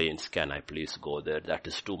in the plains. Can I please go there? That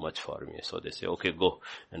is too much for me. So they say, okay, go.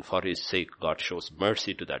 And for his sake, God shows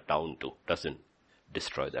mercy to that town too. Doesn't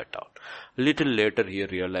destroy that town. A little later, he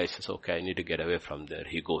realizes, okay, I need to get away from there.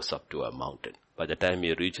 He goes up to a mountain. By the time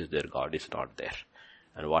he reaches there, God is not there.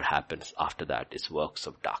 And what happens after that is works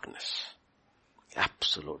of darkness.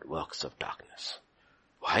 Absolute works of darkness.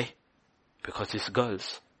 Why? Because these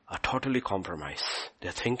girls are totally compromised.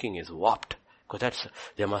 Their thinking is warped. Because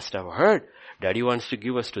they must have heard, Daddy wants to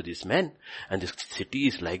give us to these men. And this city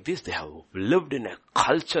is like this. They have lived in a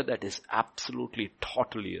culture that is absolutely,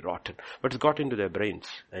 totally rotten. But it's got into their brains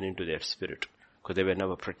and into their spirit. Because they were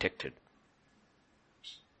never protected.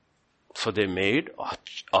 So they made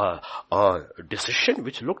a decision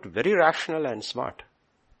which looked very rational and smart.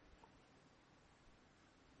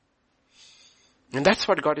 And that's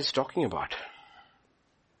what God is talking about.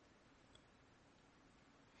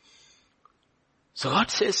 So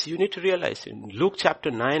God says you need to realize in Luke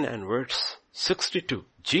chapter 9 and verse 62,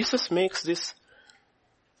 Jesus makes this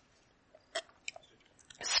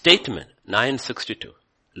statement, 9:62.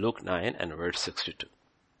 Luke 9 and verse 62.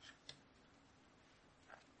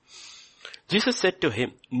 Jesus said to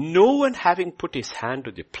him, no one having put his hand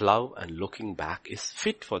to the plow and looking back is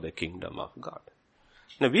fit for the kingdom of God.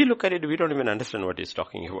 Now we look at it, we don't even understand what he's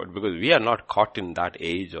talking about because we are not caught in that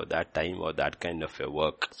age or that time or that kind of a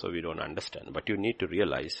work. So we don't understand. But you need to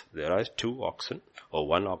realize there are two oxen or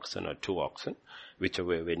one oxen or two oxen,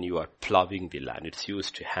 whichever when you are plowing the land. It's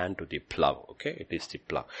used to hand to the plow. Okay. It is the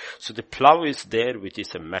plow. So the plow is there, which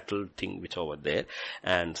is a metal thing which over there.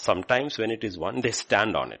 And sometimes when it is one, they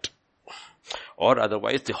stand on it. Or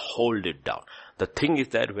otherwise they hold it down. The thing is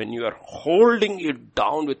that when you are holding it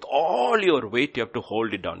down with all your weight, you have to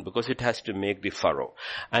hold it down because it has to make the furrow.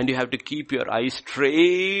 And you have to keep your eyes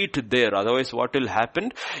straight there. Otherwise what will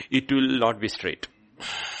happen? It will not be straight.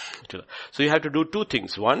 So you have to do two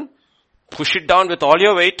things. One, push it down with all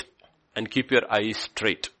your weight and keep your eyes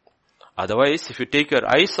straight. Otherwise, if you take your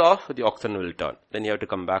eyes off, the oxen will turn. Then you have to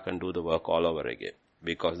come back and do the work all over again.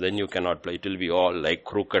 Because then you cannot play. It will be all like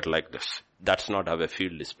crooked like this. That's not how a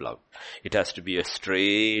field is plowed. It has to be a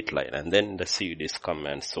straight line. And then the seed is come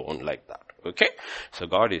and sown like that. Okay? So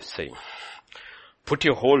God is saying, put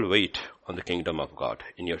your whole weight on the kingdom of God,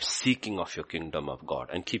 in your seeking of your kingdom of God,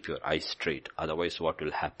 and keep your eyes straight. Otherwise what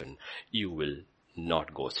will happen? You will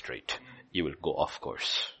not go straight. You will go off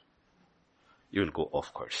course. You will go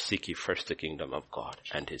off course. Seek ye first the kingdom of God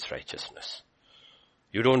and his righteousness.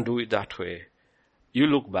 You don't do it that way. You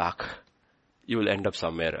look back, you will end up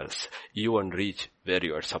somewhere else. You won't reach where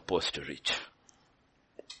you are supposed to reach.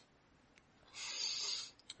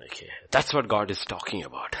 Okay, that's what God is talking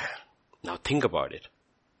about. Now think about it.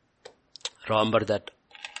 Remember that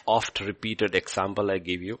oft repeated example I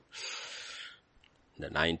gave you? The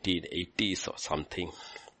 1980s or something.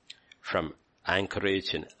 From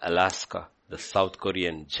Anchorage in Alaska, the South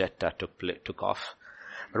Korean jet that took off.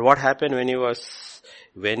 But what happened when he was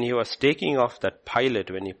taking off, that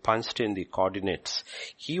pilot, when he punched in the coordinates,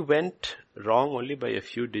 he went wrong only by a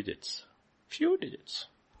few digits. Few digits.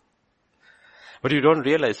 But you don't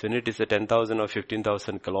realize when it is a 10,000 or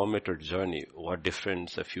 15,000 kilometer journey, what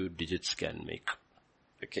difference a few digits can make.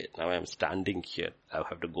 Okay, now I am standing here. I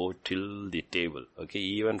have to go till the table. Okay,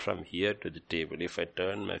 even from here to the table, if I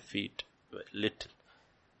turn my feet a little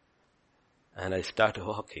and I start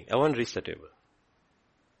walking, I won't reach the table.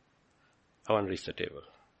 I won't reach the table.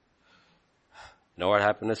 Know what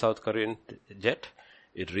happened to South Korean jet?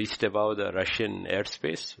 It reached above the Russian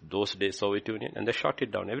airspace, those days Soviet Union, and they shot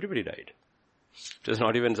it down. Everybody died. It was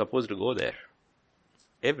not even supposed to go there.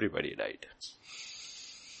 Everybody died.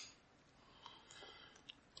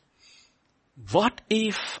 What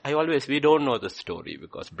if, we don't know the story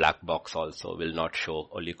because black box also will not show,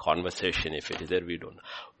 only conversation if it is there, we don't know.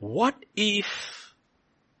 What if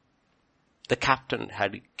the captain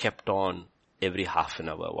had kept on every half an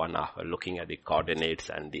hour, 1 hour, looking at the coordinates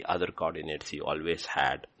and the other coordinates he always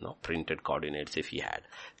had, printed coordinates if he had.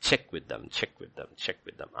 Check with them.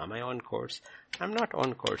 Am I on course? I'm not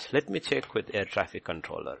on course. Let me check with air traffic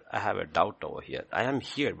controller. I have a doubt over here. I am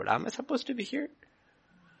here, but am I supposed to be here?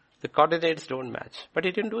 The coordinates don't match. But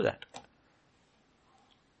he didn't do that.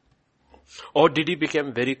 Or did he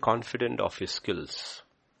become very confident of his skills?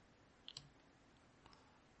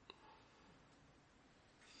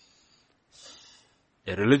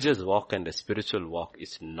 A religious walk and a spiritual walk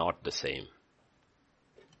is not the same.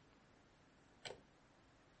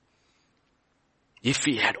 If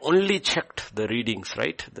we had only checked the readings,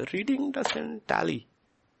 right? The reading doesn't tally.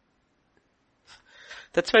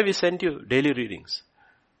 That's why we send you daily readings.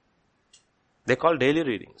 They call daily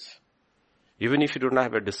readings. Even if you don't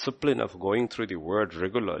have a discipline of going through the word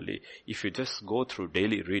regularly, if you just go through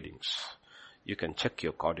daily readings, you can check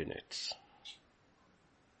your coordinates.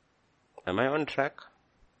 Am I on track?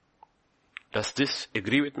 Does this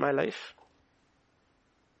agree with my life?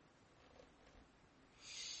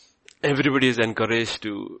 Everybody is encouraged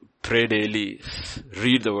to pray daily,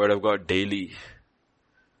 read the word of God daily.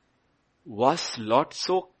 Was Lot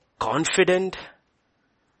so confident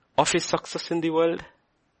of his success in the world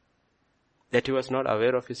that he was not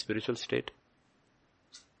aware of his spiritual state?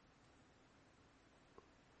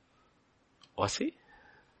 Was he?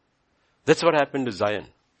 That's what happened to Zion.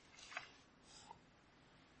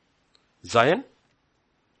 Zion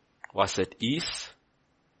was at ease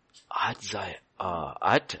at Zion.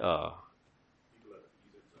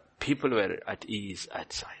 People were at ease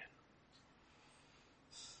at Zion.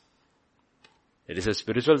 It is a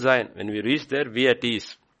spiritual Zion. When we reach there, we at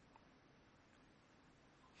ease.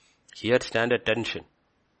 Here stand at tension.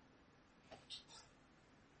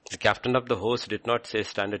 The captain of the host did not say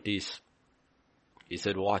stand at ease. He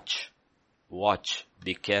said watch,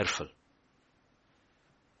 be careful.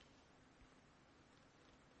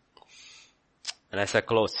 And as I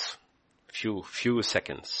close, few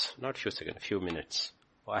seconds, not few seconds, few minutes.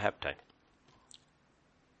 Oh, I have time.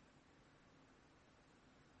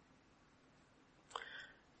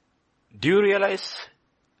 Do you realize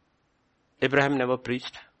Abraham never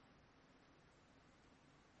preached?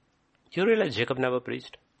 Do you realize Jacob never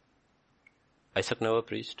preached? Isaac never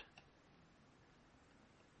preached?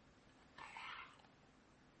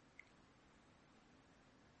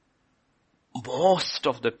 Most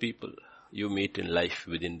of the people you meet in life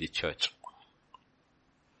within the church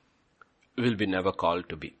will be never called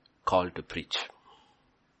to preach.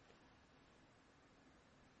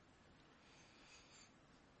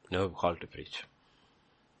 Never called to preach.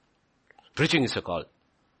 Preaching is a call.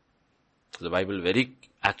 The Bible very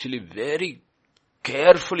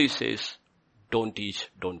carefully says, don't teach,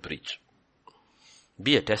 don't preach.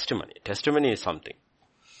 Be a testimony. Testimony is something.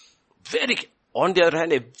 On the other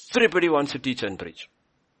hand, everybody wants to teach and preach.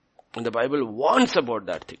 And the Bible warns about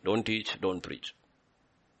that thing. Don't teach, don't preach.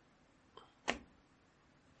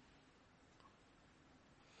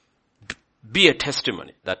 Be a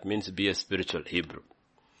testimony. That means be a spiritual Hebrew.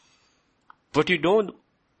 But you know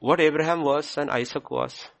what Abraham was and Isaac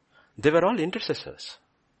was? They were all intercessors.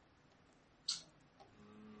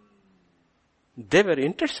 They were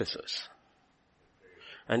intercessors.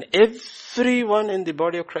 And everyone in the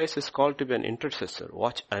body of Christ is called to be an intercessor.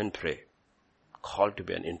 Watch and pray. Called to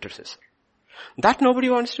be an intercessor. That nobody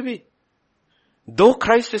wants to be. Though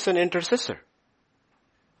Christ is an intercessor,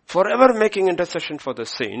 forever making intercession for the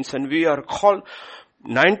saints, and we are called,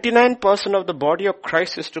 99% of the body of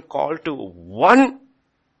Christ is to call to one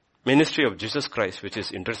ministry of Jesus Christ, which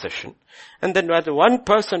is intercession. And then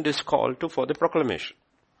 1% is called to for the proclamation.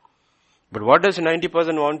 But what does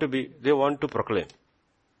 90% want to be? They want to proclaim.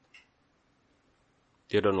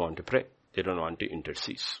 They don't want to pray. They don't want to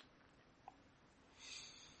intercede.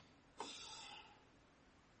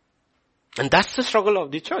 And that's the struggle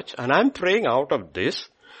of the church. And I'm praying out of this,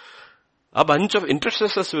 a bunch of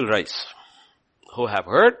intercessors will rise who have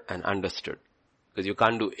heard and understood. Because you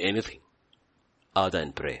can't do anything other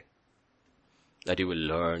than pray. That you will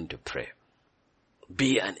learn to pray.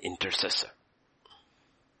 Be an intercessor.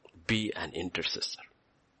 Be an intercessor.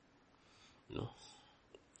 No?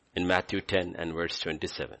 In Matthew 10 and verse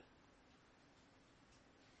 27.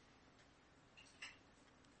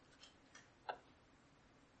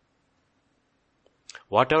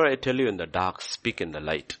 Whatever I tell you in the dark, speak in the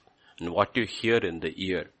light. And what you hear in the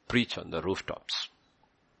ear, preach on the rooftops.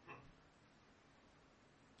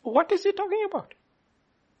 What is he talking about?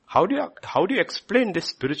 How do you explain this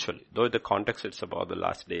spiritually? Though the context it's about the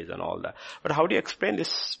last days and all that. But how do you explain this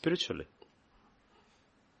spiritually?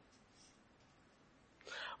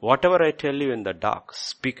 Whatever I tell you in the dark,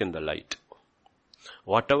 speak in the light.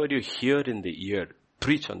 Whatever you hear in the ear,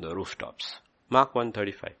 preach on the rooftops. Mark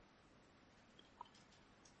 1:35.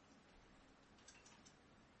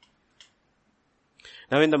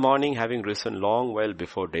 Now in the morning, having risen long while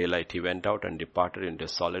before daylight, he went out and departed into a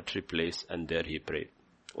solitary place, and there he prayed.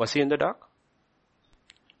 Was he in the dark?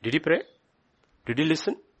 Did he pray? Did he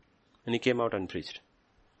listen? And he came out and preached.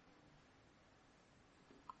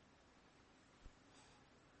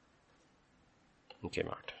 He came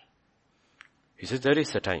out. He says, there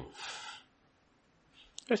is a time.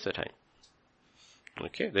 There's a time.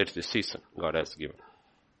 Okay, that's the season God has given.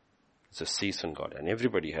 It's a season God, and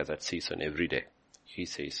everybody has that season every day. He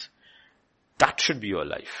says, that should be your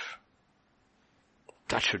life.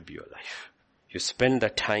 That should be your life. You spend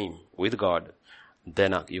that time with God,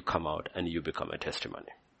 then you come out and you become a testimony.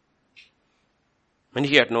 And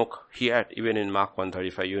he had even in Mark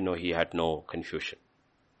 1:35, he had no confusion.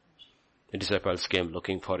 The disciples came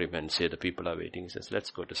looking for him and said, the people are waiting. He says,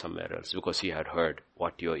 let's go to somewhere else, because he had heard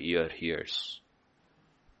what your ear hears.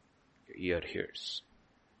 Your ear hears.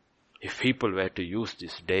 If people were to use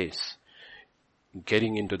these days,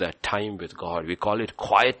 getting into that time with God, we call it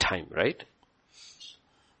quiet time, right?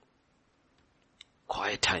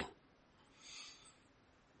 Quiet time.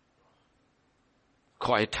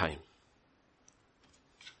 Quiet time.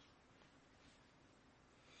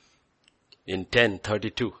 In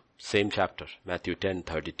 10:32, same chapter, Matthew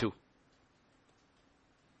 10:32.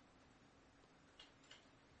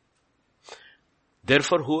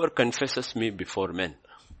 Therefore, whoever confesses me before men,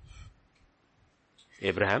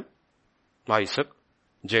 Abraham, Isaac,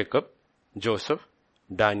 Jacob, Joseph,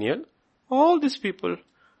 Daniel, all these people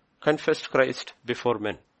confessed Christ before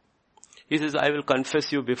men. He says, I will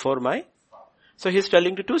confess you before my... So he's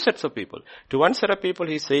telling to two sets of people. To one set of people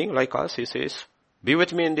he's saying, like us, he says, be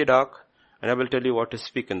with me in the dark, and I will tell you what to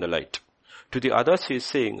speak in the light. To the others he's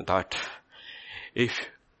saying that, if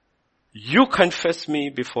you confess me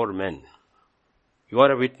before men, you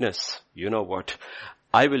are a witness, you know what?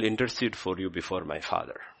 I will intercede for you before my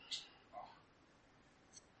Father.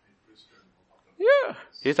 Yeah,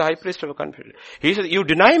 he's the high priest of a country. He says, you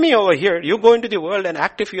deny me over here, you go into the world and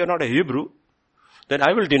act if you are not a Hebrew, then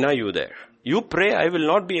I will deny you there. You pray, I will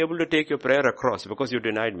not be able to take your prayer across because you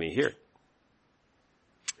denied me here.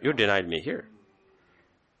 You denied me here.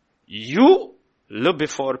 You live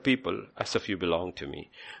before people as if you belong to me.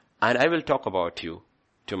 And I will talk about you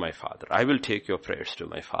to my Father. I will take your prayers to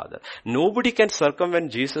my Father. Nobody can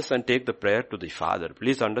circumvent Jesus and take the prayer to the Father.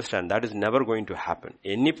 Please understand, that is never going to happen.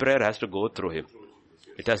 Any prayer has to go through Him.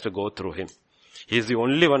 It has to go through Him. He is the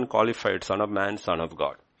only one qualified Son of Man, Son of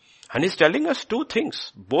God. And He's telling us two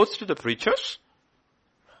things, both to the preachers,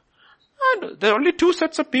 and there are only two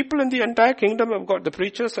sets of people in the entire kingdom of God, the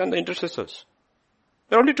preachers and the intercessors.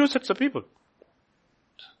 There are only two sets of people.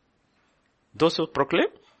 Those who proclaim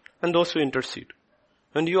and those who intercede.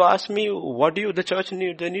 When you ask me, what do the church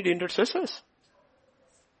need? They need intercessors.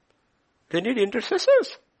 They need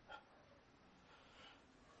intercessors.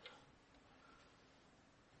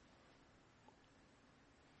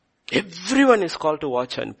 Everyone is called to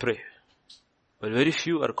watch and pray, but very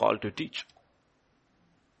few are called to teach.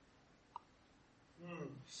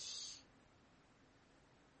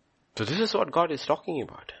 So this is what God is talking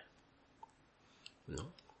about.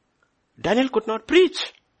 No? Daniel could not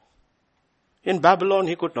preach. In Babylon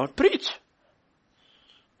he could not preach.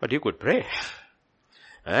 But he could pray.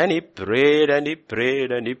 And he prayed and he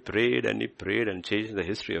prayed and he prayed and he prayed and changed the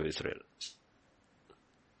history of Israel.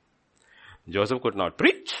 Joseph could not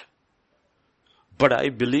preach. But I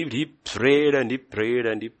believed he prayed and he prayed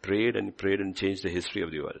and he prayed and he prayed and changed the history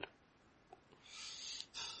of the world.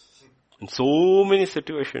 In so many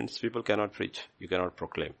situations, people cannot preach. You cannot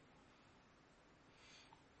proclaim.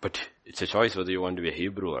 But it's a choice whether you want to be a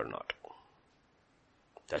Hebrew or not.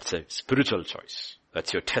 That's a spiritual choice.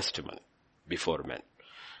 That's your testimony before men.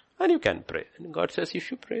 And you can pray. And God says,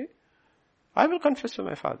 if you pray, I will confess to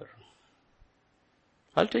my Father.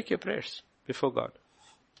 I'll take your prayers before God.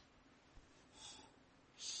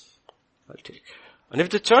 I'll take. And if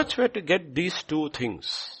the church were to get these two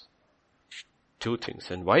things,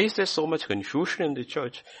 and why is there so much confusion in the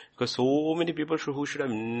church? Because so many people who should have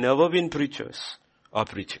never been preachers are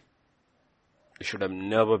preaching. They should have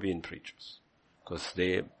never been preachers. Because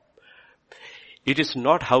it is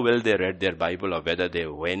not how well they read their Bible or whether they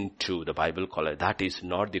went to the Bible college. That is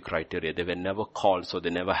not the criteria. They were never called, so they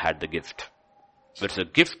never had the gift. There's a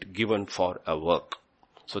gift given for a work.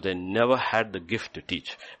 So they never had the gift to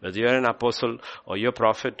teach. Whether you're an apostle, or you're a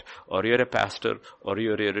prophet, or you're a pastor, or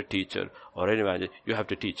you're a teacher, or an evangelist, you have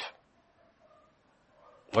to teach.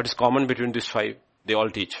 What is common between these five? They all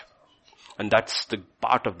teach. And that's the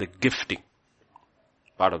part of the gifting.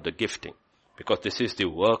 Part of the gifting. Because this is the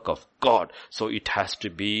work of God. So it has to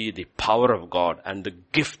be the power of God and the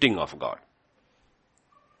gifting of God.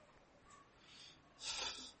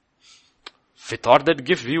 Without that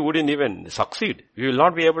gift, we wouldn't even succeed. We will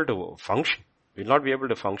not be able to function. We will not be able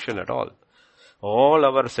to function at all. All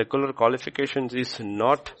our secular qualifications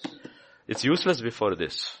it's useless before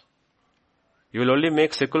this. You will only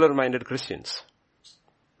make secular-minded Christians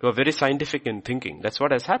who are very scientific in thinking. That's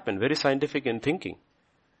what has happened, very scientific in thinking.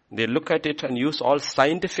 They look at it and use all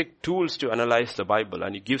scientific tools to analyze the Bible,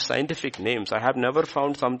 and you give scientific names. I have never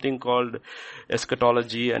found something called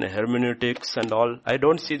eschatology and hermeneutics and all. I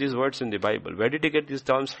don't see these words in the Bible. Where did you get these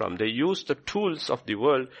terms from? They use the tools of the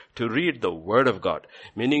world to read the Word of God.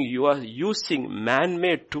 Meaning you are using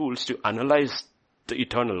man-made tools to analyze the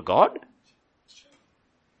eternal God.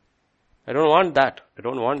 I don't want that. I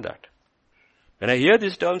don't want that. When I hear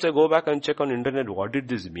these terms, I go back and check on internet, what did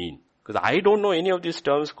this mean? Because I don't know any of these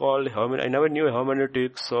terms called I never knew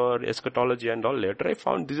hermeneutics or eschatology and all. Later I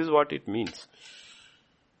found this is what it means.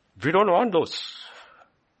 We don't want those.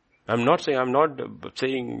 I'm not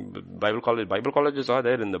saying Bible colleges are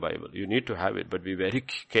there in the Bible. You need to have it, but be very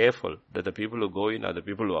careful that the people who go in are the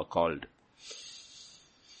people who are called.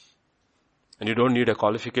 And you don't need a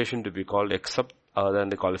qualification to be called except other than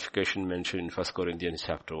the qualification mentioned in 1 Corinthians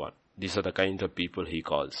chapter 1. These are the kinds of people he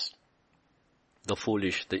calls. The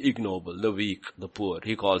foolish, the ignoble, the weak, the poor,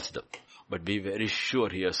 he calls them. But be very sure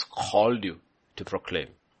he has called you to proclaim,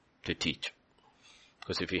 to teach.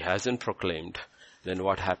 Because if he hasn't proclaimed, then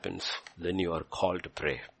what happens? Then you are called to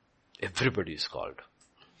pray. Everybody is called.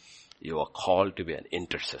 You are called to be an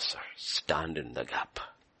intercessor. Stand in the gap.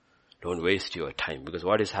 Don't waste your time. Because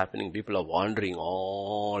what is happening? People are wandering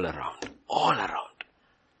all around.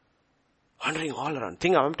 Wandering all around.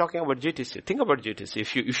 I'm talking about GTC. Think about GTC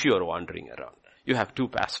if you are wandering around. You have two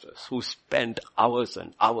pastors who spend hours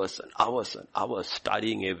and hours and hours and hours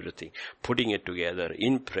studying everything, putting it together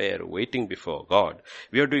in prayer, waiting before God.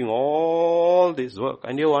 We are doing all this work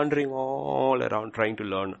and you're wandering all around trying to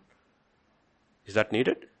learn. Is that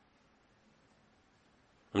needed?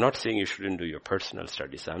 I'm not saying you shouldn't do your personal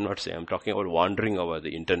studies. I'm talking about wandering over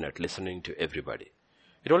the internet, listening to everybody.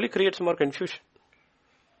 It only creates more confusion.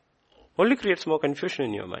 Only creates more confusion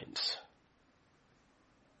in your minds.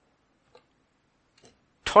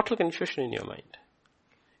 Total confusion in your mind.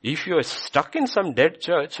 If you are stuck in some dead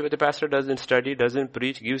church where the pastor doesn't study, doesn't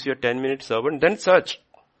preach, gives you a 10-minute sermon, then search.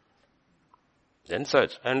 Then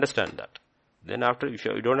search. I understand that. Then after, if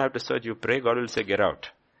you don't have to search, you pray, God will say, get out.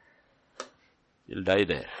 You'll die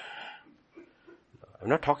there. I'm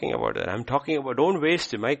not talking about that. I'm talking about don't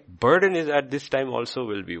waste it. My burden is at this time also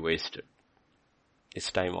will be wasted.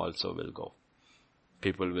 This time also will go.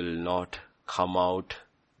 People will not come out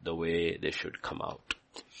the way they should come out.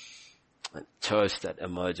 A church that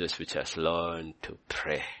emerges which has learned to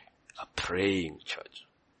pray. A praying church.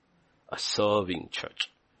 A serving church.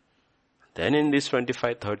 Then in these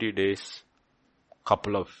 25-30 days,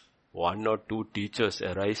 couple of 1 or 2 teachers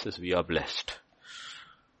arises, we are blessed.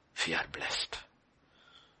 We are blessed.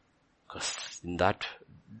 Because in that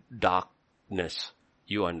darkness,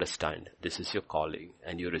 you understand this is your calling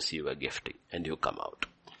and you receive a gifting and you come out.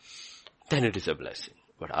 Then it is a blessing.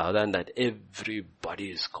 But other than that,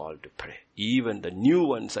 everybody is called to pray. Even the new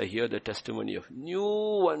ones, I hear the testimony of new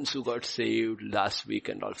ones who got saved last week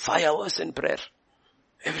and all. 5 hours in prayer.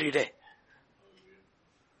 Every day.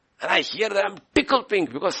 And I hear that I'm tickled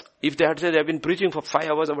pink because if they had said they've been preaching for 5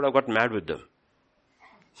 hours, I would have got mad with them.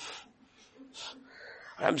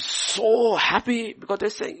 I'm so happy because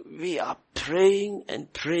they're saying we are praying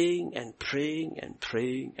and praying and praying and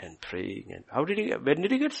praying and praying. And when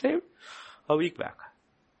did he get saved? A week back.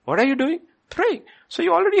 What are you doing? Praying. So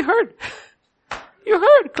you already heard. You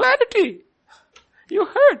heard clarity. You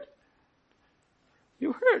heard.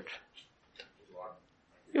 You heard.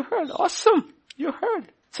 You heard. Awesome. You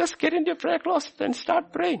heard. Just get in your prayer closet and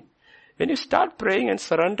start praying. When you start praying and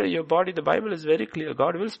surrender your body, the Bible is very clear.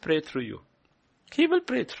 God will pray through you. He will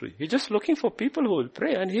pray through you. He's just looking for people who will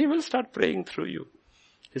pray and He will start praying through you.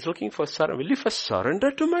 He's looking for surrender. Will you first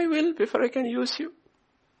surrender to my will before I can use you?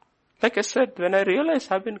 Like I said, when I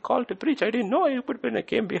realized I've been called to preach, I didn't know but when I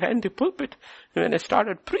came behind the pulpit, when I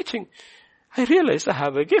started preaching, I realized I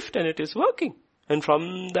have a gift and it is working. And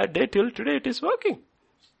from that day till today, it is working.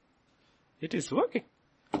 It is working.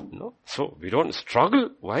 No? So we don't struggle.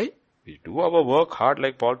 Why? We do our work hard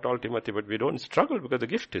like Paul told Timothy, but we don't struggle because the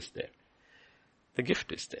gift is there. The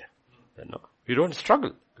gift is there. No, we don't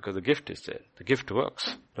struggle because the gift is there. The gift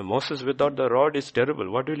works. Now Moses without the rod is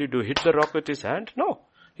terrible. What will he do? Hit the rock with his hand? No.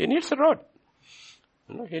 He needs a rod.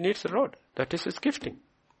 No, he needs a rod. That is his gifting.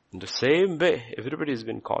 In the same way, everybody has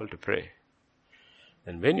been called to pray.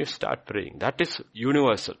 And when you start praying, that is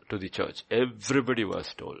universal to the church. Everybody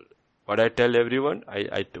was told. What I tell everyone,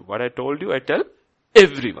 what I told you, I tell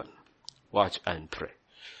everyone. Watch and pray.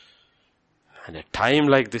 And a time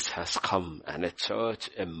like this has come and a church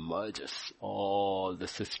emerges. All the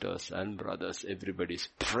sisters and brothers, everybody's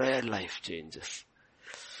prayer life changes.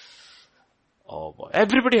 Oh boy.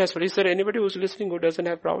 Everybody has, but is there anybody who's listening who doesn't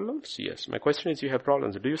have problems? Yes. My question is, you have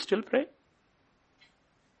problems. Do you still pray?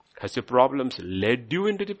 Has your problems led you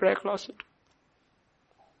into the prayer closet?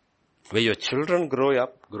 Where your children grow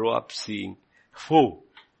up seeing, oh,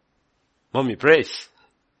 mommy prays.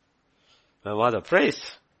 My mother prays.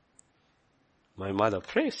 My mother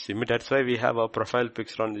prays. That's why we have a profile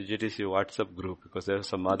picture on the GTC WhatsApp group, because there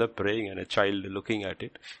was a mother praying and a child looking at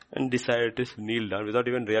it and decided to kneel down without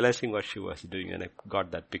even realizing what she was doing, and I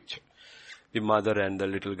got that picture. The mother and the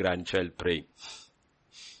little grandchild praying.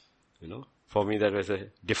 For me that was a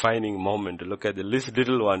defining moment to look at this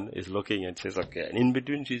little one is looking and says, okay. And in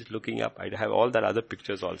between she's looking up. I have all that other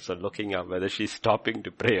pictures also looking up, whether she's stopping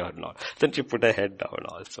to pray or not. Then she put her head down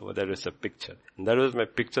also. That was a picture. And that was my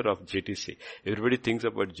picture of JTC. Everybody thinks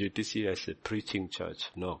about JTC as a preaching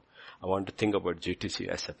church. No. I want to think about JTC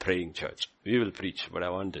as a praying church. We will preach, but I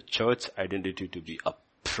want the church identity to be a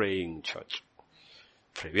praying church.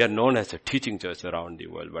 We are known as a teaching church around the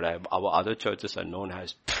world, but our other churches are known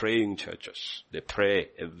as praying churches. They pray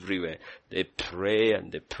everywhere. They pray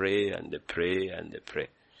and they pray and they pray and they pray.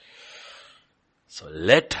 So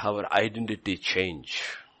let our identity change.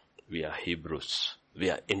 We are Hebrews. We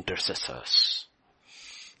are intercessors.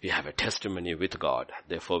 We have a testimony with God.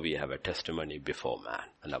 Therefore we have a testimony before man.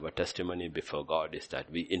 And our testimony before God is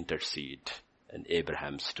that we intercede. And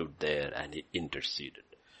Abraham stood there and he interceded.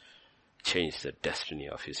 Changed the destiny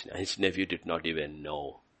of his nephew did not even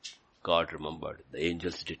know. God remembered. The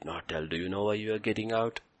angels did not tell, do you know why you are getting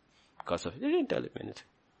out? Because of, they didn't tell him anything.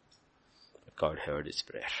 But God heard his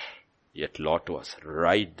prayer. Yet Lot was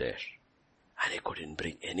right there. And he couldn't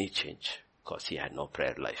bring any change because he had no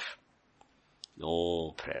prayer life.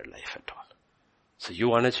 No prayer life at all. So you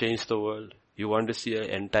want to change the world? You want to see an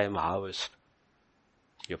end time harvest?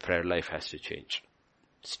 Your prayer life has to change.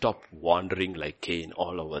 Stop wandering like Cain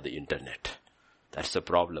all over the internet. That's the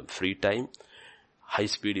problem. Free time,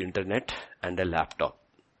 high-speed internet, and a laptop.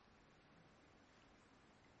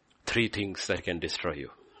 3 things that can destroy you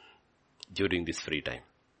during this free time.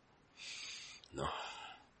 No.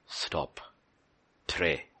 Stop.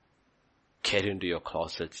 Pray. Get into your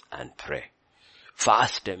closets and pray.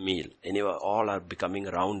 Fast a meal. Anyway, all are becoming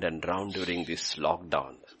round and round during this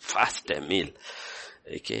lockdown. Fast a meal.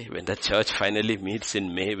 Okay, when the church finally meets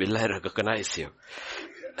in May, will I recognize you?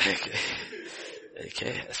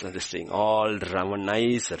 Okay, so this thing, all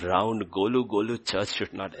nice, round, golu church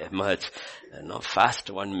should not emerge. Fast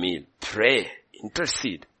one meal. Pray.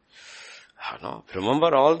 Intercede.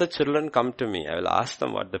 Remember, all the children come to me. I will ask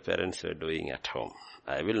them what the parents were doing at home.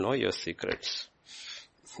 I will know your secrets.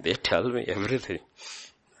 They tell me everything.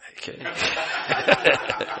 Okay.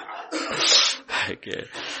 Okay.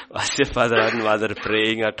 Was your father and mother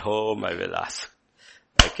praying at home? I will ask.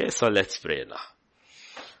 Okay, so let's pray now.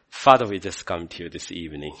 Father, we just come to you this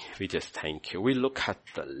evening. We just thank you. We look at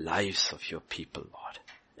the lives of your people, Lord,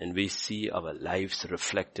 and we see our lives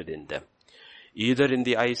reflected in them. Either in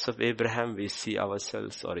the eyes of Abraham we see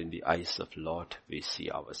ourselves, or in the eyes of Lot we see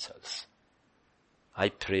ourselves. I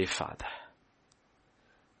pray, Father,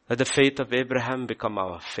 let the faith of Abraham become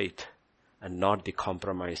our faith and not the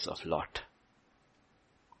compromise of Lot.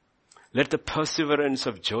 Let the perseverance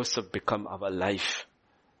of Joseph become our life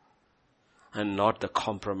and not the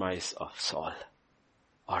compromise of Saul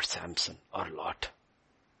or Samson or Lot.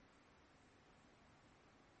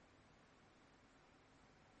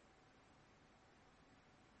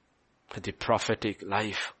 Let the prophetic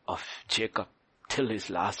life of Jacob till his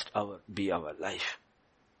last hour be our life,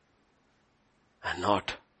 and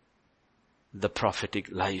not the prophetic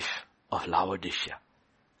life of Laodicea,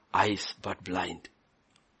 eyes but blind.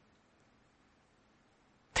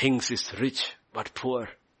 Thinks is rich but poor.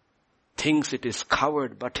 Thinks it is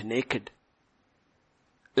covered but naked.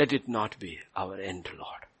 Let it not be our end,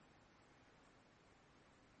 Lord.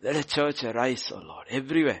 Let a church arise, O Lord,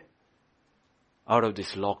 everywhere out of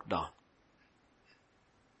this lockdown.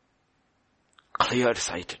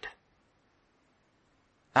 Clear-sighted.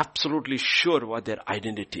 Absolutely sure what their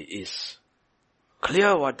identity is.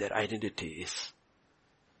 Clear what their identity is.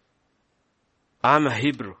 I'm a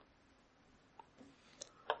Hebrew.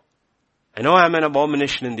 I know I'm an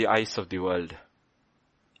abomination in the eyes of the world.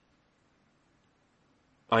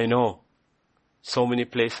 I know so many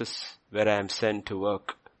places where I am sent to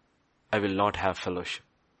work, I will not have fellowship.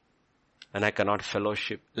 And I cannot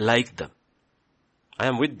fellowship like them. I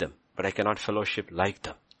am with them, but I cannot fellowship like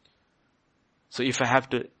them. So if I have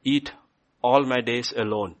to eat all my days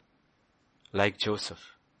alone, like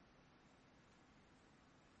Joseph,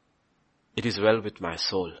 it is well with my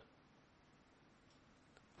soul.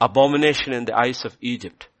 Abomination in the eyes of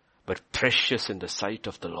Egypt, but precious in the sight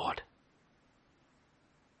of the Lord.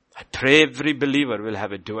 I pray every believer will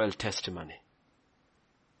have a dual testimony.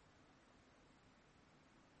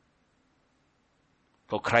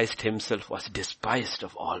 For Christ himself was despised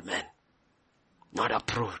of all men, not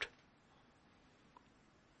approved.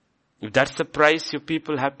 If that's the price your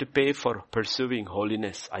people have to pay for pursuing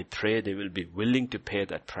holiness, I pray they will be willing to pay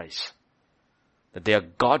that price. That they are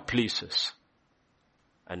God pleasers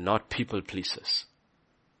and not people pleasers.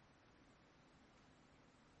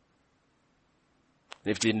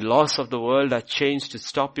 If the laws of the world are changed to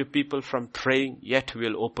stop your people from praying, yet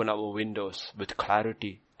we'll open our windows with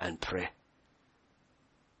clarity and pray.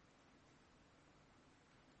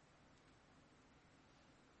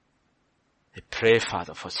 I pray,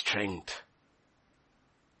 Father, for strength.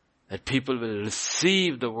 That people will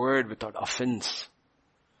receive the word without offense.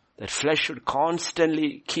 That flesh should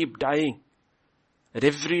constantly keep dying. That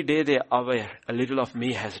every day they are aware, a little of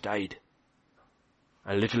me has died.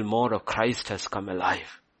 A little more of Christ has come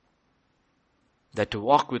alive. That to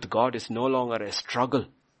walk with God is no longer a struggle.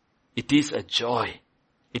 It is a joy.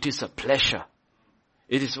 It is a pleasure.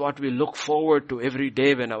 It is what we look forward to every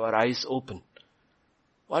day when our eyes open.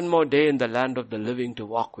 One more day in the land of the living to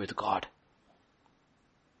walk with God.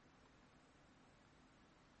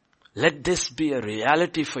 Let this be a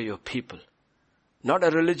reality for your people. Not a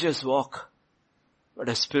religious walk, but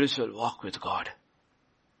a spiritual walk with God.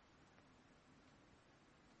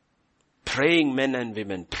 Praying men and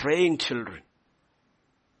women, praying children.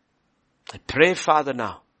 I pray, Father,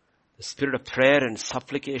 now, the spirit of prayer and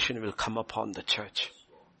supplication will come upon the church.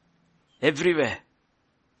 Everywhere.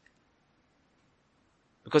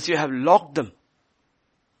 Because you have locked them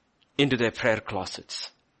into their prayer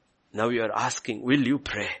closets. Now you are asking, will you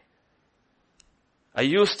pray? I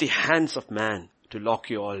use the hands of man to lock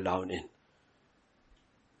you all down in.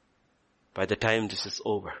 By the time this is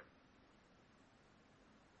over,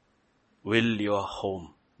 will your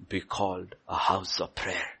home be called a house of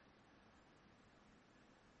prayer?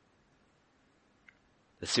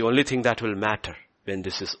 It's the only thing that will matter when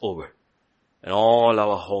this is over. And all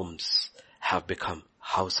our homes have become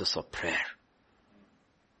houses of prayer.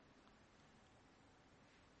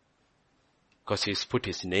 Because He's put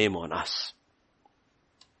His name on us.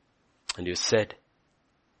 And you said,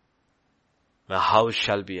 my house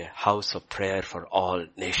shall be a house of prayer for all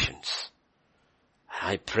nations.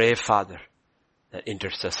 And I pray, Father, that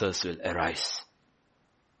intercessors will arise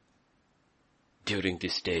during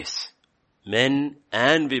these days. Men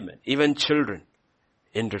and women, even children,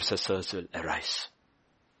 intercessors will arise.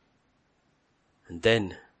 And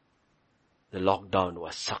then the lockdown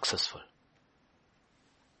was successful.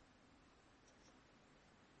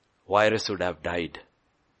 Virus would have died,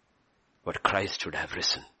 but Christ would have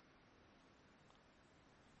risen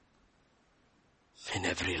in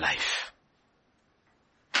every life.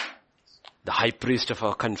 The high priest of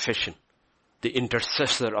our confession, the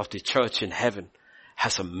intercessor of the church in heaven,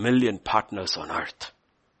 has 1 million partners on earth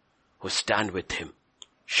who stand with Him,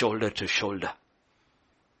 shoulder to shoulder.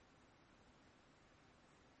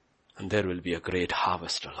 And there will be a great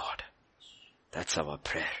harvest, O Lord. That's our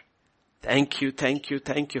prayer. Thank you, thank you,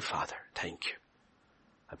 thank you, Father. Thank you.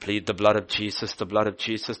 I plead the blood of Jesus, the blood of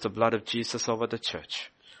Jesus, the blood of Jesus over the church.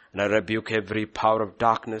 And I rebuke every power of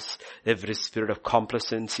darkness, every spirit of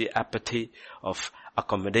complacency, apathy, of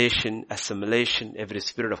accommodation, assimilation, every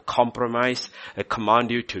spirit of compromise. I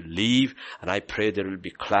command you to leave, and I pray there will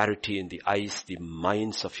be clarity in the eyes, the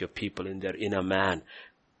minds of your people in their inner man.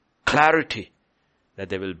 Clarity that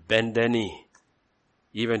they will bend their knee,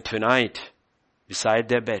 even tonight, beside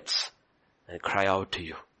their beds, and cry out to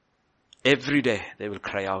you. Every day they will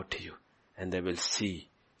cry out to you, and they will see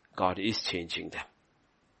God is changing them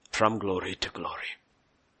from glory to glory.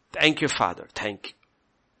 Thank you, Father. Thank you.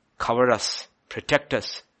 Cover us, protect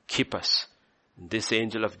us, keep us. This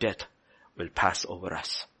angel of death will pass over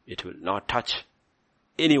us. It will not touch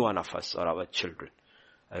any one of us or our children.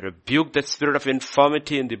 I rebuke that spirit of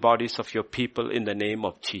infirmity in the bodies of your people in the name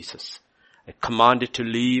of Jesus. I command it to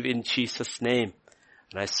leave in Jesus' name.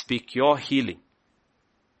 And I speak your healing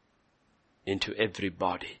into every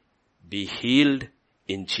body. Be healed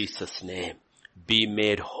in Jesus' name. Be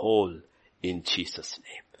made whole in Jesus'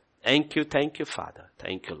 name. Thank you, Father.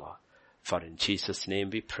 Thank you, Lord. For in Jesus' name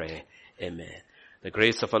we pray. Amen. The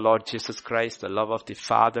grace of our Lord Jesus Christ, the love of the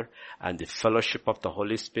Father, and the fellowship of the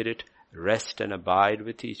Holy Spirit rest and abide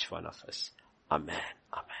with each one of us. Amen.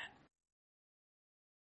 Amen.